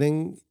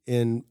sitting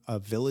in a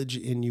village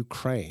in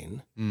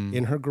Ukraine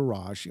in her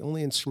garage. The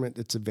only instrument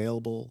that's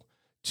available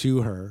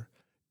to her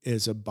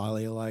is a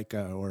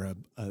balalaika or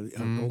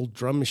an old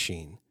drum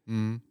machine.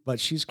 But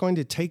she's going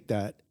to take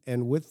that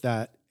and with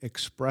that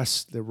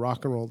express the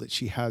rock and roll that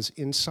she has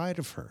inside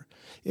of her.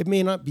 It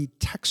may not be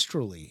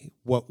texturally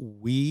what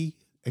we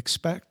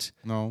expect,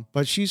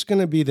 but she's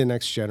going to be the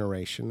next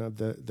generation of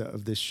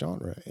of this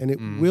genre, and it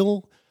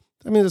will.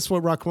 I mean, that's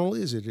what rock and roll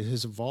is. It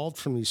has evolved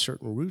from these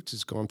certain roots.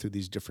 It's gone through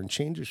these different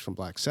changes from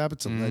Black Sabbath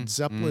to Led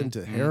Zeppelin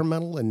to hair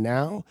metal, and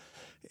now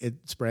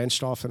it's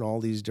branched off in all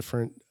these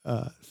different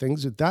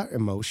things. With that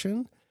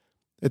emotion,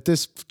 that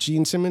this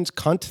Gene Simmons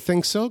cunt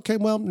thinks so. Okay,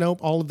 well, no,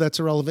 all of that's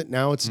irrelevant.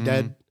 Now it's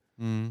dead.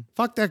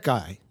 Fuck that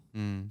guy.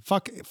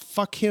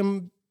 Fuck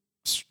him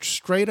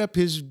straight up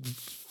his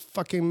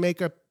fucking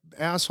makeup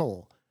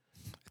asshole.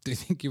 Do you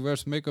think he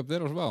wears makeup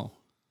there as well?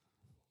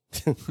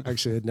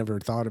 Actually, I'd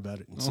never thought about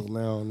it until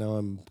now. Now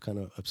I'm kind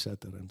of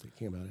upset that I'm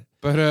thinking about it.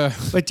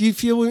 But do you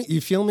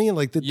feel me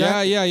like that?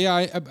 Yeah.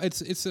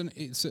 It's an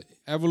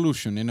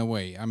evolution in a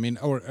way. I mean,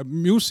 or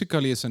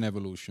musically, it's an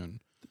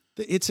evolution.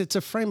 It's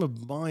a frame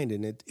of mind,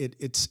 and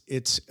it's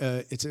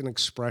an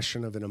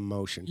expression of an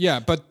emotion. Yeah,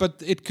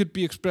 but it could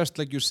be expressed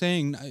like you're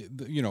saying.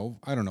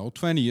 I don't know.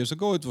 20 years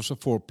ago, it was a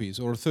 4-piece,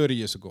 or 30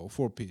 years ago,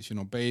 4-piece.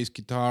 Bass,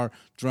 guitar,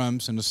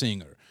 drums, and a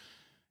singer.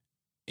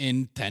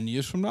 In 10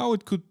 years from now,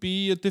 it could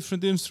be a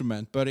different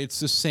instrument, but it's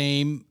the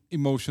same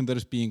emotion that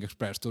is being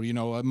expressed, or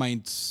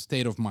a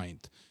state of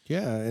mind.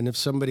 Yeah, and if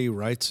somebody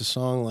writes a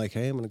song like,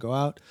 "Hey, I'm going to go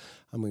out,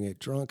 I'm going to get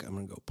drunk, I'm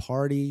going to go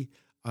party,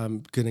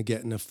 I'm going to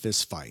get in a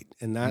fist fight,"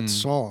 and that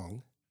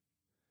song,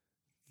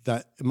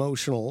 that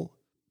emotional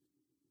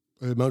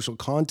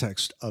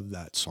context of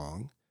that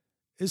song,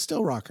 is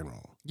still rock and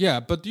roll. Yeah,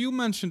 but you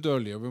mentioned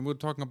earlier when we were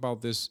talking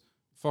about this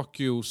 "Fuck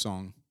You"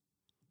 song,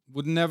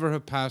 would never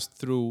have passed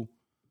through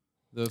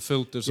the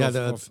filters of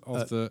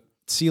the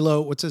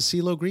CeeLo. What's a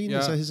CeeLo Green? Yeah.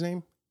 Is that his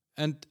name?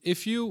 And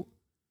if you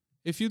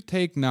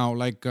take now,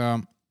 like,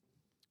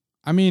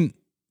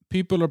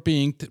 people are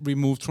being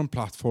removed from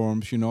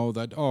platforms,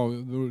 that,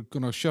 we're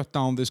going to shut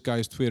down this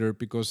guy's Twitter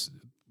because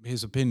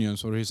his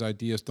opinions or his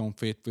ideas don't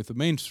fit with the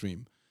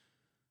mainstream.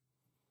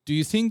 Do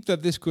you think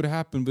that this could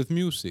happen with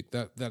music?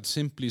 That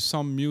simply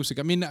some music,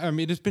 I mean,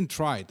 it's been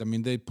tried. I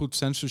mean, they put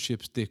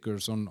censorship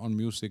stickers on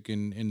music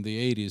in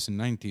the 80s and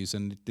 90s,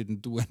 and it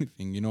didn't do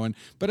anything,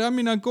 But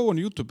I go on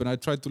YouTube and I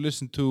try to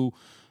listen to,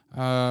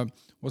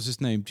 what's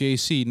his name,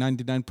 JC,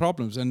 99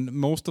 Problems, and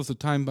most of the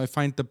time I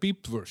find the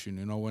beeped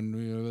version, when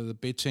the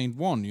bitch ain't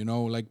one,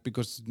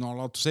 because it's not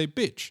allowed to say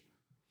bitch.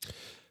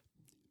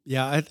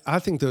 Yeah, I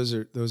think those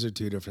are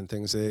two different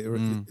things.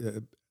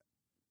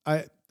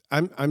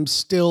 I'm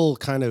still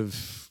kind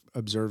of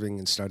observing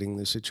and studying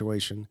the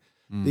situation.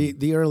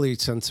 The early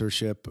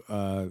censorship,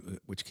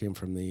 which came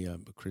from the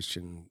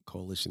Christian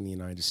Coalition in the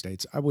United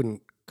States, I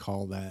wouldn't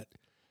call that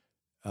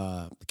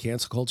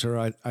cancel culture.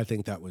 I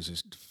think that was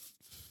just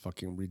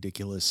fucking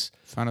ridiculous.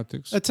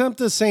 Fanatics. Attempt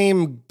the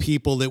same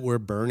people that were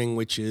burning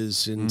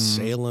witches in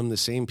Salem, the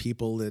same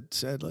people that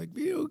said, like,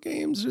 video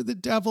games are the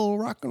devil,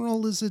 rock and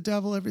roll is the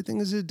devil, everything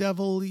is the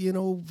devil,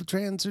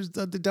 trans is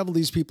the devil.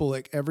 These people,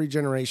 like every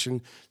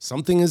generation,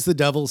 something is the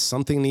devil,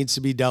 something needs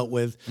to be dealt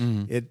with.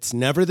 It's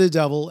never the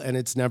devil, and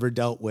it's never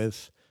dealt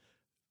with.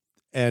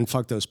 And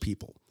fuck those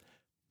people.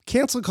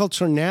 Cancel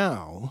culture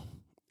now,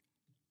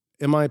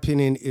 in my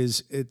opinion,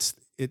 is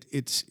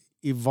it's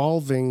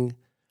evolving.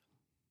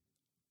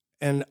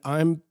 And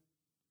I'm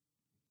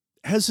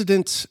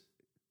hesitant,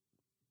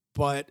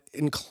 but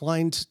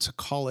inclined to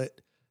call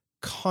it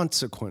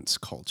consequence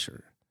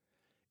culture.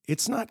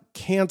 it's not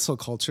cancel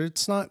culture.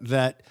 It's not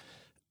that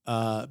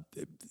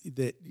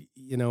that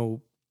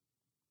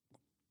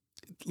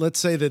let's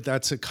say that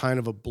that's a kind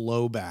of a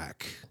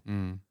blowback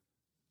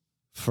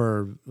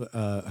for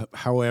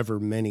however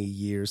many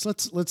years.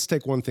 Let's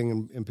take one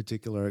thing in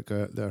particular,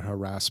 the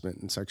harassment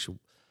and sexual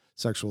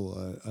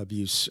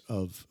abuse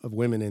of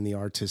women in the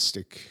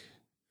artistic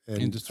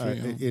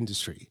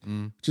industry,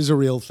 which is a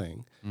real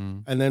thing.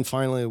 And then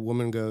finally a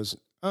woman goes,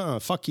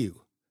 fuck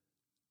you.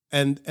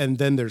 And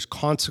then there's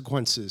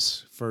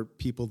consequences for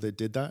people that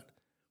did that.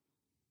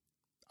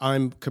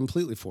 I'm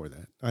completely for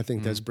that. I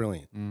think that's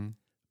brilliant.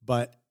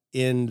 But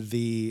in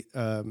the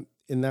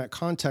in that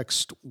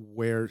context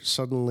where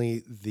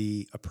suddenly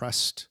the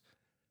oppressed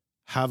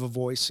have a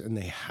voice and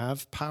they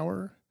have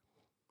power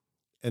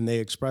and they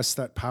express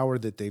that power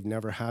that they've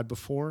never had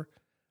before,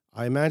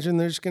 I imagine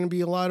there's going to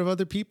be a lot of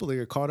other people that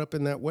get caught up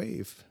in that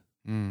wave.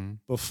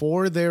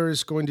 Before there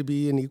is going to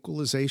be an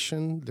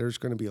equalization, there's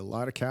going to be a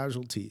lot of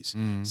casualties,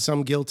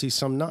 some guilty,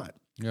 some not.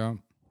 Yeah.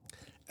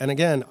 And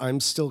again, I'm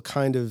still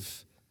kind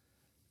of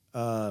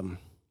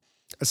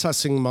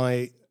assessing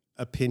my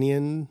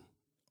opinion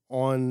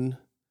on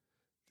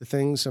the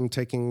things. I'm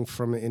taking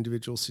from an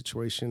individual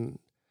situation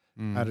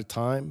at a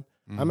time.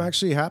 I'm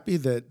actually happy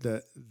that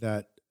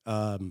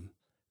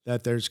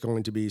there's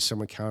going to be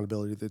some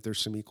accountability, that there's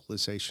some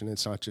equalization.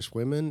 It's not just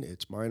women,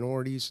 it's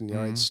minorities in the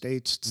United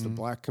States, it's the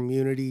Black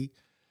community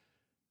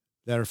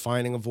that are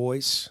finding a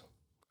voice.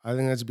 I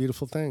think that's a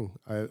beautiful thing.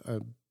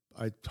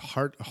 I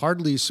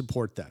hardly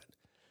support that.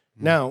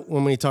 Now,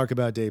 when we talk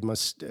about Dave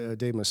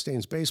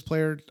Mustaine's bass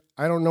player,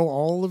 I don't know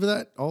all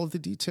of the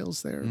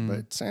details there, but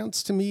it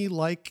sounds to me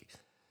like,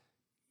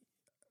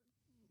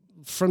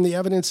 from the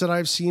evidence that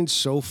I've seen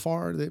so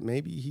far, that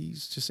maybe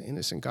he's just an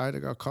innocent guy that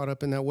got caught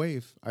up in that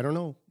wave. I don't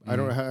know. I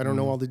don't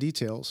know all the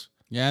details.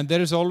 Yeah, and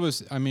there is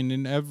always, I mean,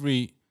 in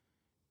every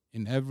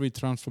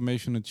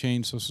transformation and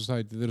change of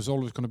society, there's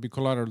always going to be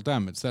collateral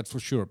damage. That's for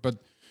sure. But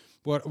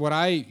what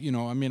I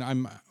mean,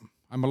 I'm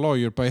a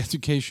lawyer by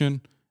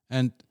education,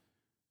 and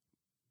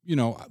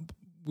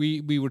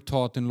we were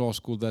taught in law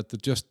school that the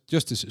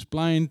justice is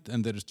blind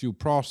and there is due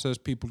process.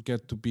 People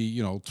get to be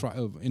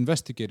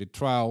investigated,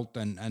 trialed,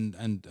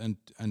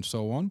 and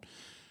so on.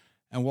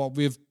 And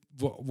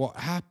what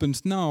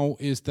happens now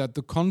is that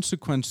the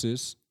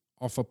consequences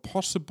of a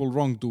possible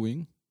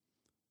wrongdoing,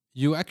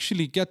 you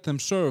actually get them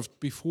served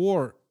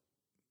before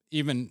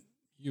even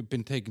you've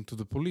been taken to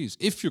the police,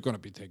 if you're going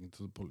to be taken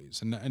to the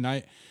police. And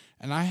I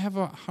have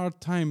a hard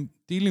time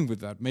dealing with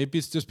that. Maybe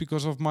it's just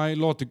because of my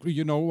law degree,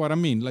 you know what I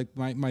mean, like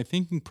my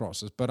thinking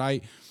process. But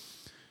I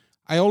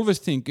always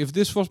think, if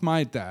this was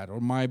my dad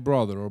or my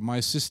brother or my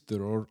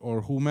sister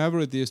or whomever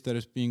it is that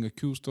is being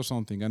accused of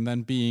something and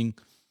then being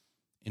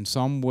in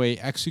some way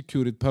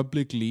executed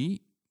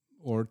publicly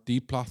or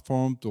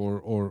deplatformed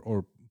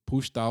or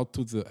pushed out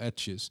to the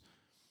edges,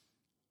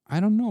 I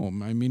don't know.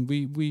 I mean,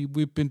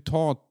 we've been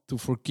taught to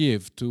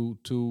forgive,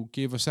 to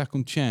give a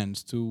second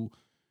chance, to,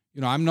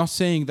 I'm not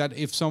saying that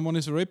if someone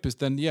is a rapist,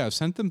 then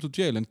send them to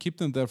jail and keep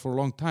them there for a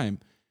long time.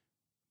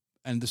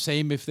 And the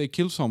same if they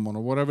kill someone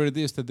or whatever it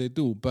is that they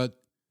do. But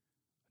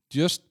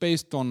just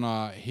based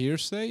on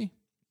hearsay,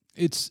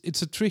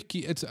 it's a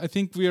tricky. I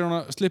think we are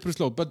on a slippery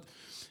slope. But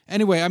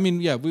anyway, I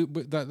mean,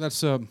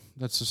 that's a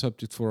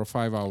subject for a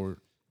 5-hour.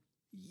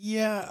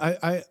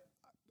 Yeah,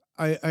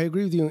 I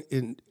agree with you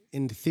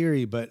in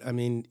theory, but I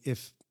mean,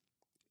 if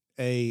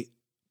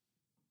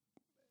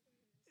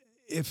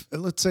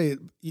let's say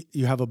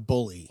you have a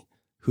bully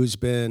who's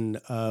been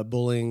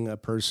bullying a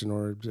person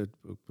or a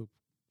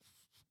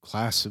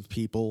class of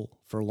people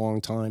for a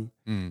long time,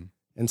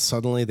 and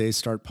suddenly they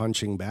start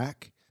punching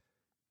back,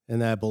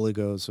 and that bully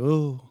goes,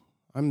 "Oh,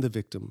 I'm the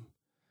victim."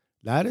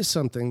 That is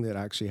something that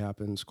actually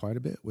happens quite a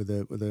bit with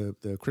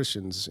the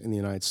Christians in the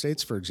United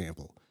States, for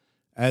example.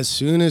 As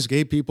soon as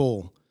gay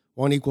people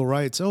want equal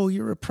rights, oh,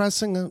 you're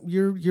oppressing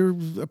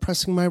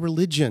my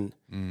religion.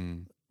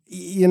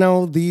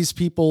 These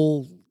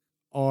people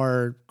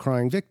are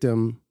crying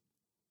victim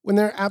when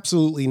they're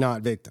absolutely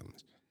not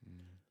victims.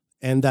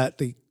 And that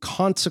the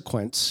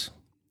consequence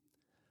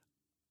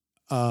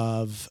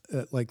of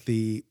like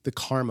the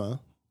karma,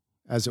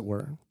 as it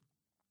were,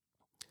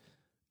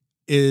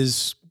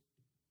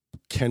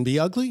 can be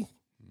ugly.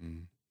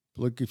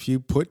 Look, if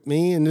you put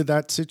me into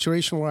that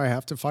situation where I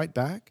have to fight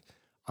back,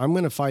 I'm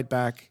going to fight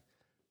back.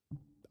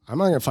 I'm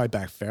not going to fight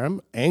back fair.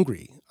 I'm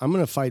angry. I'm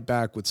going to fight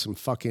back with some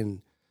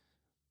fucking,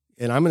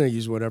 and I'm going to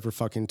use whatever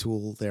fucking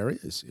tool there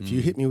is. If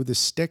you hit me with a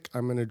stick,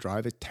 I'm going to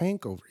drive a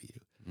tank over you.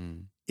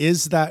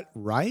 Is that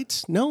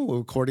right? No,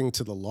 according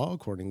to the law,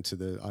 according to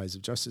the eyes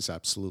of justice,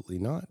 absolutely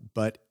not.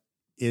 But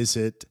is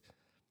it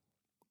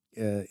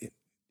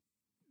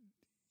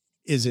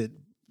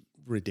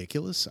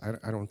ridiculous?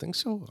 I don't think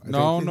so.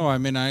 No. I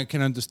mean, I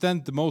can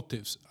understand the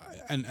motives,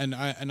 and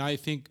I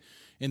think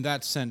in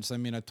that sense, I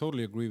mean, I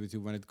totally agree with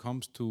you when it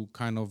comes to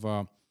kind of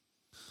a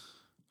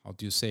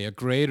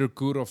greater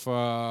good of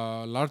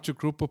a larger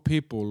group of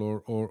people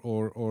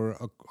or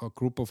a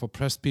group of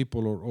oppressed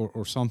people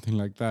or something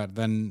like that.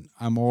 Then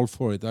I'm all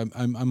for it.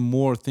 I'm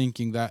more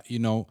thinking that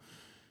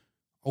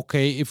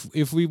okay,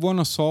 if we want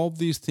to solve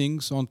these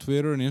things on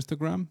Twitter and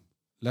Instagram,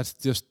 let's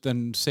just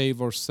then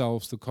save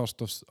ourselves the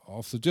cost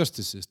of the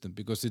justice system,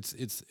 because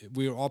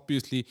we're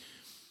obviously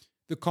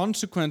the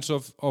consequence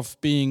of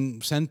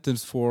being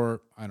sentenced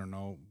for, I don't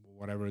know,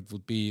 whatever it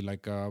would be,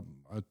 like a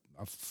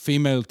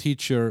female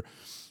teacher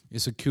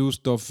is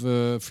accused of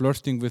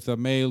flirting with a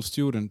male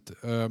student.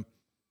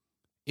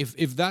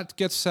 If that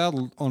gets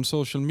settled on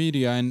social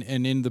media and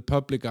in the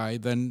public eye,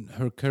 then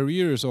her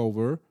career is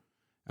over.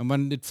 And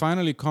when it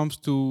finally comes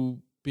to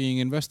being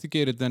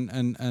investigated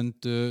and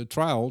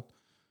trialed,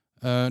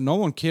 no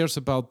one cares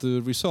about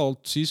the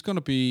result. She's going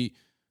to be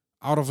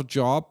out of a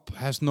job,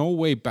 has no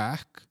way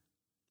back.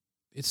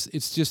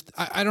 It's just,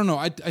 I don't know.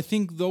 I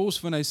think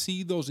when I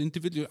see those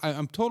individuals,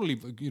 I'm totally,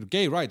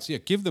 gay rights. Yeah,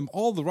 give them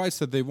all the rights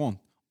that they want,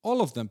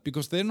 all of them,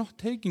 because they're not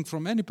taking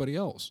from anybody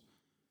else.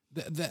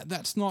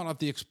 That's not at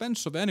the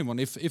expense of anyone.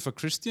 If a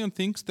Christian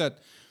thinks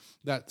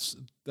that's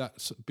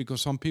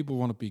because some people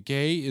want to be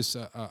gay is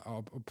a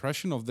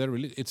oppression of their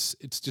religion,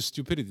 it's just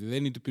stupidity. They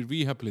need to be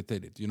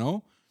rehabilitated,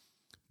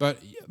 But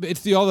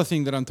it's the other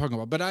thing that I'm talking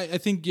about. But I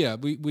think, yeah,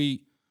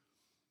 we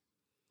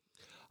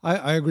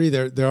I agree.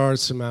 There are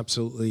some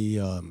absolutely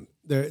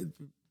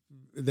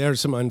there are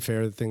some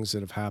unfair things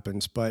that have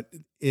happened, but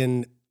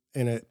in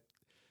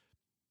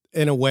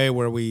a way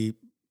where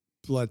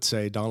let's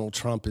say Donald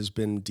Trump has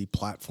been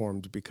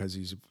deplatformed because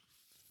he's a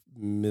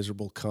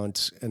miserable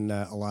cunt, and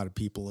that a lot of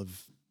people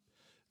have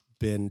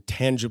been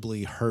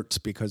tangibly hurt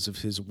because of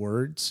his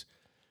words.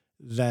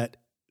 That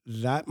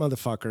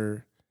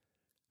motherfucker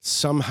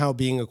somehow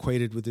being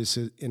equated with this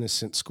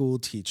innocent school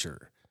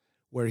teacher,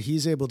 where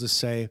he's able to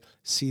say,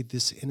 see,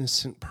 this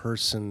innocent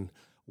person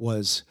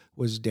was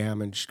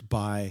damaged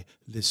by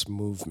this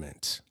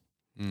movement.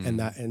 And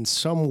that in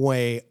some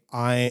way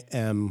I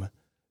am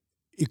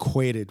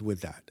equated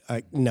with that.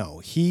 No,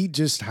 he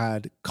just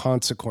had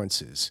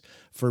consequences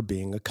for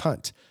being a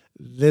cunt.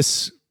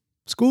 This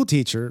school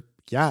teacher,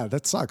 yeah,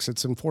 that sucks.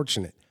 It's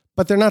unfortunate.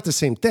 But they're not the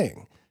same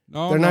thing.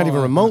 They're not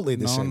even remotely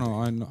the same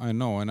thing. No, I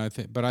know. And I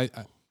think, but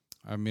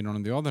I mean,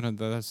 on the other hand,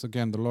 that's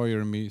again the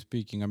lawyer in me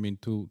speaking. I mean,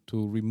 to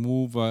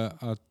remove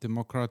a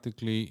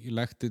democratically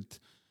elected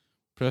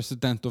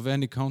president of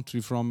any country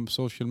from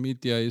social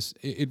media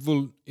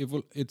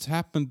it's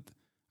happened.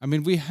 I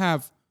mean,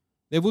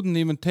 they wouldn't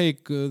even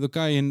take the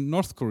guy in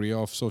North Korea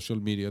off social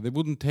media. They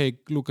wouldn't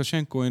take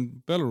Lukashenko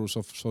in Belarus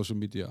off social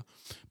media.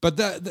 But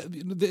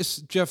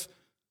Geoff,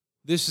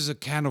 this is a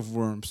can of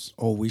worms.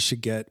 Oh, we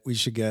should get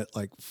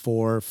like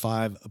 4 or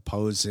 5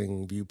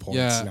 opposing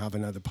viewpoints and have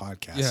another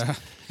podcast.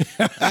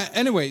 Yeah.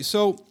 Anyway,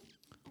 so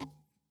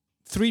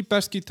 3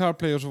 best guitar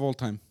players of all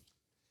time.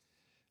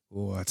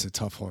 Oh, that's a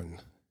tough one.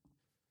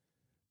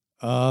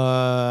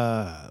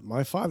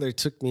 My father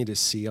took me to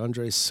see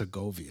Andres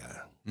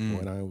Segovia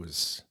when I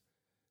was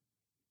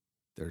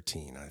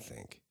 13, I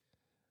think.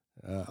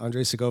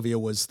 Andres Segovia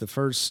was the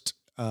first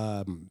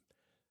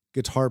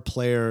guitar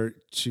player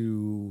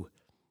to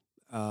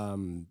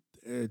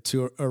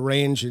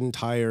arrange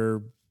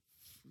entire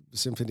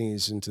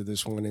symphonies into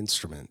this one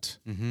instrument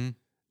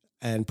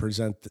and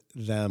present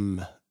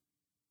them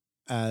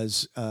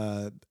as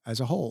a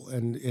whole,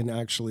 and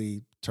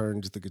actually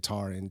turned the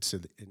guitar into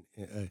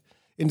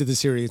the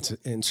serious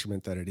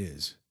instrument that it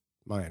is.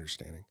 My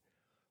understanding,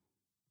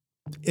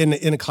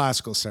 in a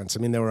classical sense. I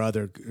mean, there were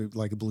other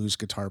like blues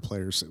guitar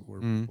players that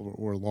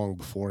were long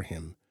before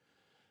him.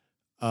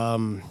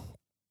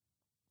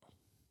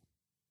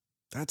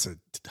 That's a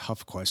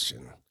tough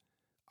question.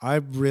 I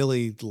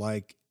really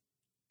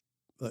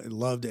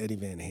loved Eddie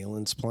Van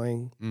Halen's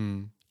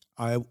playing.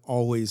 I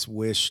always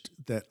wished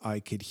that I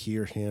could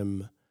hear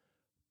him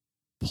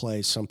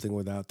play something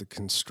without the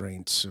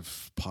constraints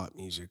of pop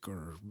music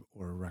or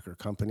record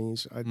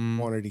companies. I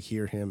wanted to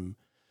hear him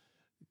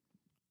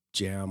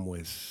jam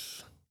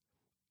with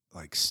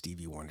like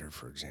Stevie Wonder,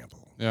 for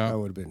example. Yeah. That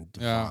would have been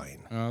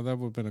divine. Yeah, that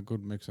would have been a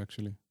good mix,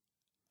 actually.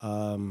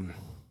 Who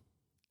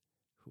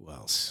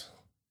else?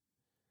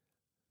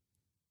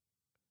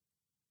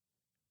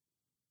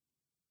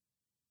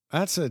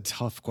 That's a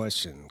tough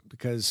question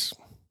because,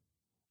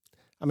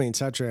 I mean,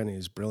 Satriani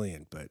is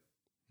brilliant, but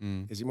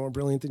is he more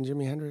brilliant than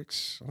Jimi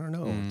Hendrix? I don't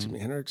know. Jimi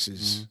Hendrix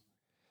is...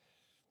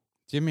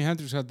 Jimi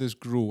Hendrix had this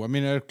groove. I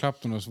mean, Eric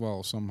Clapton as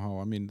well, somehow.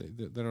 I mean,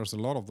 there's a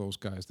lot of those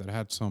guys that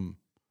had some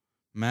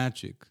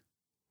magic.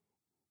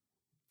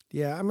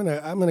 Yeah, I'm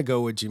gonna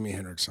go with Jimi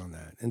Hendrix on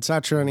that. And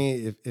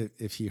Satriani,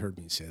 if he heard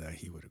me say that,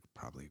 he would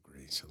probably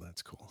agree. So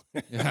that's cool.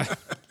 Yeah.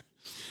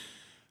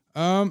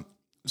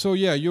 So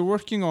yeah, you're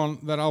working on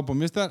that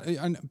album. Is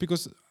that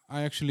because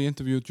I actually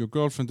interviewed your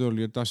girlfriend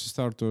earlier, Dashi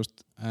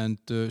Stardust, and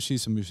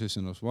she's a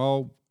musician as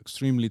well,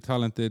 extremely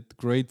talented,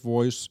 great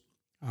voice.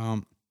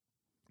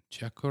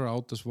 Check her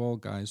out as well,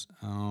 guys.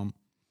 And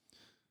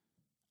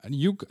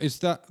is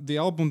that the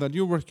album that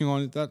you're working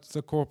on? That's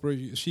the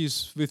corporate.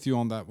 She's with you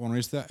on that one. Or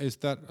is that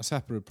a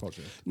separate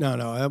project? No.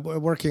 I'm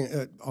working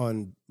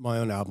on my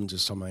own album,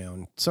 just on my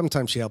own.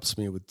 Sometimes she helps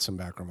me with some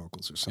background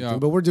vocals or something. Yeah.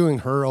 But we're doing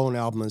her own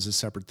album as a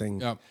separate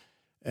thing. Yeah.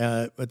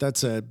 But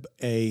that's a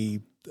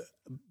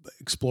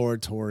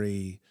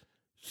exploratory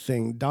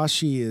thing.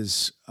 Dashi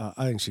is,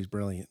 I think she's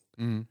brilliant,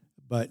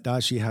 but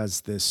Dashi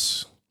has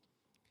this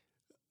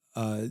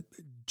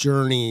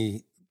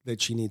journey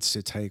that she needs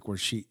to take where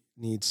she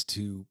needs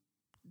to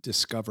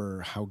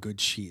discover how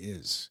good she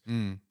is,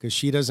 because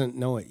she doesn't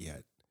know it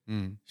yet.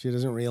 She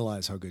doesn't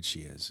realize how good she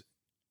is.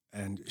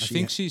 And I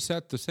think she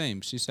said the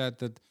same. She said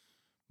that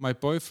my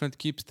boyfriend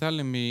keeps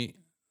telling me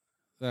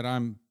that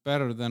I'm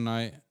better than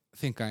I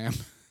think I am.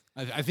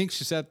 I think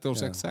she said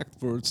those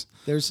exact words.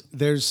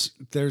 There's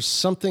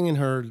something in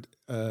her,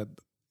 an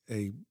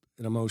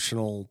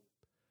emotional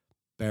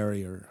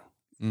barrier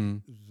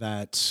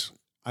that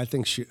I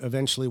think she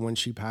eventually, when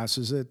she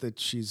passes it, that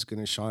she's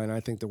going to shine. I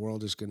think the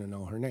world is going to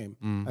know her name.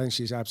 I think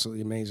she's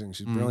absolutely amazing.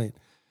 She's brilliant.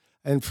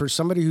 And for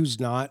somebody who's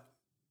not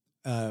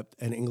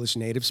an English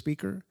native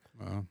speaker,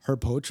 her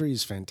poetry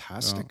is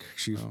fantastic.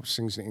 She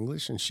sings in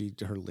English, and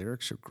her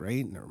lyrics are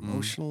great, and they're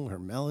emotional. Her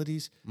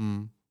melodies,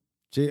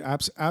 she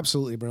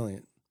absolutely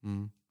brilliant.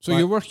 So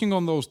you're working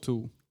on those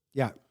two,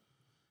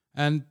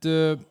 and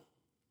I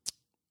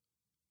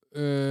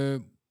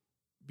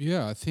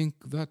think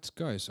that's,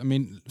 guys. I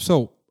mean,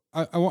 so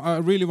I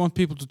really want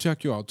people to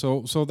check you out,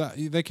 so that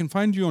they can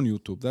find you on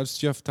YouTube. That's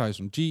Geoff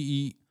Tyson,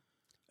 Geoff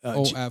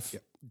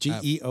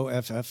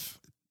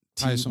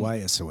Tyson.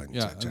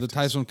 Yeah, the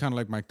Tyson, kind of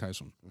like Mike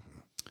Tyson.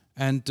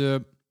 And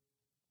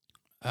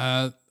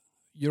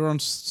you're on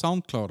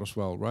SoundCloud as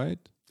well, right?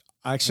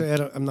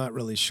 Actually, I'm not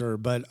really sure,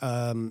 but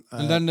and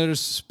then there's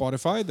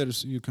Spotify.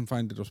 You can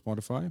find it on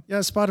Spotify. Yeah,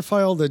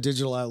 Spotify, all the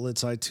digital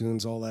outlets,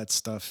 iTunes, all that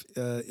stuff.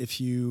 If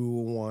you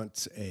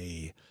want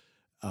a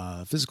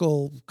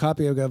physical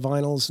copy, I've got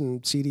vinyls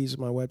and CDs at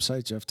my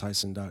website,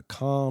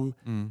 geofftyson.com.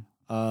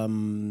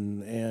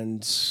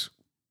 And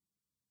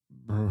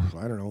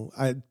I don't know.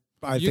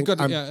 I think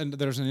and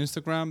there's an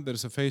Instagram,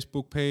 there's a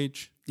Facebook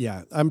page.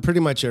 Yeah, I'm pretty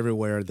much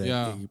everywhere that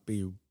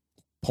you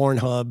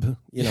Pornhub,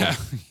 you know. Yeah.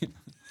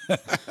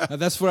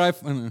 That's where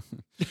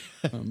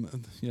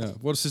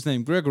what's his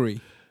name? Gregory.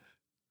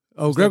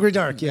 Oh, Gregory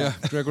Dark, yeah.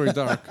 Gregory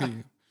Dark.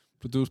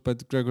 Produced by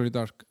Gregory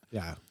Dark.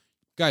 Yeah.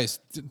 Guys,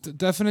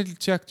 definitely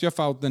check Geoff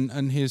out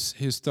and his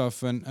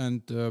stuff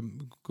and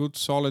good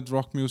solid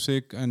rock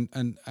music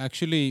and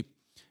actually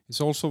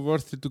it's also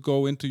worth it to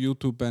go into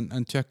YouTube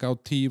and check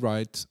out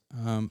T-Right.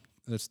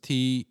 That's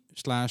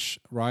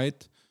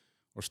T/right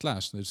or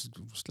slash. There's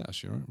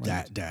slash,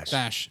 right?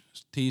 Dash.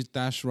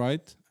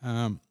 T-Right.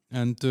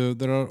 And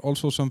there are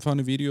also some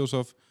funny videos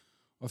of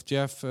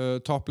Geoff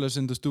topless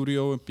in the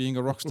studio and being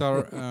a rock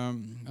star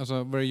as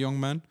a very young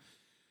man.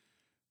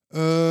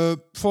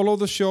 Follow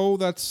the show.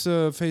 That's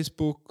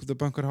Facebook, The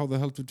Bunker, How the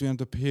Hell Did We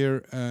End Up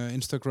Here?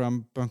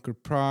 Instagram, Bunker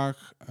Prague.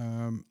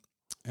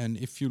 And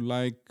if you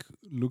like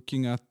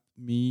looking at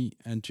me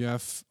and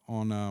Geoff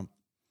on a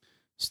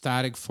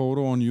static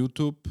photo on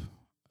YouTube,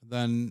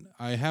 then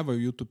I have a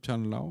YouTube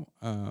channel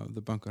now,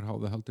 The Bunker, How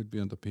the Hell Did We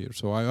End Up Here?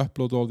 So I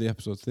upload all the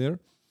episodes there.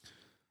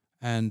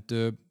 And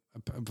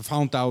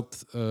found out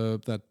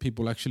that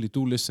people actually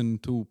do listen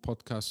to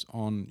podcasts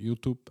on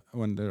YouTube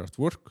when they're at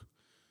work.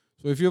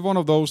 So if you're one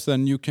of those,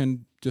 then you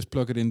can just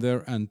plug it in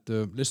there and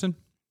listen.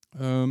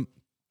 I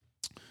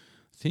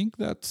think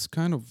that's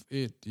kind of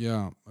it,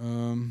 yeah.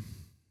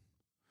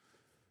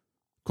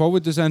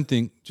 COVID is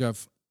ending,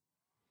 Geoff.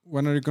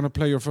 When are you going to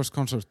play your first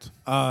concert?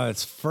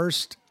 It's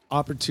first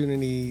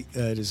opportunity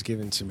that is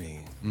given to me.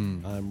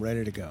 I'm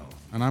ready to go.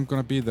 And I'm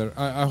going to be there.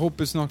 I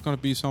hope it's not going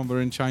to be somewhere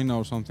in China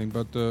or something,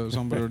 but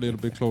somewhere a little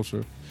bit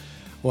closer.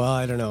 Well,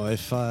 I don't know.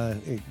 If I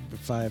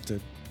have to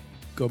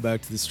go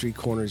back to the street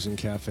corners and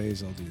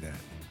cafes, I'll do that.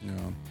 Yeah.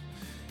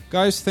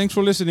 Guys, thanks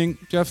for listening.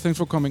 Geoff, thanks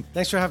for coming.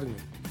 Thanks for having me.